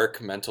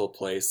dark mental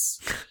place.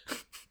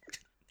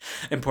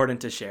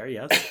 Important to share,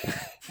 yes.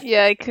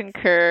 Yeah, I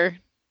concur.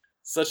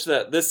 Such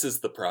that this is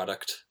the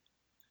product.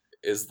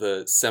 Is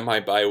the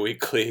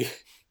semi-bi-weekly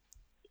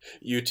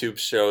YouTube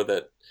show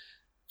that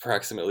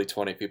approximately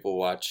 20 people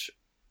watch.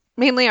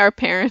 Mainly our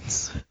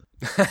parents.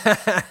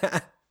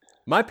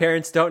 My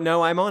parents don't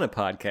know I'm on a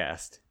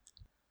podcast.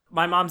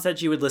 My mom said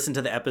she would listen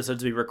to the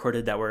episodes we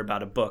recorded that were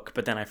about a book,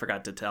 but then I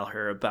forgot to tell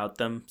her about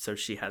them, so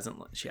she hasn't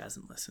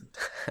listened.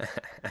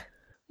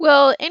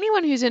 Well,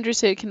 anyone who's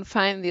interested can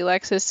find the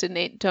Alexis and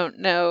Nate Don't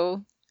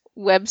Know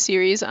web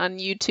series on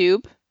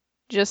YouTube.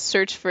 Just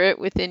search for it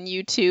within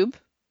YouTube.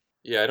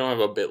 Yeah, I don't have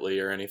a bit.ly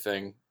or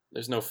anything.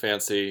 There's no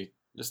fancy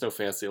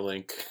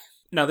link.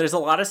 No, there's a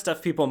lot of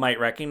stuff people might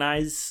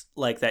recognize,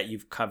 like that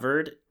you've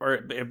covered,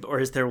 or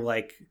is there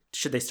like,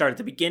 should they start at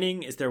the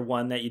beginning? Is there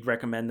one that you'd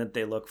recommend that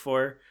they look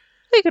for?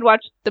 They could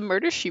watch the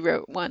Murder, She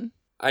Wrote one.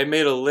 I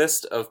made a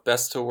list of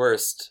best to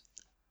worst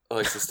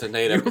Alexis to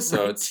Nate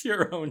episodes. You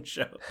wrote your own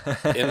show.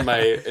 in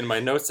my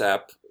notes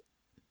app,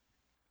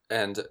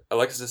 and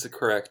Alexis is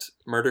correct.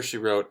 Murder, She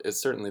Wrote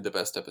is certainly the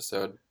best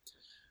episode,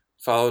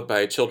 followed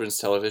by children's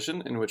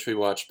television, in which we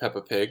watch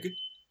Peppa Pig.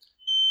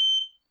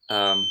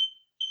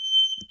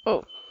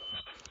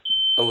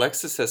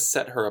 Alexis has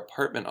set her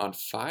apartment on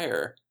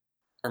fire,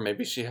 or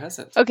maybe she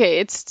hasn't. Okay,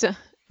 it's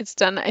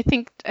done. I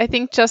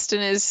think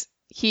Justin is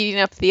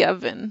heating up the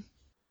oven,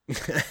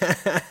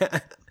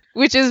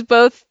 which is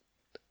both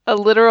a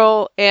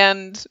literal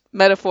and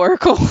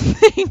metaphorical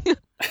thing.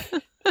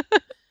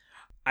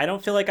 I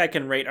don't feel like I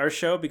can rate our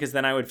show because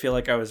then I would feel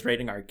like I was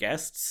rating our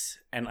guests,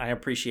 and I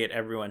appreciate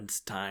everyone's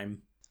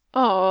time.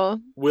 Oh,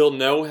 We'll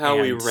know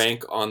how we And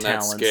rank on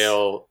that talents.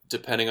 scale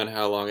depending on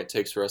how long it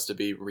takes for us to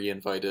be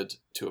re-invited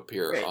to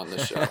appear on the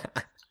show.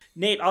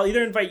 Nate, I'll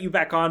either invite you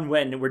back on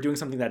when we're doing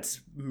something that's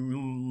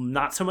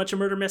not so much a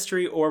murder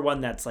mystery, or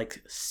one that's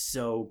like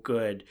so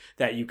good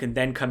that you can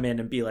then come in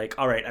and be like,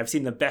 all right, I've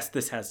seen the best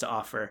this has to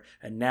offer,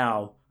 and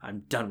now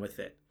I'm done with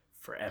it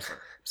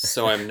forever.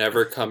 So I'm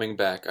never coming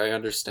back. I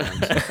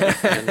understand.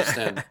 I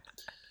understand.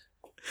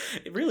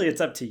 Really,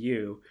 it's up to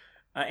you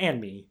and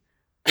me.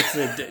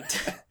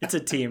 It's a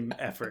team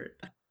effort.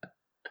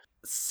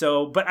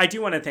 So, but I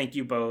do want to thank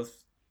you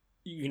both.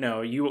 You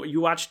know,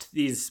 you watched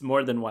these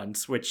more than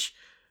once, which,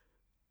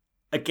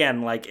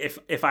 again, like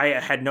if I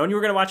had known you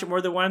were going to watch it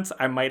more than once,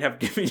 I might have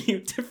given you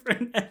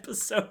different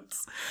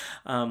episodes.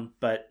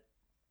 But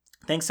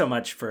thanks so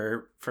much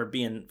for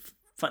being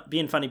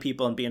funny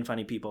people and being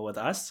funny people with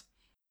us.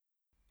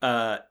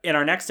 In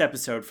our next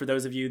episode, for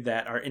those of you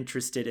that are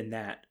interested in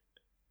that,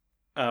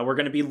 we're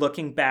going to be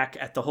looking back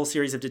at the whole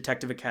series of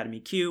Detective Academy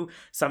Q,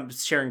 some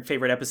sharing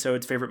favorite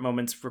episodes, favorite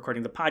moments,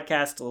 recording the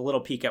podcast, a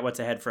little peek at what's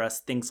ahead for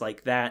us, things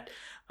like that.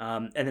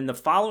 And then the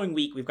following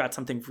week, we've got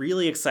something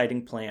really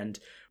exciting planned.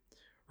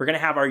 We're going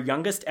to have our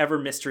youngest ever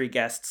mystery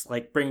guests,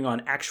 like bringing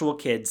on actual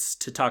kids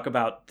to talk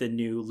about the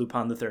new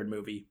Lupin the Third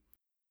movie.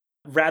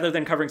 Rather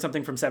than covering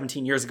something from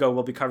 17 years ago,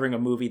 we'll be covering a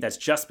movie that's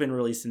just been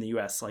released in the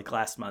US like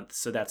last month.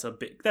 So that's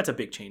a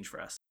big change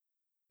for us.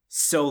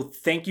 So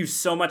thank you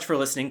so much for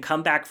listening.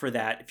 Come back for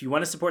that. If you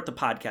want to support the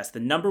podcast, the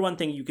number one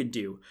thing you could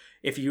do,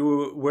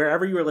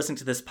 wherever you are listening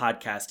to this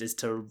podcast, is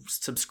to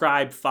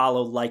subscribe,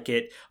 follow, like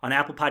it. On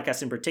Apple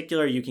Podcasts in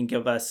particular, you can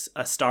give us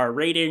a star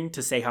rating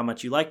to say how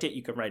much you liked it.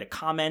 You can write a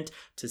comment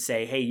to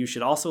say, hey, you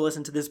should also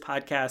listen to this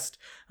podcast.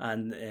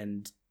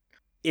 And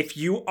if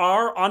you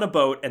are on a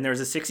boat and there's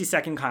a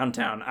 60-second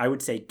countdown, I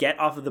would say get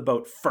off of the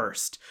boat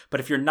first. But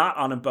if you're not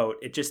on a boat,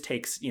 it just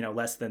takes,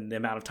 less than the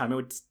amount of time it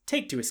would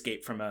take to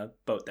escape from a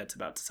boat that's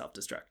about to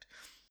self-destruct.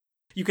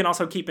 You can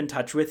also keep in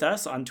touch with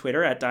us on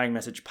Twitter at Dying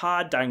Message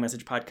Pod, Dying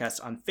Message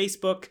Podcast on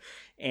Facebook,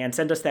 and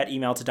send us that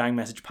email to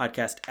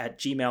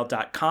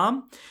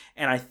dyingmessagepodcast@gmail.com.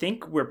 And I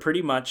think we're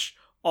pretty much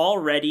all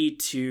ready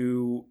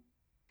to,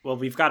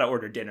 we've got to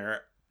order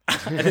dinner.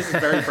 This is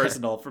very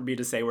personal for me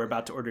to say we're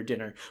about to order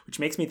dinner, which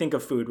makes me think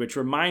of food, which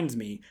reminds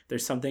me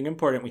there's something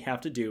important we have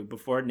to do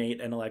before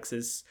Nate and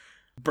Alexis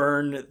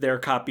burn their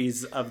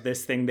copies of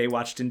this thing they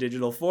watched in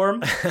digital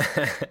form.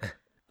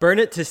 Burn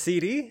it to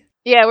CD?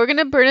 Yeah, we're going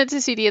to burn it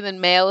to CD and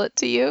then mail it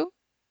to you.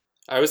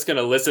 I was going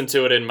to listen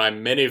to it in my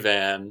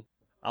minivan.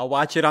 I'll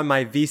watch it on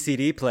my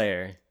VCD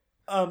player.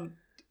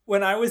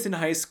 When I was in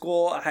high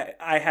school,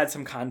 I had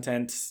some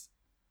content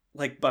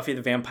like Buffy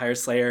the Vampire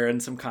Slayer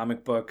and some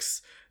comic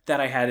books that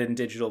I had in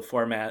digital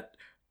format.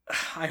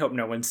 I hope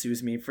no one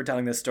sues me for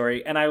telling this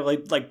story. And I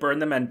like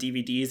burned them on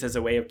DVDs as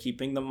a way of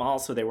keeping them all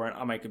so they weren't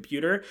on my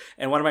computer.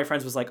 And one of my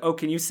friends was like, oh,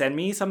 can you send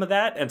me some of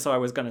that? And so I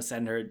was going to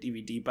send her a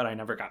DVD, but I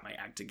never got my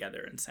act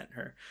together and sent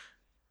her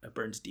a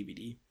burned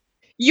DVD.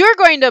 You're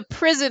going to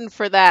prison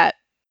for that.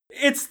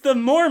 It's the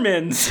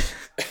Mormons.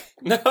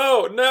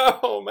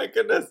 No, my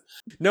goodness.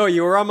 No,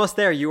 you were almost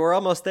there.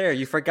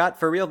 You forgot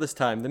for real this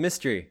time. The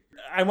mystery.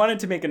 I wanted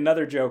to make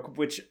another joke,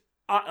 which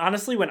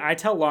honestly, when I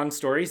tell long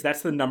stories,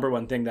 that's the number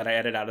one thing that I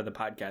edit out of the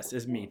podcast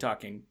is me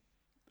talking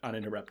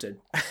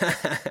uninterrupted.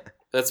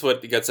 That's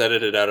what gets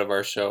edited out of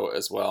our show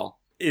as well.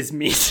 Is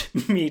me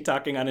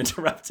talking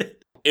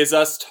uninterrupted. Is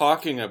us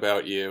talking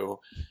about you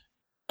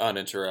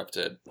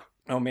uninterrupted.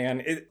 Oh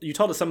man, you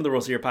told us some of the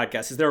rules of your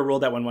podcast. Is there a rule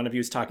that when one of you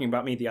is talking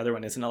about me, the other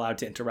one isn't allowed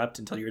to interrupt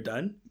until you're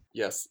done?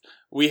 Yes.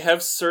 We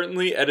have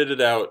certainly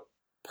edited out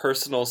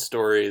personal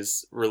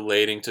stories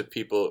relating to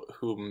people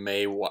who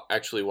may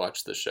actually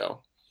watch the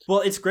show.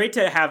 Well, it's great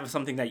to have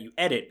something that you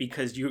edit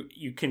because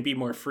you can be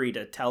more free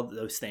to tell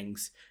those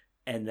things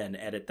and then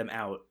edit them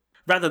out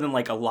rather than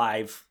like a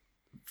live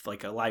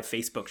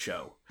Facebook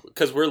show.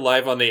 Because we're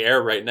live on the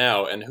air right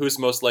now, and who's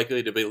most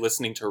likely to be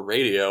listening to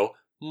radio?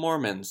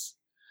 Mormons.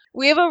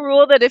 We have a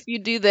rule that if you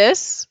do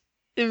this,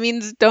 it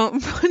means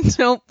don't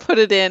put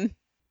it in.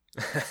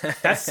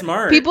 That's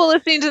smart. People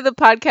listening to the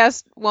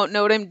podcast won't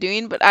know what I'm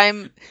doing, but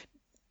I'm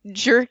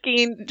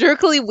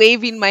jerkily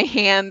waving my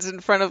hands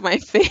in front of my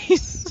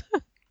face.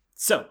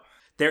 So,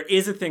 there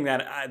is a thing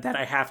that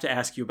I have to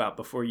ask you about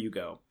before you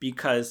go,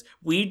 because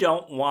we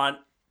don't want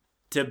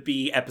to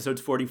be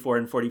episodes 44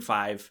 and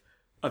 45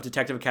 of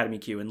Detective Academy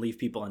Q and leave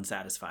people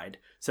unsatisfied.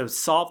 So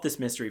solve this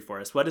mystery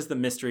for us. What is the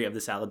mystery of the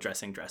salad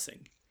dressing?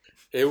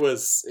 It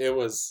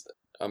was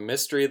a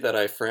mystery that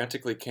I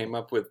frantically came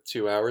up with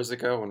 2 hours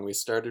ago when we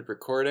started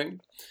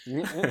recording.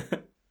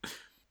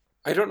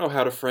 I don't know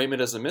how to frame it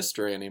as a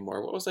mystery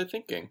anymore. What was I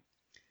thinking?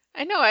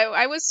 I know,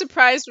 I was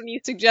surprised when you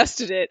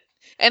suggested it.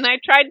 And I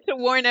tried to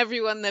warn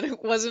everyone that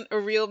it wasn't a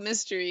real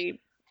mystery.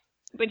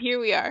 But here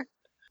we are.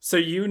 So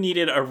you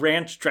needed a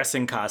ranch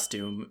dressing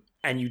costume,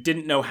 and you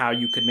didn't know how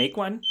you could make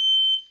one?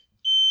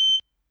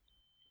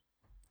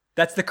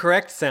 That's the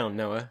correct sound,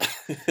 Noah.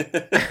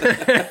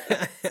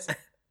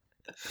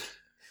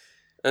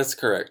 That's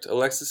correct.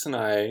 Alexis and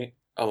I,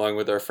 along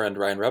with our friend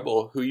Ryan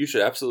Rebel, who you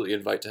should absolutely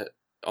invite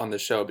on the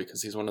show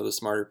because he's one of the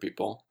smarter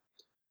people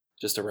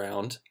just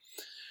around,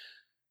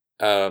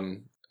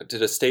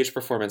 did a stage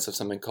performance of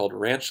something called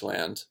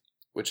Ranchland,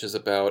 which is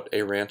about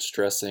a ranch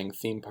dressing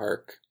theme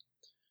park.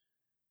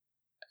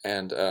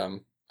 And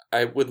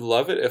I would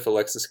love it if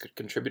Alexis could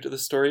contribute to the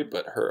story,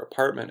 but her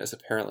apartment is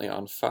apparently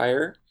on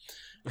fire,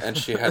 and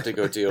she had to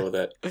go deal with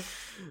it.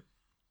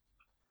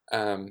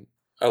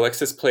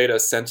 Alexis played a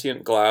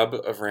sentient glob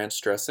of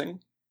ranch dressing.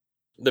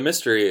 The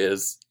mystery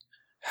is,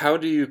 how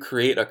do you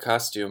create a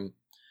costume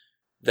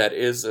that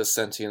is a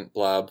sentient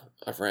blob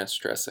of ranch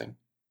dressing?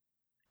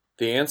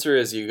 The answer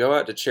is you go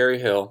out to Cherry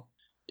Hill,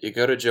 you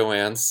go to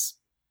Joann's,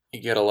 you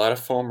get a lot of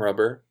foam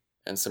rubber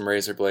and some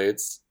razor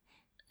blades,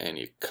 and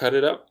you cut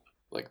it up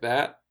like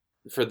that.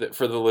 For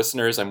the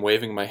listeners, I'm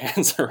waving my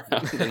hands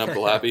around in a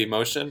blobby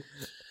motion.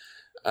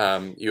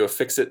 You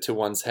affix it to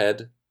one's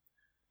head.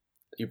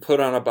 You put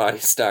on a body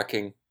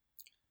stocking.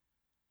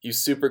 You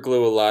super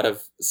glue a lot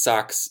of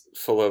socks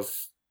full of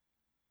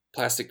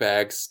plastic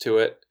bags to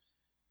it.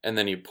 And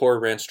then you pour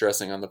ranch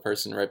dressing on the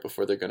person right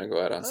before they're going to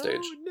go out on stage.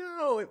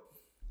 Oh,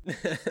 no.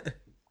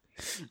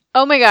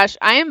 Oh my gosh,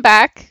 I am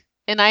back,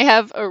 and I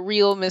have a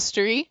real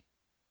mystery.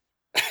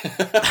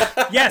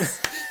 Yes!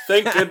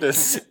 Thank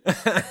goodness.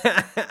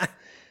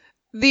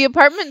 The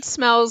apartment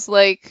smells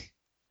like,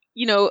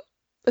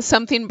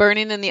 something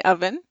burning in the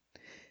oven.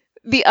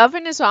 The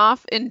oven is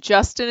off, and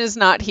Justin is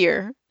not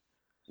here.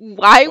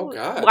 Why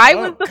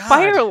was the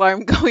fire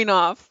alarm going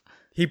off?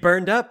 He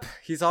burned up.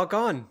 He's all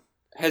gone.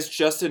 Has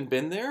Justin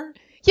been there?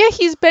 Yeah,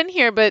 he's been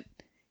here, but,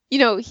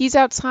 he's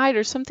outside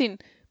or something.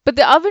 But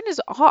the oven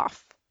is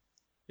off.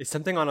 Is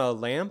something on a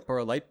lamp or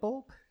a light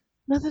bulb?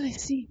 Not that I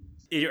see.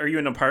 Are you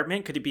in an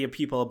apartment? Could it be a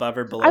people above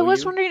or below I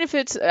was you? wondering if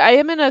I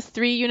am in a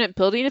 3-unit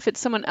building, if it's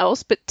someone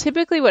else, but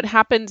typically what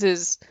happens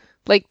is,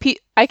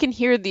 I can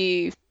hear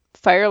the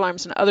fire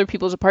alarms in other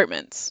people's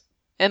apartments,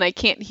 and I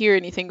can't hear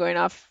anything going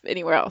off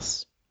anywhere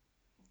else.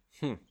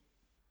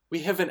 We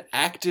have an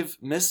active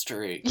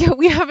mystery. Yeah,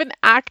 we have an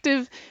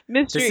active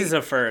mystery. This is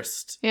a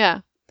first.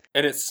 Yeah.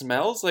 And it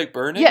smells like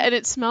burning? Yeah, and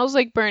it smells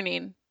like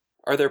burning.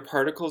 Are there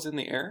particles in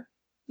the air?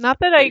 Not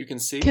that you can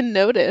see? can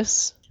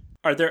notice.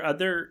 Are there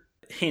other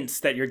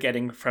hints that you're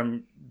getting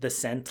from the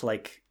scent?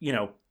 Like,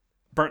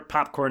 burnt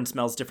popcorn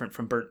smells different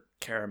from burnt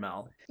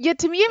caramel. Yeah,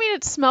 to me,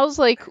 it smells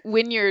like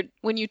when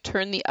you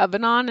turn the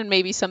oven on and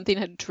maybe something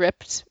had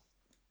dripped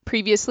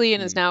previously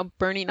and is now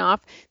burning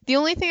off. The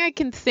only thing I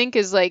can think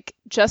is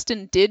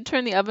Justin did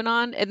turn the oven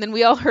on, and then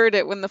we all heard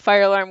it when the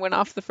fire alarm went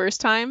off the first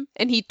time,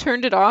 and he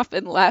turned it off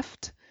and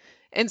left.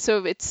 And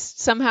so it's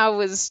somehow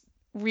was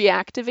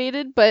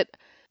reactivated, but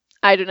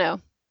I don't know.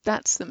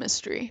 That's the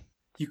mystery.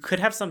 You could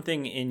have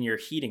something in your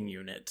heating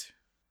unit.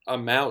 A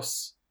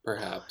mouse,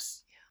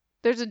 perhaps.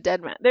 There's a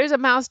dead mouse. There's a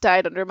mouse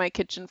died under my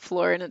kitchen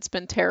floor, and it's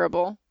been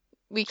terrible.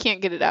 We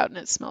can't get it out, and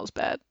it smells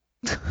bad.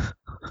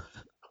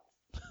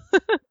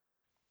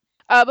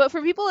 But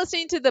for people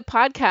listening to the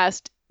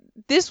podcast,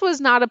 this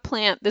was not a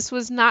plant. This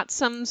was not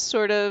some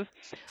sort of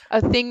a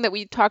thing that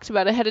we talked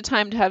about ahead of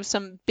time to have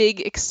some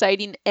big,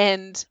 exciting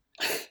end,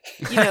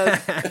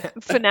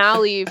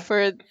 finale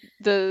for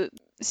the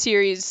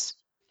series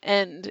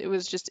end. It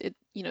was just,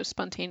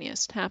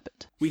 spontaneous. It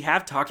happened. We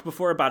have talked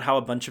before about how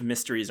a bunch of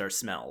mysteries are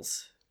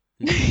smells.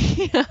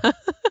 Yeah.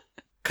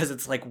 Because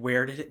it's like,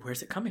 where's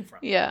it coming from?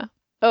 Yeah.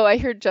 Oh, I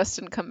heard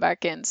Justin come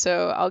back in,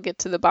 so I'll get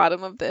to the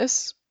bottom of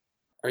this.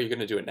 Are you going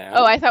to do it now?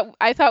 Oh,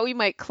 I thought we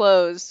might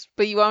close,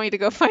 but you want me to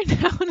go find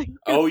out?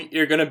 Oh,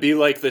 you're going to be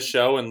like the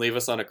show and leave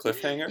us on a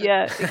cliffhanger?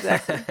 Yeah,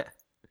 exactly.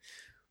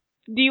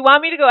 Do you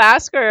want me to go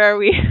ask, or are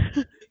we?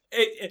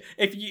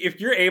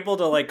 If you're able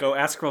to like go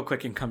ask real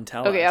quick and come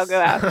tell us. Okay, I'll go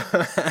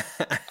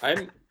ask.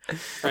 I'm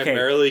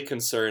primarily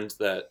concerned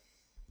that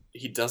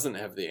he doesn't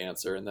have the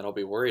answer, and then I'll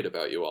be worried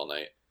about you all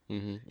night.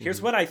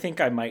 Here's what I think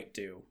I might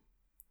do.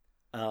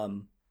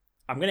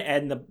 I'm going to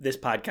end this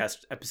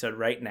podcast episode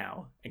right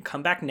now and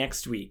come back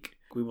next week.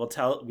 We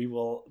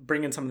will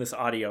bring in some of this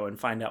audio and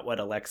find out what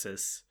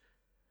Alexis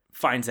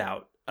finds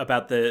out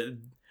about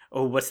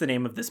what's the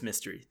name of this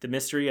mystery? The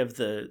mystery of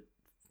the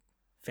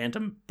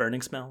phantom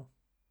burning smell?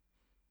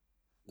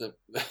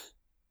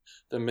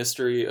 The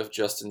mystery of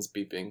Justin's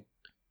beeping.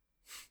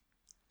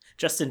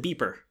 Justin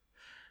Beeper.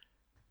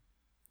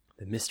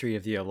 The mystery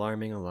of the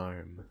alarming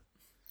alarm.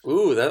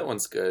 Ooh, that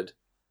one's good.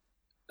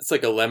 It's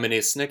like a Lemony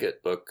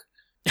Snicket book.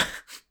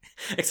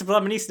 Except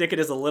Lemony Snicket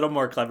is a little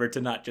more clever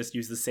to not just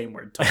use the same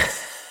word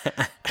twice.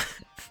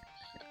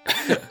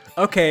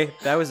 Okay,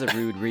 that was a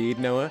rude read,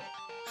 Noah.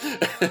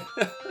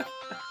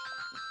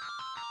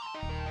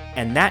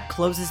 And that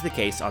closes the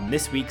case on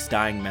this week's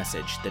Dying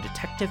Message, the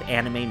Detective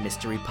Anime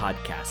Mystery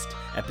Podcast,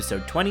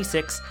 episode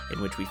 26,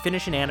 in which we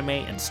finish an anime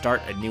and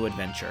start a new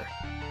adventure.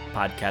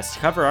 Podcast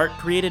cover art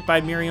created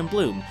by Miriam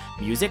Bloom.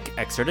 Music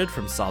excerpted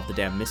from Solve the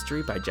Damn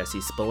Mystery by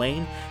Jesse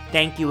Spillane.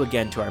 Thank you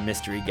again to our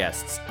mystery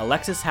guests,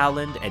 Alexis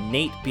Howland and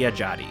Nate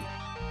Biagiotti.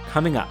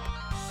 Coming up,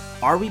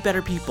 are we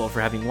better people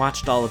for having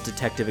watched all of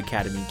Detective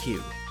Academy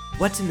Q?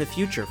 What's in the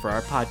future for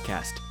our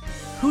podcast?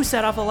 Who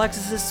set off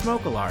Alexis's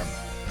smoke alarm?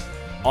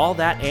 All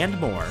that and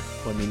more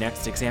when we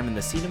next examine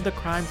the scene of the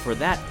crime for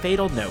that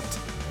fatal note,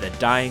 the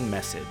dying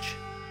message.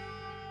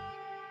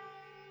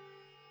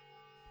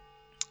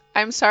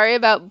 I'm sorry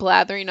about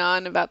blathering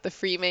on about the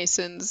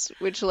Freemasons,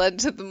 which led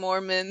to the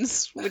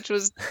Mormons, which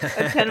was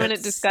a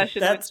 10-minute discussion.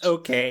 That's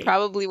okay.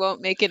 Probably won't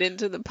make it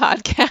into the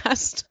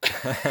podcast.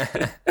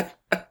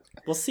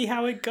 We'll see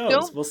how it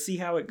goes. We'll see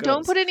how it goes.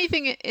 Don't put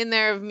anything in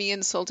there of me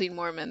insulting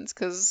Mormons,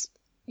 because,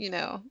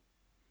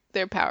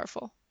 they're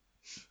powerful.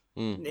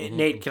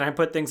 Nate, can I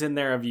put things in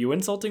there of you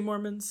insulting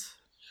Mormons?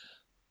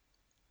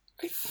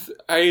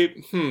 I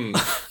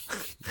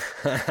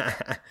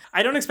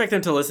don't expect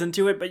them to listen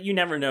to it, but you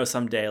never know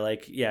someday.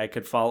 Like, yeah, it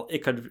could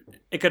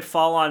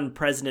fall on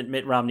President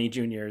Mitt Romney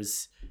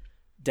Jr.'s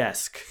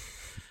desk.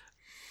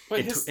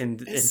 Wait,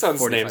 his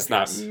son's name's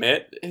not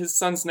Mitt. His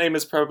son's name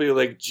is probably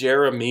like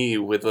Jeremy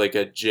with like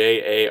a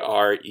Jaremyi.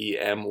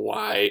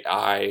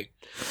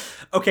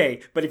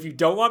 Okay, but if you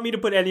don't want me to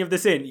put any of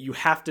this in, you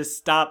have to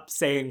stop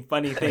saying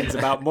funny things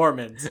about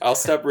Mormons. I'll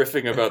stop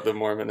riffing about the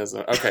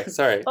Mormonism. Okay,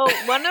 sorry. Oh,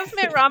 one of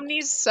Mitt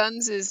Romney's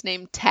sons is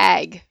named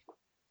Tag.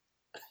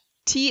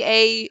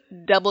 Tagg.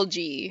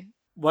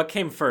 What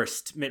came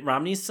first, Mitt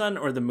Romney's son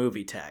or the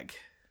movie Tag?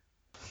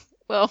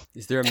 Well,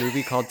 is there a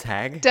movie called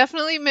Tag?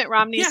 Definitely Mitt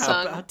Romney's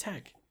son. Yeah,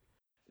 Tag.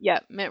 Yeah,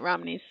 Mitt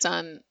Romney's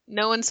son.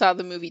 No one saw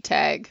the movie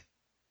Tag.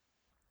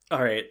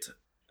 All right.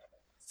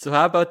 So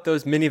how about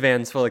those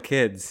minivans full of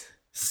kids?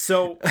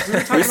 So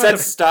we said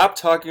stop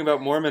talking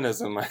about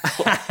Mormonism.